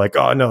people are like,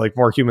 oh no, like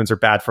more humans are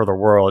bad for the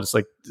world, it's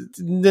like,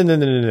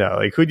 no.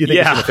 Like, who do you think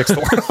is going to fix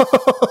the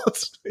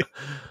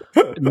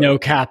world? No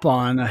cap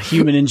on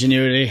human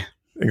ingenuity.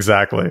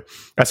 Exactly.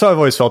 That's how I've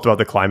always felt about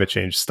the climate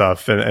change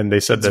stuff. And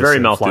they said it's very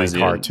in Flying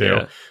Car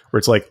too, where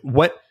it's like,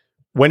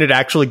 when it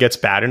actually gets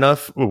bad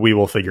enough, we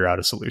will figure out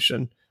a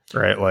solution,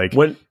 right? Like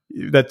when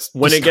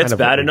it gets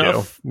bad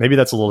enough, maybe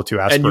that's a little too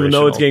aspirational.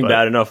 And it's getting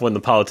bad enough when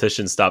the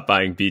politicians stop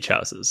buying beach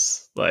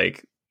houses.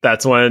 Like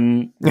that's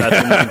when you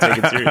can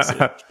take it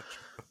seriously.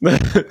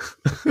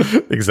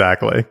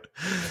 Exactly.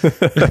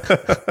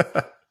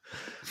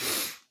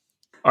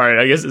 All right,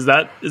 I guess is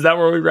that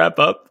where we wrap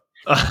up?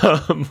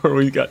 Where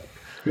we got?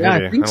 Yeah,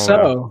 I think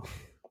so.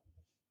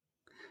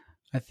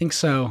 I think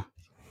so.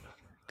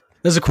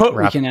 There's a quote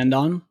we can end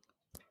on,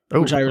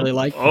 which I really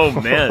like. Oh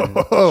man!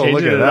 Oh,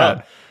 look at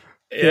that!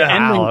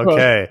 Yeah.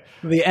 Okay.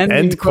 The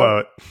end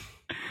quote.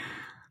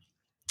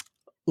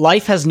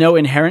 Life has no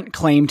inherent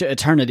claim to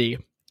eternity.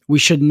 We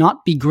should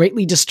not be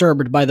greatly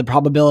disturbed by the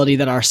probability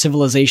that our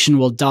civilization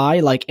will die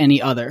like any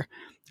other.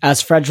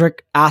 As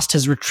Frederick asked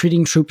his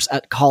retreating troops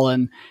at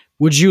Colin,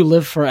 would you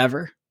live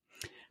forever?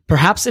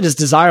 Perhaps it is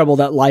desirable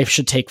that life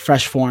should take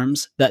fresh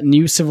forms, that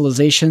new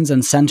civilizations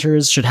and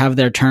centers should have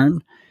their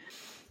turn.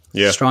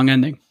 Yeah. Strong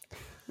ending.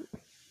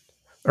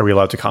 Are we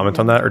allowed to comment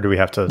on that, or do we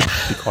have to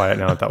be quiet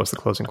now that was the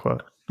closing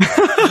quote?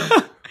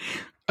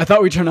 I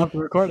thought we turned off the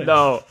recording.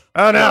 No.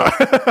 Oh, no.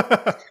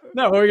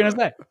 No, what were you going to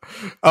say?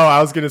 Oh,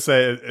 I was going to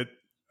say it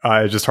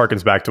just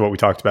harkens back to what we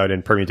talked about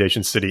in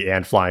Permutation City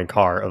and Flying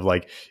Car of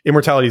like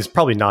immortality is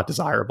probably not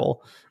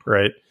desirable,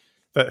 right?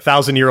 The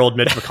 1,000-year-old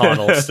Mitch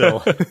McConnell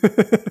still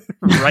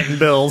writing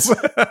bills.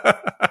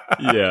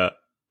 Yeah.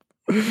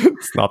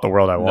 It's not the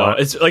world I want.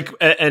 No, it's like,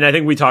 and I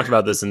think we talked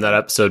about this in that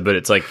episode, but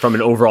it's like from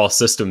an overall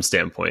system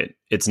standpoint,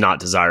 it's not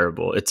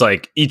desirable. It's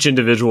like each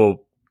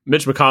individual,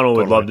 Mitch McConnell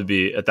would love to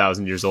be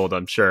 1,000 years old,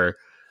 I'm sure,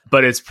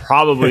 but it's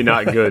probably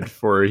not good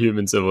for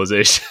human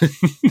civilization.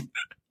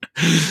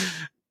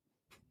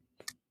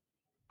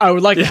 I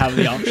would like to have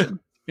the option,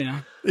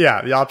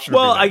 Yeah, the option.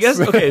 Well, would be nice.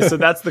 I guess okay. So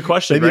that's the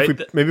question, maybe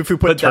right? Maybe if we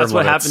put term that's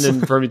what limits.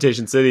 happened in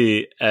Permutation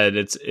City, and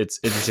it's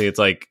interesting. It's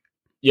like,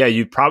 yeah,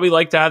 you'd probably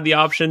like to have the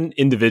option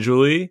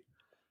individually,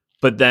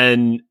 but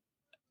then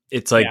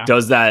it's like,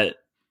 does that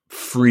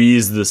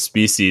freeze the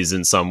species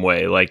in some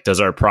way? Like, does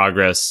our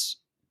progress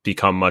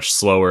become much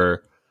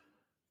slower?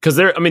 Because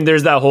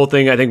there's that whole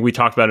thing I think we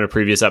talked about in a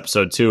previous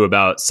episode too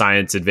about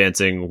science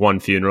advancing one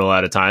funeral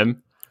at a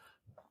time.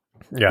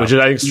 Yeah, which is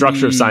I think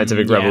structure of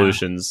scientific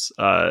revolutions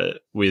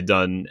we had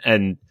done,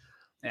 and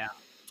and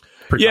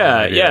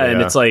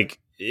it's like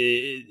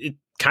it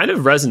kind of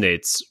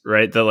resonates,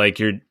 right? That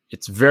like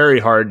it's very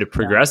hard to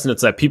progress, and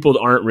it's that people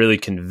aren't really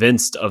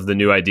convinced of the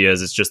new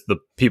ideas. It's just the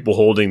people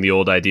holding the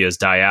old ideas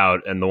die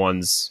out, and the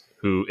ones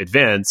who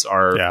advance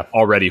are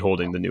already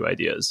holding the new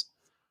ideas.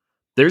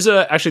 There's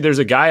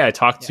a guy I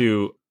talked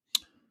to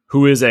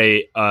who is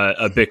a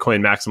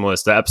Bitcoin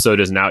maximalist. The episode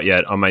isn't out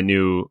yet on my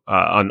new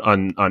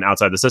on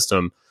Outside the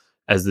System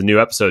as the new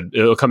episode.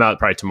 It'll come out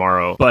probably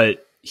tomorrow.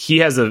 But he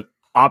has a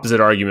opposite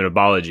argument of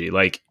Balaji.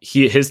 Like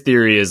his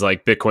theory is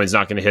like Bitcoin's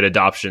not going to hit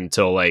adoption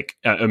till like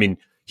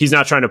he's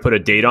not trying to put a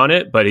date on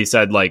it, but he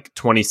said like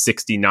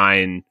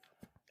 2069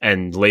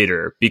 and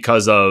later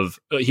because of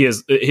he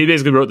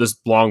basically wrote this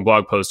long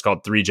blog post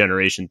called 3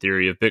 Generation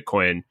Theory of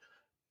Bitcoin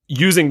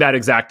using that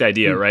exact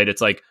idea, right?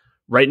 It's like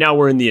right now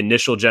we're in the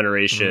initial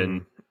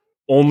generation.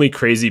 Only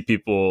crazy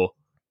people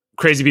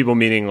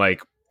meaning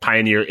like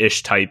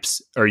pioneer-ish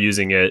types are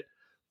using it.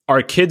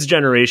 Our kids'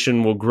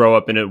 generation will grow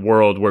up in a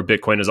world where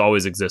Bitcoin has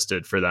always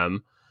existed for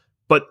them,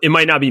 but it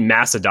might not be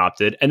mass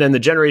adopted. And then the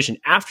generation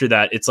after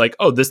that, it's like,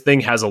 oh, this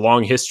thing has a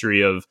long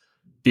history of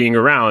being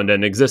around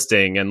and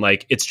existing. And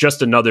like, it's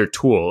just another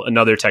tool,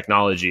 another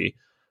technology.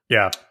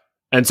 Yeah.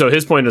 And so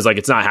his point is like,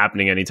 it's not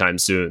happening anytime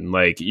soon.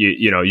 Like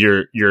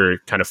you're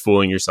kind of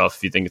fooling yourself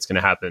if you think it's going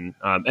to happen.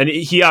 And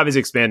he obviously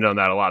expanded on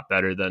that a lot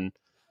better than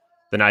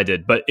I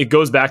did. But it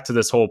goes back to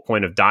this whole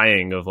point of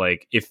dying, of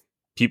like, if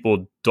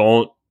people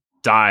don't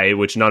die,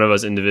 which none of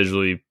us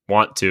individually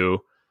want to,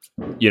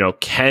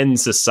 can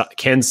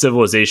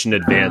civilization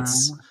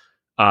advance?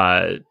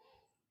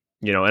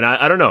 And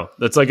I don't know.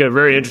 That's like a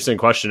very interesting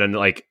question. And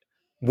like,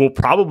 we'll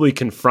probably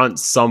confront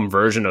some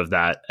version of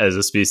that as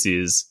a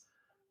species,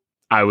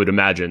 I would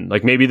imagine.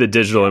 Like maybe the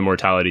digital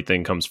immortality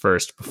thing comes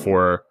first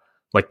before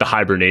like the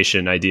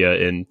hibernation idea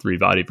in Three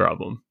Body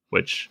Problem,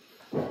 which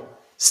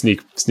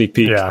sneak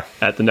peek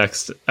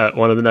at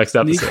one of the next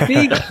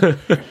episodes.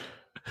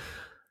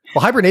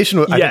 Well, hibernation,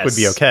 I think, would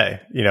be okay.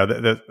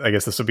 I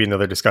guess this would be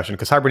another discussion,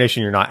 because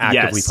hibernation, you're not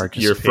actively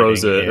participating. You're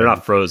frozen. They're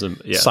not frozen.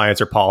 Yeah.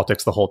 Science or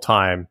politics the whole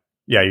time.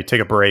 Yeah, you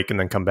take a break and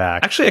then come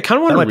back. Actually, I kind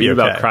of want to read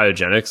about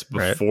cryogenics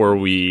before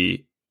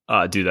we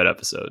do that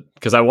episode,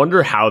 because I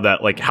wonder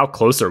how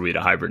close are we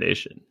to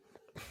hibernation?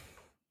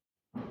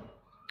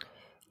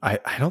 I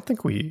don't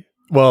think we're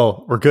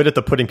good at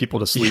the putting people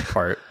to sleep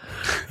part.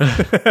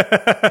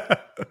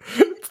 But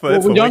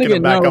we don't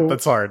even back know. Up,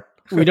 that's hard.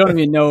 We don't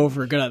even know if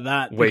we're good at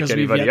that. Wake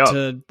anybody up.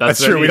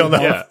 That's true. We don't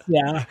know.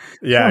 Yeah.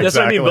 That's exactly.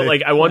 What I mean. But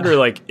like, I wonder,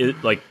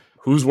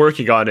 who's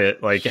working on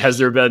it? Like, has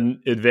there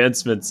been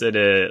advancements in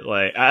it?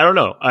 Like, I don't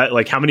know.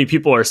 How many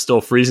people are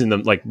still freezing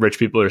them? Like, rich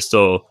people are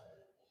still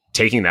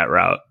taking that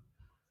route.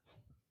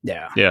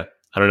 Yeah. I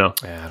don't know.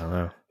 Yeah, I don't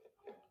know.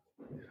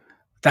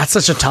 That's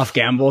such a tough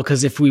gamble,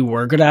 because if we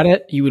were good at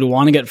it, you would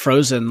want to get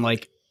frozen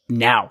like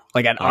now,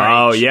 like at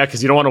our age. Yeah,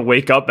 because you don't want to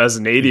wake up as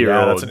an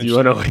 80-year-old. You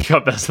want to wake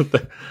up as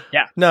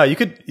No, you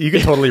could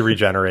totally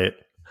regenerate.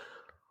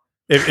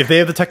 If they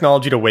have the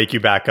technology to wake you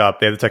back up,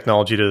 they have the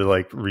technology to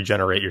like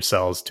regenerate your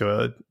cells to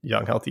a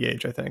young, healthy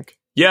age, I think.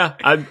 Yeah,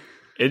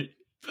 interesting.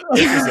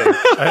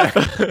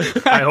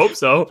 I hope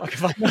so.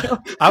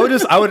 I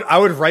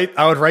would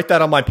write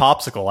that on my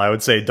popsicle. I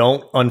would say,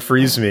 don't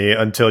unfreeze me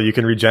until you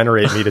can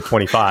regenerate me to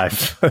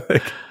 25.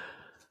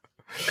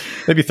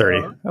 Maybe 30.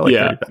 I like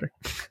 30 better.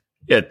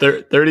 Yeah,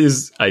 30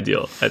 is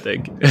ideal, I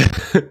think.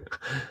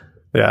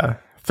 Yeah,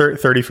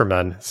 30 for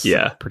men.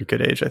 Yeah, pretty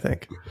good age, I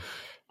think.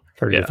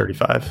 30 to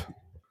 35.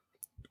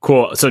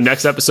 Cool. So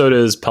next episode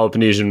is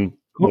Peloponnesian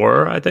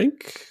War, I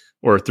think,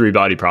 or Three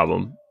Body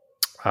Problem.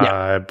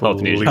 I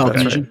believe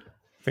Peloponnesian.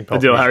 Right.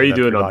 Adil, how are you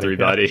doing on Three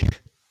Body?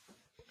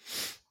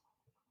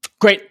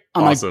 Great.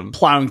 I'm awesome. Like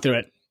plowing through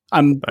it.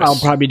 I'll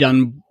probably be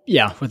done.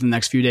 Within the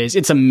next few days.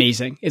 It's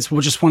amazing. It's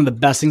just one of the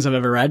best things I've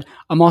ever read.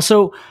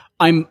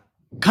 I'm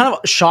kind of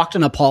shocked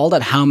and appalled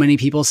at how many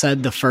people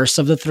said the first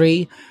of the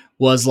three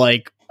was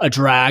like a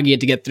drag. You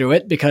had to get through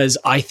it, because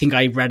I think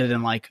I read it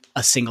in like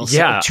a single.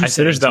 I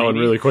finished that one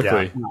really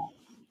quickly.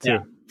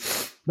 Yeah.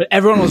 But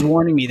everyone was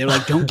warning me. They were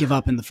like, "Don't give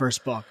up in the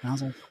first book." And I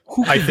was like,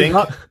 I think.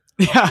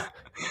 Yeah.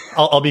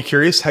 I'll be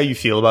curious how you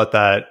feel about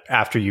that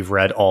after you've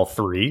read all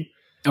three.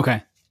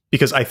 Okay.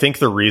 Because I think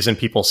the reason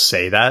people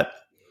say that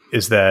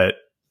is that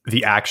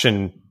the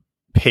action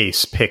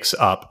pace picks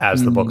up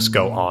as the books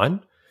go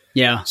on.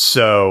 Yeah.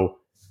 So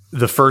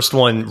the first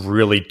one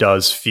really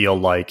does feel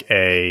like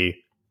a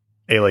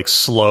like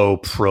slow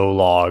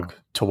prologue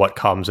to what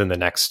comes in the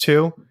next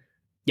two.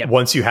 Yep.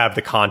 Once you have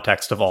the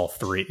context of all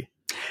three.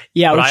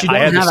 Yeah, but I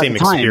had the same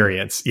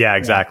experience. Yeah,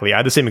 exactly. I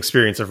had the same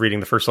experience of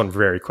reading the first one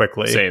very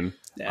quickly. Same.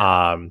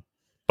 Yeah.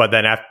 But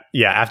then after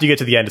you get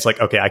to the end, it's like,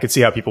 okay, I could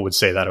see how people would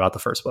say that about the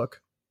first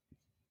book.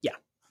 Yeah.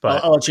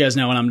 But I'll let you guys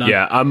know when I'm done.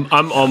 Yeah,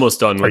 I'm almost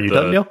done with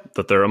done, Neil?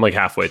 the third. I'm like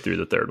halfway through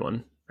the third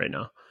one right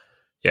now.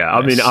 Yeah,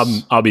 nice. I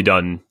mean, I'll be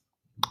done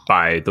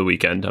by the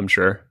weekend, I'm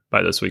sure.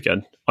 By this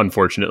weekend,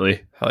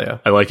 unfortunately. Hell yeah.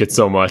 I like it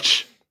so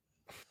much.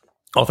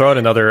 I'll throw out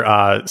another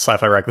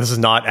sci-fi rec. This is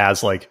not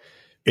as like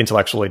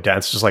intellectually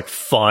dense, just like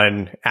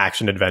fun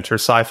action adventure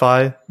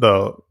sci-fi.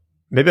 Though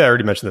maybe I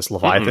already mentioned this.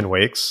 Leviathan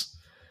Wakes.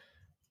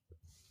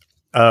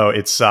 Oh,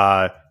 it's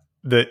a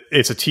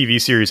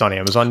TV series on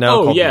Amazon now.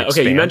 Oh yeah,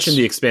 okay. You mentioned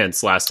The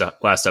Expanse last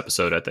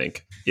episode, I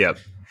think. Yep.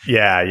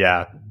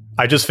 Yeah.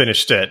 I just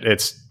finished it.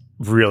 It's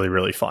really,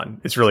 really fun.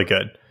 It's really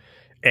good,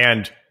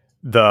 and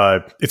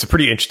it's a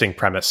pretty interesting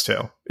premise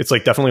too. It's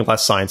like definitely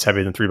less science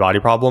heavy than Three Body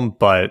Problem,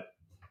 but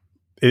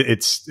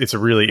it's a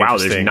really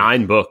interesting. There's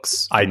 9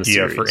 books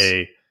idea for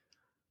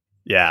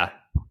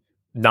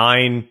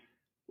 9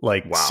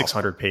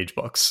 600 page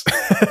books.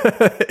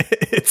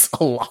 It's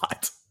a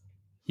lot.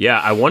 Yeah,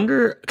 I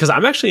wonder, because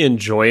I'm actually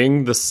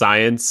enjoying the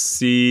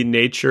sciencey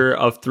nature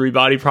of Three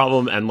Body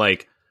Problem, and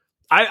like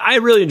I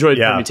really enjoyed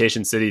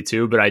Permutation City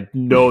too, but I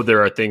know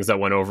there are things that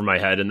went over my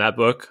head in that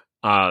book.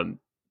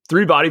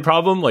 Three Body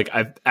Problem, like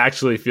I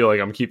actually feel like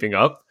I'm keeping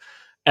up,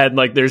 and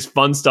like there's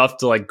fun stuff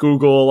to like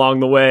Google along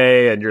the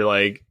way, and you're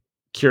like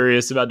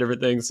curious about different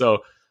things.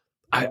 So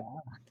I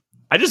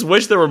just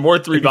wish there were more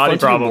Three Body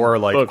Problem more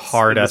like books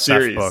hard SF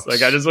series. books.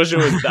 Like I just wish it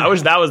was. I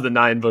wish that was the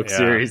 9-book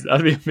series.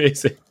 That'd be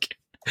amazing.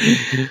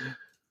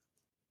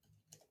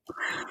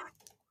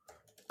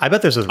 I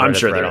bet there's a Reddit I'm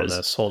sure thread there on is.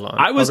 this. Hold on.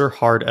 I was Other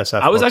hard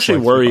SF. I was books actually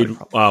like worried Three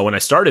Body Problem. when I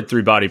started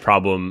Three Body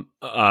Problem.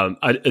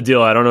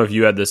 Adil, I don't know if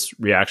you had this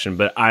reaction,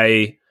 but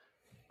I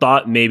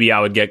thought maybe I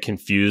would get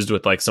confused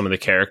with like some of the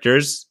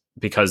characters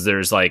because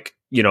there's like,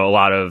 you know, a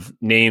lot of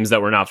names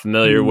that we're not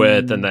familiar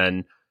with. And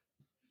then,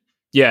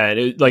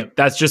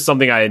 that's just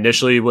something I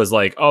initially was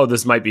like, oh,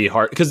 this might be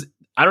hard. Because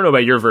I don't know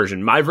about your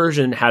version. My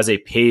version has a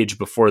page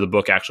before the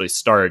book actually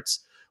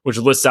starts, which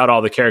lists out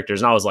all the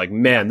characters. And I was like,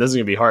 man, this is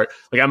going to be hard.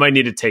 Like, I might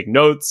need to take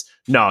notes.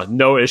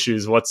 No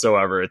issues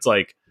whatsoever. It's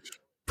like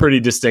pretty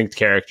distinct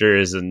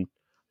characters and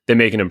they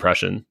make an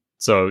impression.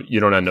 So you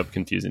don't end up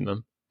confusing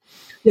them.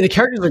 Yeah, the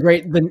characters are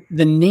great.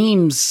 The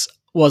names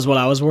was what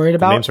I was worried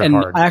about. The names are and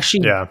hard. I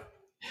actually,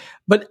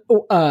 but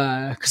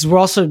because we're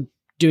also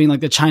doing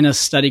like the China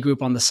study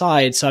group on the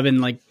side. So I've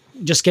been like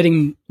just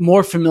getting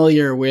more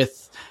familiar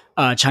with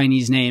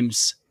Chinese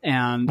names.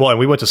 And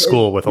we went to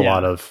school with a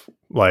lot of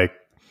like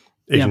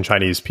Asian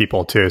Chinese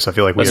people too, so I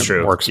feel like we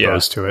are more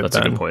exposed to it. That's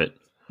a good point.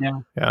 Yeah,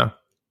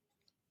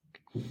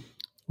 a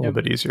little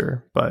bit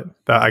easier, but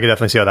I could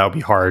definitely see how that would be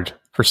hard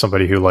for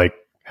somebody who like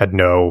had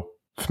no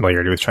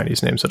familiarity with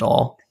Chinese names at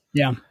all.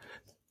 Yeah.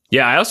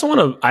 I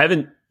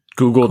haven't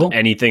Googled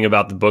anything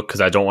about the book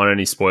because I don't want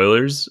any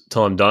spoilers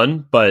till I'm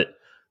done, but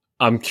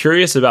I'm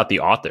curious about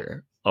the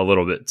author a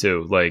little bit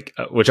too, like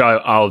which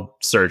I'll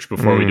search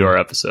before we do our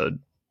episode.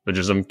 But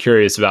just I'm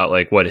curious about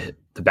like what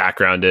the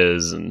background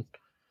is and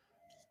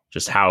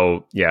just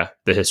how,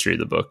 the history of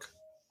the book.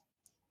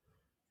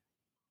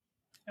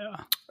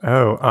 Yeah.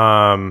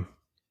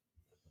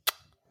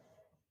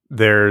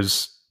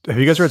 Have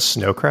you guys read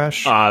Snow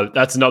Crash?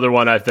 That's another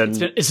one I've been.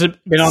 It's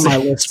been on my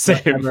list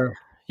forever.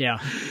 Yeah.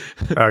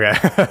 Okay.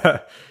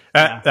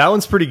 That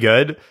one's pretty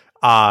good.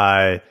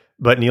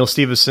 But Neil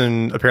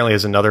Stephenson apparently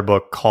has another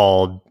book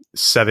called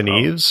Seven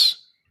Eves.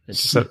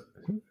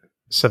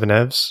 Seven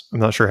Eves. I'm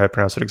not sure how to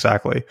pronounce it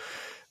exactly.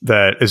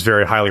 That is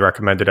very highly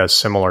recommended as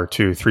similar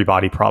to Three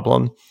Body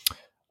Problem.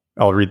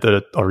 I'll read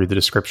the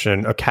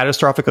description. A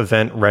catastrophic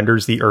event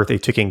renders the Earth a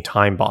ticking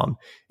time bomb.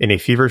 In a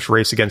feverish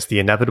race against the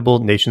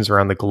inevitable, nations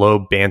around the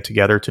globe band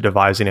together to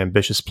devise an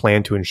ambitious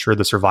plan to ensure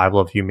the survival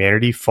of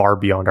humanity far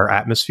beyond our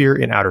atmosphere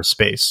in outer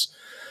space.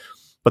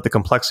 But the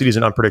complexities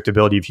and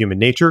unpredictability of human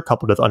nature,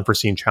 coupled with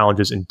unforeseen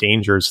challenges and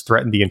dangers,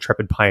 threaten the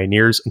intrepid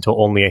pioneers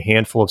until only a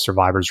handful of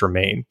survivors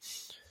remain.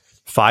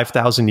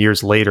 5,000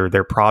 years later,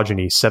 their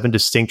progeny, 7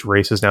 distinct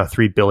races now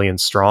 3 billion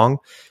strong,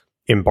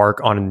 embark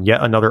on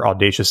yet another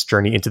audacious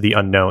journey into the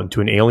unknown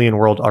to an alien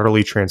world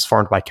utterly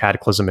transformed by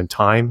cataclysm and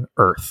time,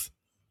 Earth.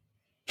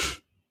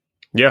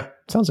 Yeah.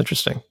 Sounds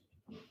interesting.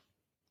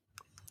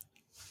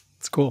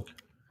 It's cool.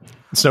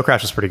 Snow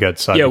Crash is pretty good.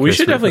 So we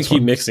should definitely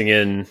keep mixing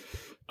in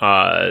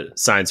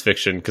science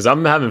fiction because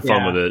I'm having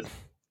fun with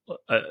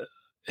it.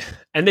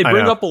 And they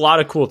bring up a lot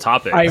of cool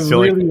topics. I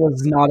really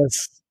was not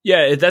as...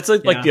 Yeah, that's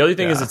like the other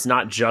thing is it's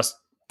not just...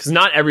 Because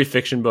not every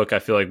fiction book I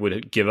feel like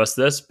would give us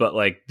this, but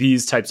like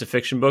these types of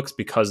fiction books,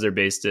 because they're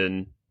based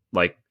in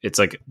like, it's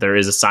like there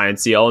is a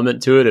sciencey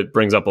element to it. It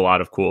brings up a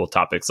lot of cool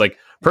topics. Like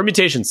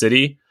Permutation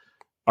City,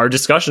 our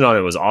discussion on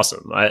it was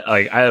awesome.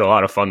 I had a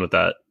lot of fun with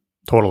that.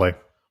 Totally.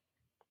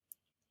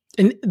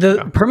 And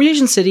the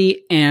Permutation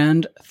City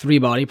and Three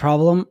Body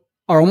Problem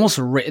are almost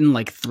written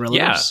like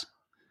thrillers.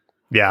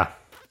 Yeah.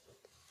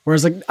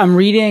 Whereas like I'm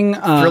reading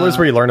thrillers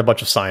where you learn a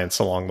bunch of science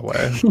along the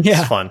way.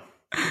 It's fun.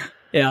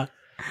 Yeah.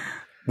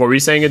 What were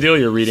you saying, Adil?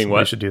 You're reading what?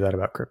 We should do that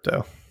about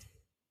crypto.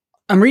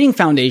 I'm reading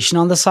Foundation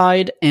on the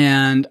side,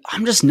 and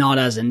I'm just not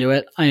as into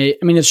it. I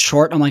mean, it's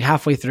short. I'm like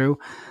halfway through.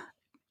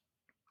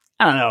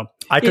 I don't know.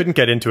 I couldn't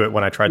get into it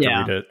when I tried to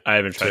read it. I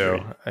haven't tried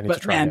to. I need to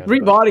try again,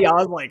 Three Body, I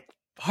was like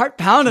heart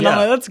pounding. I'm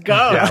like, let's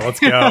go. Yeah, let's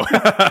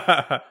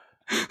go.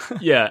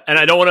 Yeah, and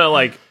I don't want to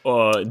like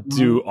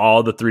do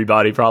all the Three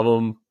Body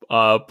Problem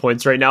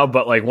points right now,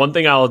 but like one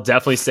thing I'll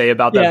definitely say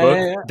about that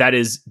book that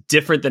is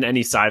different than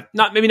any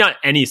not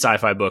any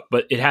sci-fi book,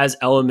 but it has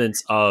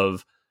elements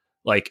of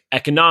like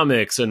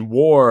economics and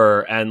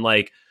war and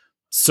like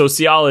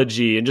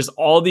sociology and just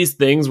all these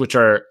things which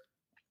are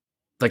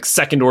like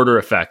second order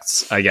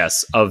effects, I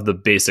guess, of the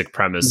basic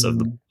premise of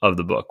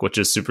the book, which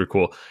is super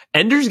cool.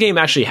 Ender's Game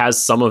actually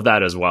has some of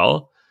that as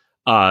well,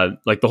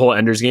 like the whole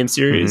Ender's Game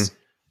series,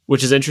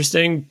 which is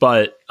interesting,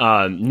 but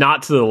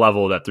not to the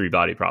level that Three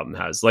Body Problem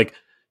has. Like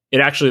it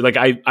actually, like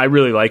I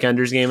really like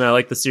Ender's Game and I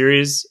like the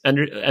series,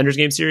 Ender's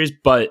Game series,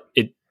 but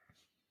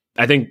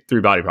I think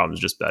Three Body Problem is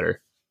just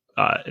better,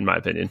 in my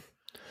opinion.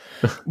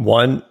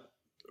 One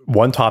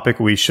topic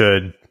we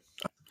should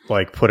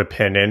like put a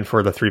pin in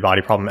for the Three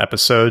Body Problem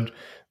episode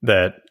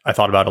that I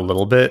thought about a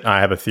little bit. I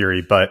have a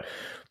theory, but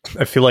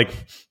I feel like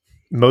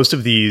most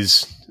of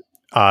these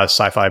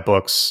sci-fi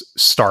books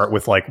start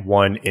with like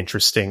one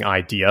interesting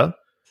idea,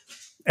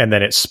 and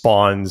then it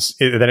spawns,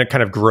 then it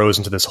kind of grows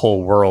into this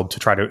whole world to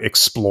try to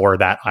explore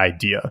that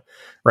idea,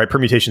 right?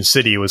 Permutation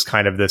City was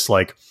kind of this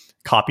like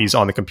copies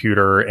on the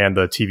computer and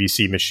the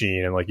TVC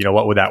machine, and like, you know,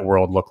 what would that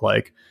world look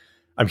like?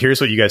 I'm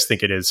curious what you guys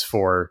think it is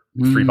for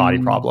Three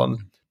Body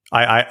Problem.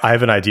 I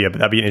have an idea, but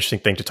that'd be an interesting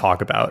thing to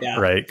talk about,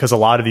 right? Because a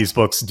lot of these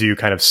books do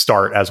kind of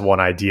start as one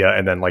idea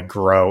and then like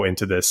grow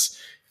into this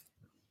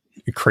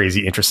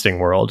crazy, interesting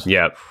world.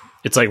 Yeah.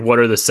 It's like, what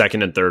are the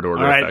second and third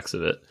order effects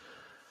of it?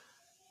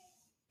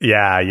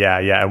 Yeah.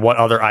 And what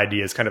other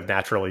ideas kind of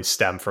naturally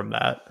stem from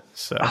that?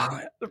 So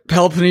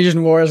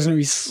Peloponnesian War is going to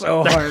be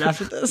so hard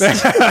after this. Should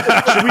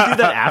we do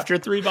that after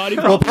Three Body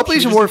Problem? Well,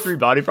 Peloponnesian War, Three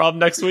Body Problem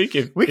next week.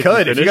 If you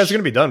guys are going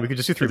to be done, we could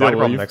just do Three Body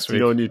Problem next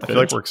week. I feel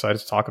like we're excited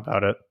to talk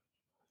about it.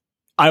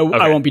 I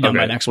won't be done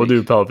by next week. We'll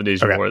do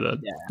Peloponnesian War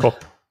then. Yeah. Cool.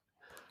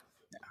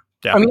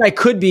 Yeah. I mean, I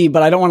could be,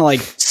 but I don't want to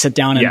like sit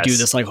down and do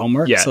this like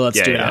homework. So let's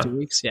do it in 2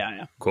 weeks.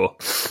 Yeah. Cool.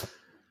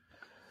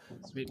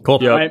 Cool.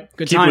 Yep. All right.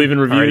 Good Keep time. leaving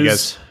reviews. Alrighty,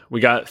 guys. We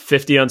got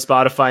 50 on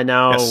Spotify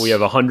now. Yes. We have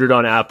 100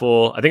 on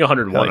Apple. I think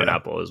 101 on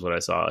Apple is what I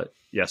saw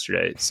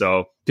yesterday.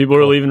 So people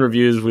are leaving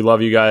reviews. We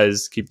love you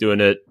guys. Keep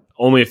doing it.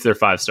 Only if they're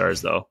 5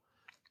 stars though.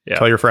 Yeah.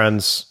 Tell your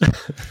friends.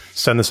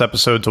 Send this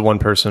episode to one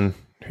person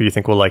who you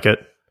think will like it.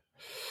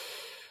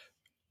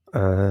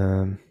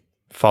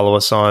 Follow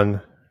us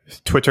on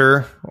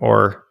Twitter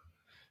or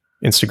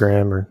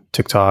Instagram or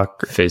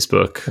TikTok or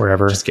Facebook,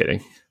 wherever. Just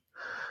kidding.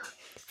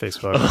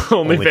 Facebook.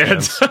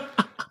 OnlyFans.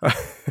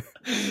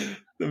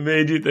 That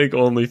made you think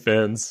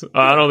OnlyFans.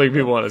 I don't think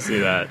people want to see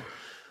that.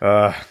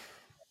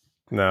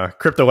 No,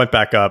 crypto went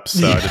back up,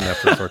 so I didn't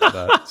have to resort to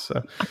that.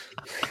 So.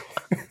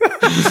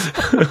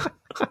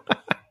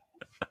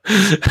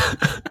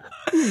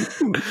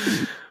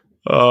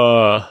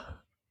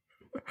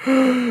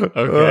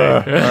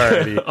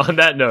 Okay. On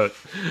that note.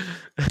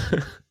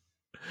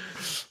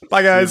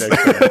 Bye, guys.